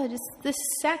 oh, just this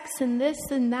sex and this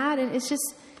and that. And it's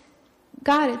just,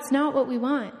 God, it's not what we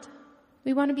want.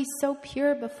 We want to be so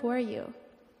pure before you.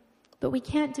 But we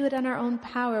can't do it on our own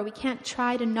power. We can't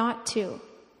try to not to.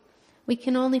 We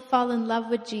can only fall in love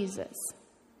with Jesus.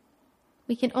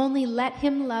 We can only let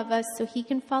him love us so he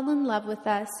can fall in love with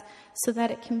us so that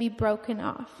it can be broken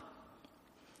off.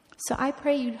 So I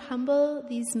pray you'd humble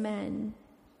these men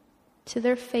to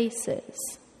their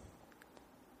faces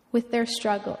with their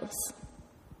struggles,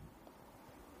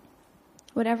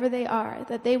 whatever they are,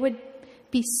 that they would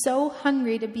be so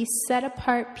hungry to be set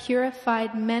apart,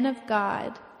 purified men of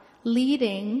God,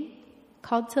 leading,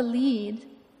 called to lead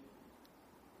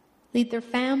their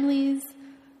families.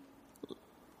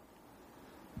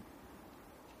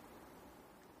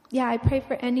 Yeah, I pray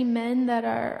for any men that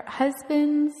are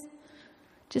husbands,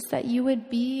 just that you would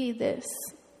be this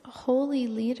holy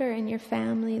leader in your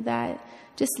family that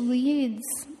just leads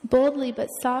boldly but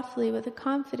softly with a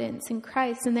confidence in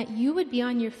Christ, and that you would be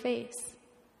on your face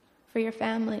for your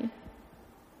family,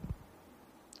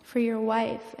 for your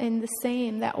wife, and the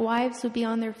same, that wives would be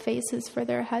on their faces for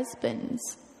their husbands.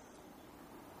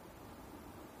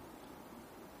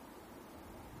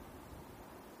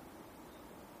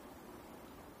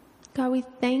 God, we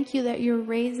thank you that you're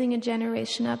raising a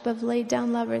generation up of laid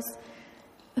down lovers,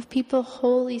 of people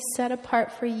wholly set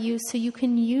apart for you so you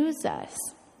can use us.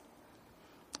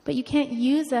 But you can't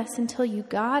use us until you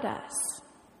got us.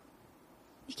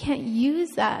 You can't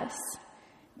use us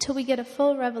until we get a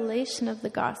full revelation of the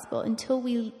gospel, until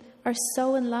we are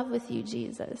so in love with you,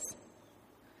 Jesus.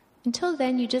 Until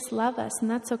then, you just love us, and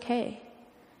that's okay.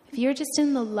 If you're just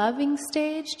in the loving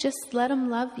stage, just let him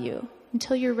love you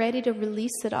until you're ready to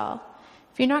release it all.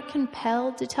 If you're not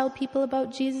compelled to tell people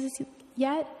about Jesus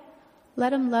yet,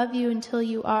 let him love you until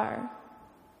you are.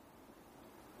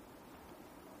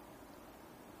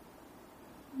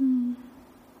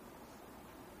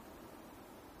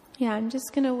 Yeah, I'm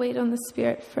just going to wait on the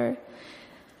Spirit for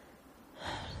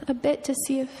a bit to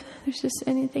see if there's just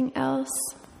anything else.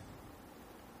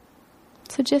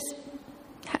 So just,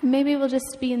 maybe we'll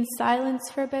just be in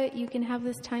silence for a bit. You can have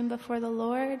this time before the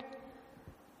Lord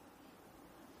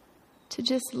to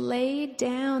just lay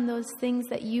down those things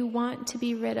that you want to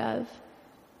be rid of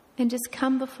and just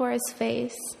come before his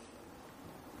face.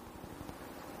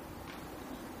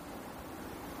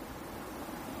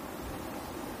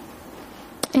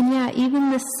 And yeah,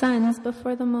 even the sons,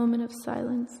 before the moment of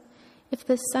silence, if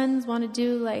the sons want to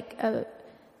do like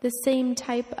the same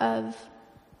type of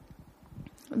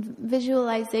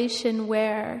visualization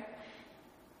where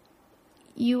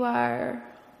you are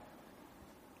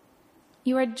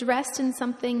dressed in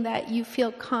something that you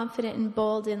feel confident and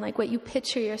bold in, like what you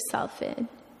picture yourself in,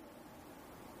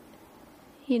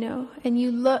 and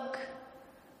you look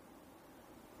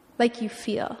like you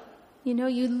feel,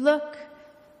 you look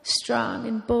strong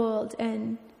and bold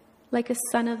and like a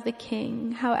son of the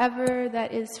King, however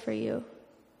that is for you.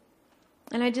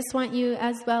 And I just want you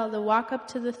as well to walk up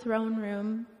to the throne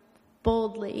room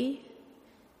boldly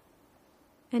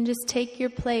and just take your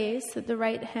place at the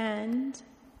right hand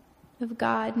of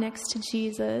God next to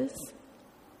Jesus,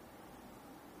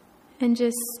 and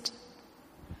just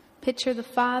picture the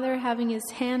Father having his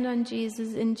hand on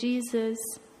Jesus and Jesus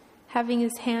having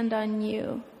his hand on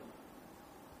you.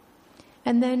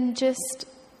 And then just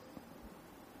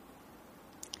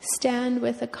stand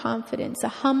with a confidence, a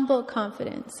humble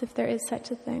confidence, if there is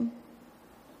such a thing,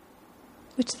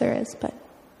 which there is, but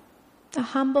a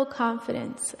humble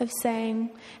confidence of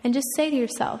saying, and just say to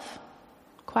yourself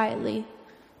quietly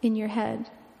in your head,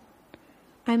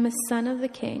 I'm a son of the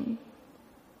King.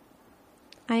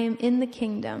 I am in the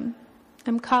kingdom.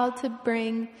 I'm called to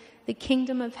bring the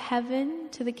kingdom of heaven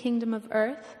to the kingdom of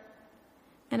earth.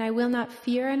 And I will not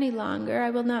fear any longer. I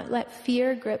will not let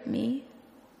fear grip me.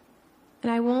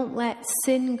 And I won't let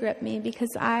sin grip me, because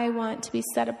I want to be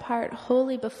set apart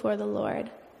wholly before the Lord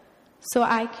so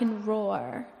I can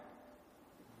roar.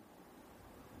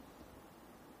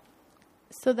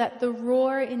 So that the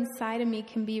roar inside of me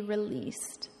can be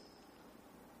released.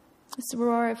 This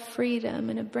roar of freedom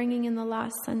and of bringing in the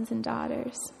lost sons and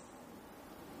daughters.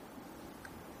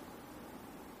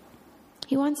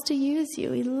 He wants to use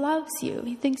you. He loves you.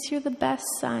 He thinks you're the best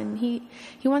son. He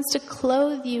wants to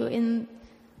clothe you in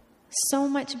so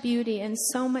much beauty and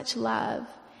so much love.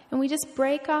 And we just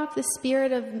break off the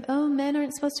spirit of, oh, men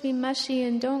aren't supposed to be mushy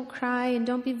and don't cry and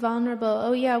don't be vulnerable.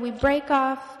 Oh yeah, we break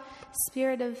off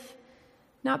spirit of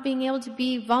not being able to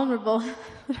be vulnerable,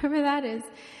 whatever that is.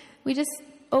 We just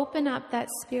open up that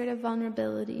spirit of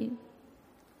vulnerability.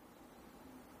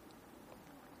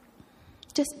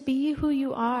 Just be who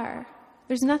you are.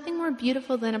 There's nothing more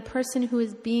beautiful than a person who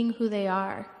is being who they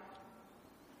are.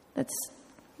 That's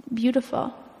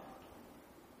beautiful.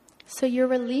 So you're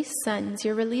released, sons.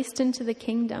 You're released into the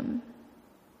kingdom.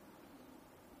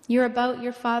 You're about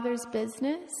your Father's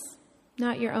business,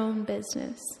 not your own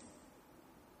business.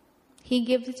 He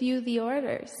gives you the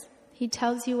orders. He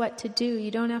tells you what to do.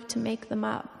 You don't have to make them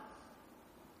up.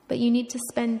 But you need to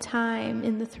spend time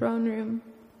in the throne room.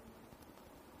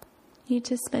 You need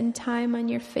to spend time on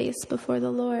your face before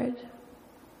the Lord.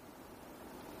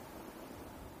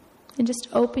 And just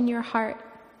open your heart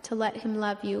to let Him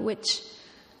love you, which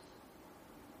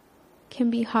can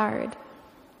be hard.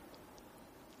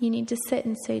 You need to sit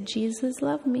and say, Jesus,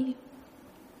 love me.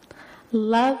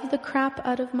 Love the crap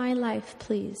out of my life,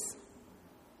 please.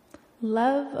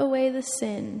 Love away the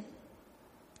sin.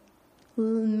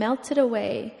 Melt it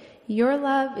away. Your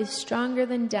love is stronger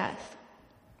than death.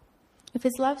 If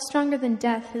His love's stronger than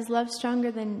death, His love's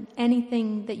stronger than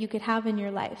anything that you could have in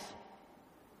your life.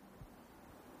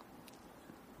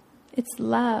 It's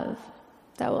love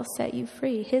that will set you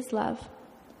free. His love.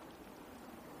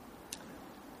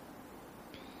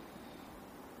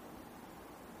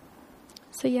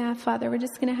 So yeah, Father, we're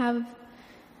just going to have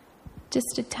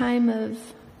just a time of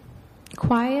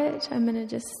quiet. I'm going to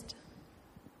just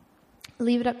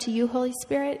leave it up to you, Holy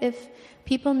Spirit. If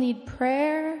people need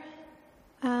prayer,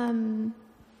 I'm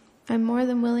more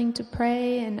than willing to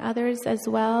pray, and others as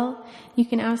well. You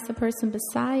can ask the person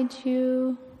beside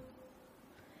you.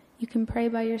 You can pray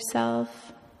by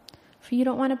yourself. If you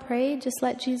don't want to pray, just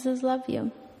let Jesus love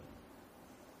you.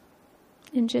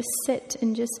 And just sit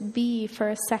and just be for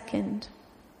a second.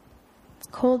 It's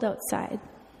cold outside.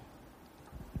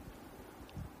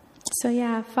 So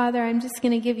yeah, Father, I'm just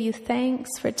going to give you thanks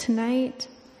for tonight.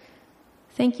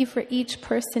 Thank you for each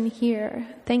person here.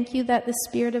 Thank you that the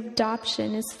spirit of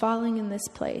adoption is falling in this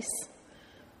place.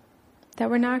 That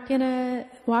we're not going to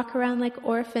walk around like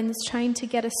orphans trying to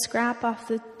get a scrap off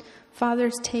the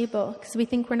Father's table because we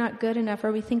think we're not good enough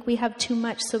or we think we have too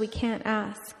much so we can't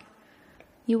ask.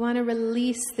 You want to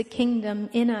release the kingdom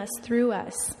in us, through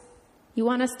us. You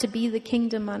want us to be the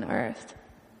kingdom on earth.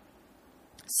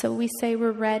 So we say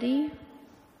we're ready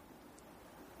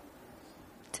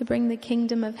to bring the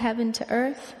kingdom of heaven to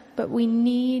earth, but we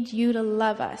need you to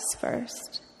love us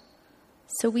first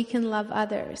so we can love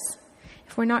others.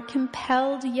 If we're not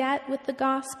compelled yet with the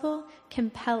gospel,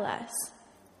 compel us.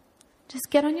 Just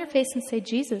get on your face and say,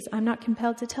 Jesus, I'm not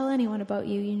compelled to tell anyone about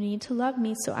you. You need to love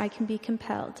me so I can be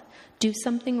compelled. Do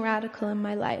something radical in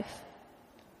my life.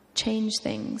 Change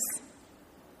things.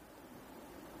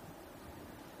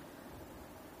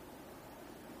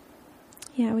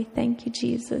 Yeah, we thank you,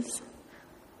 Jesus.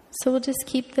 So we'll just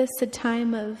keep this a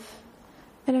time of,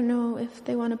 I don't know if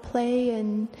they want to play,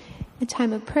 and a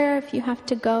time of prayer. If you have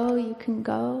to go, you can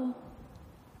go.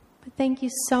 But thank you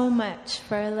so much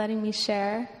for letting me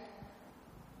share.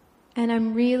 And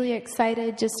I'm really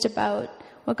excited just about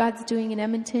what God's doing in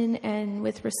Edmonton and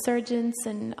with Resurgence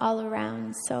and all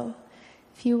around. So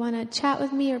if you want to chat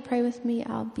with me or pray with me,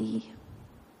 I'll be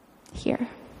here.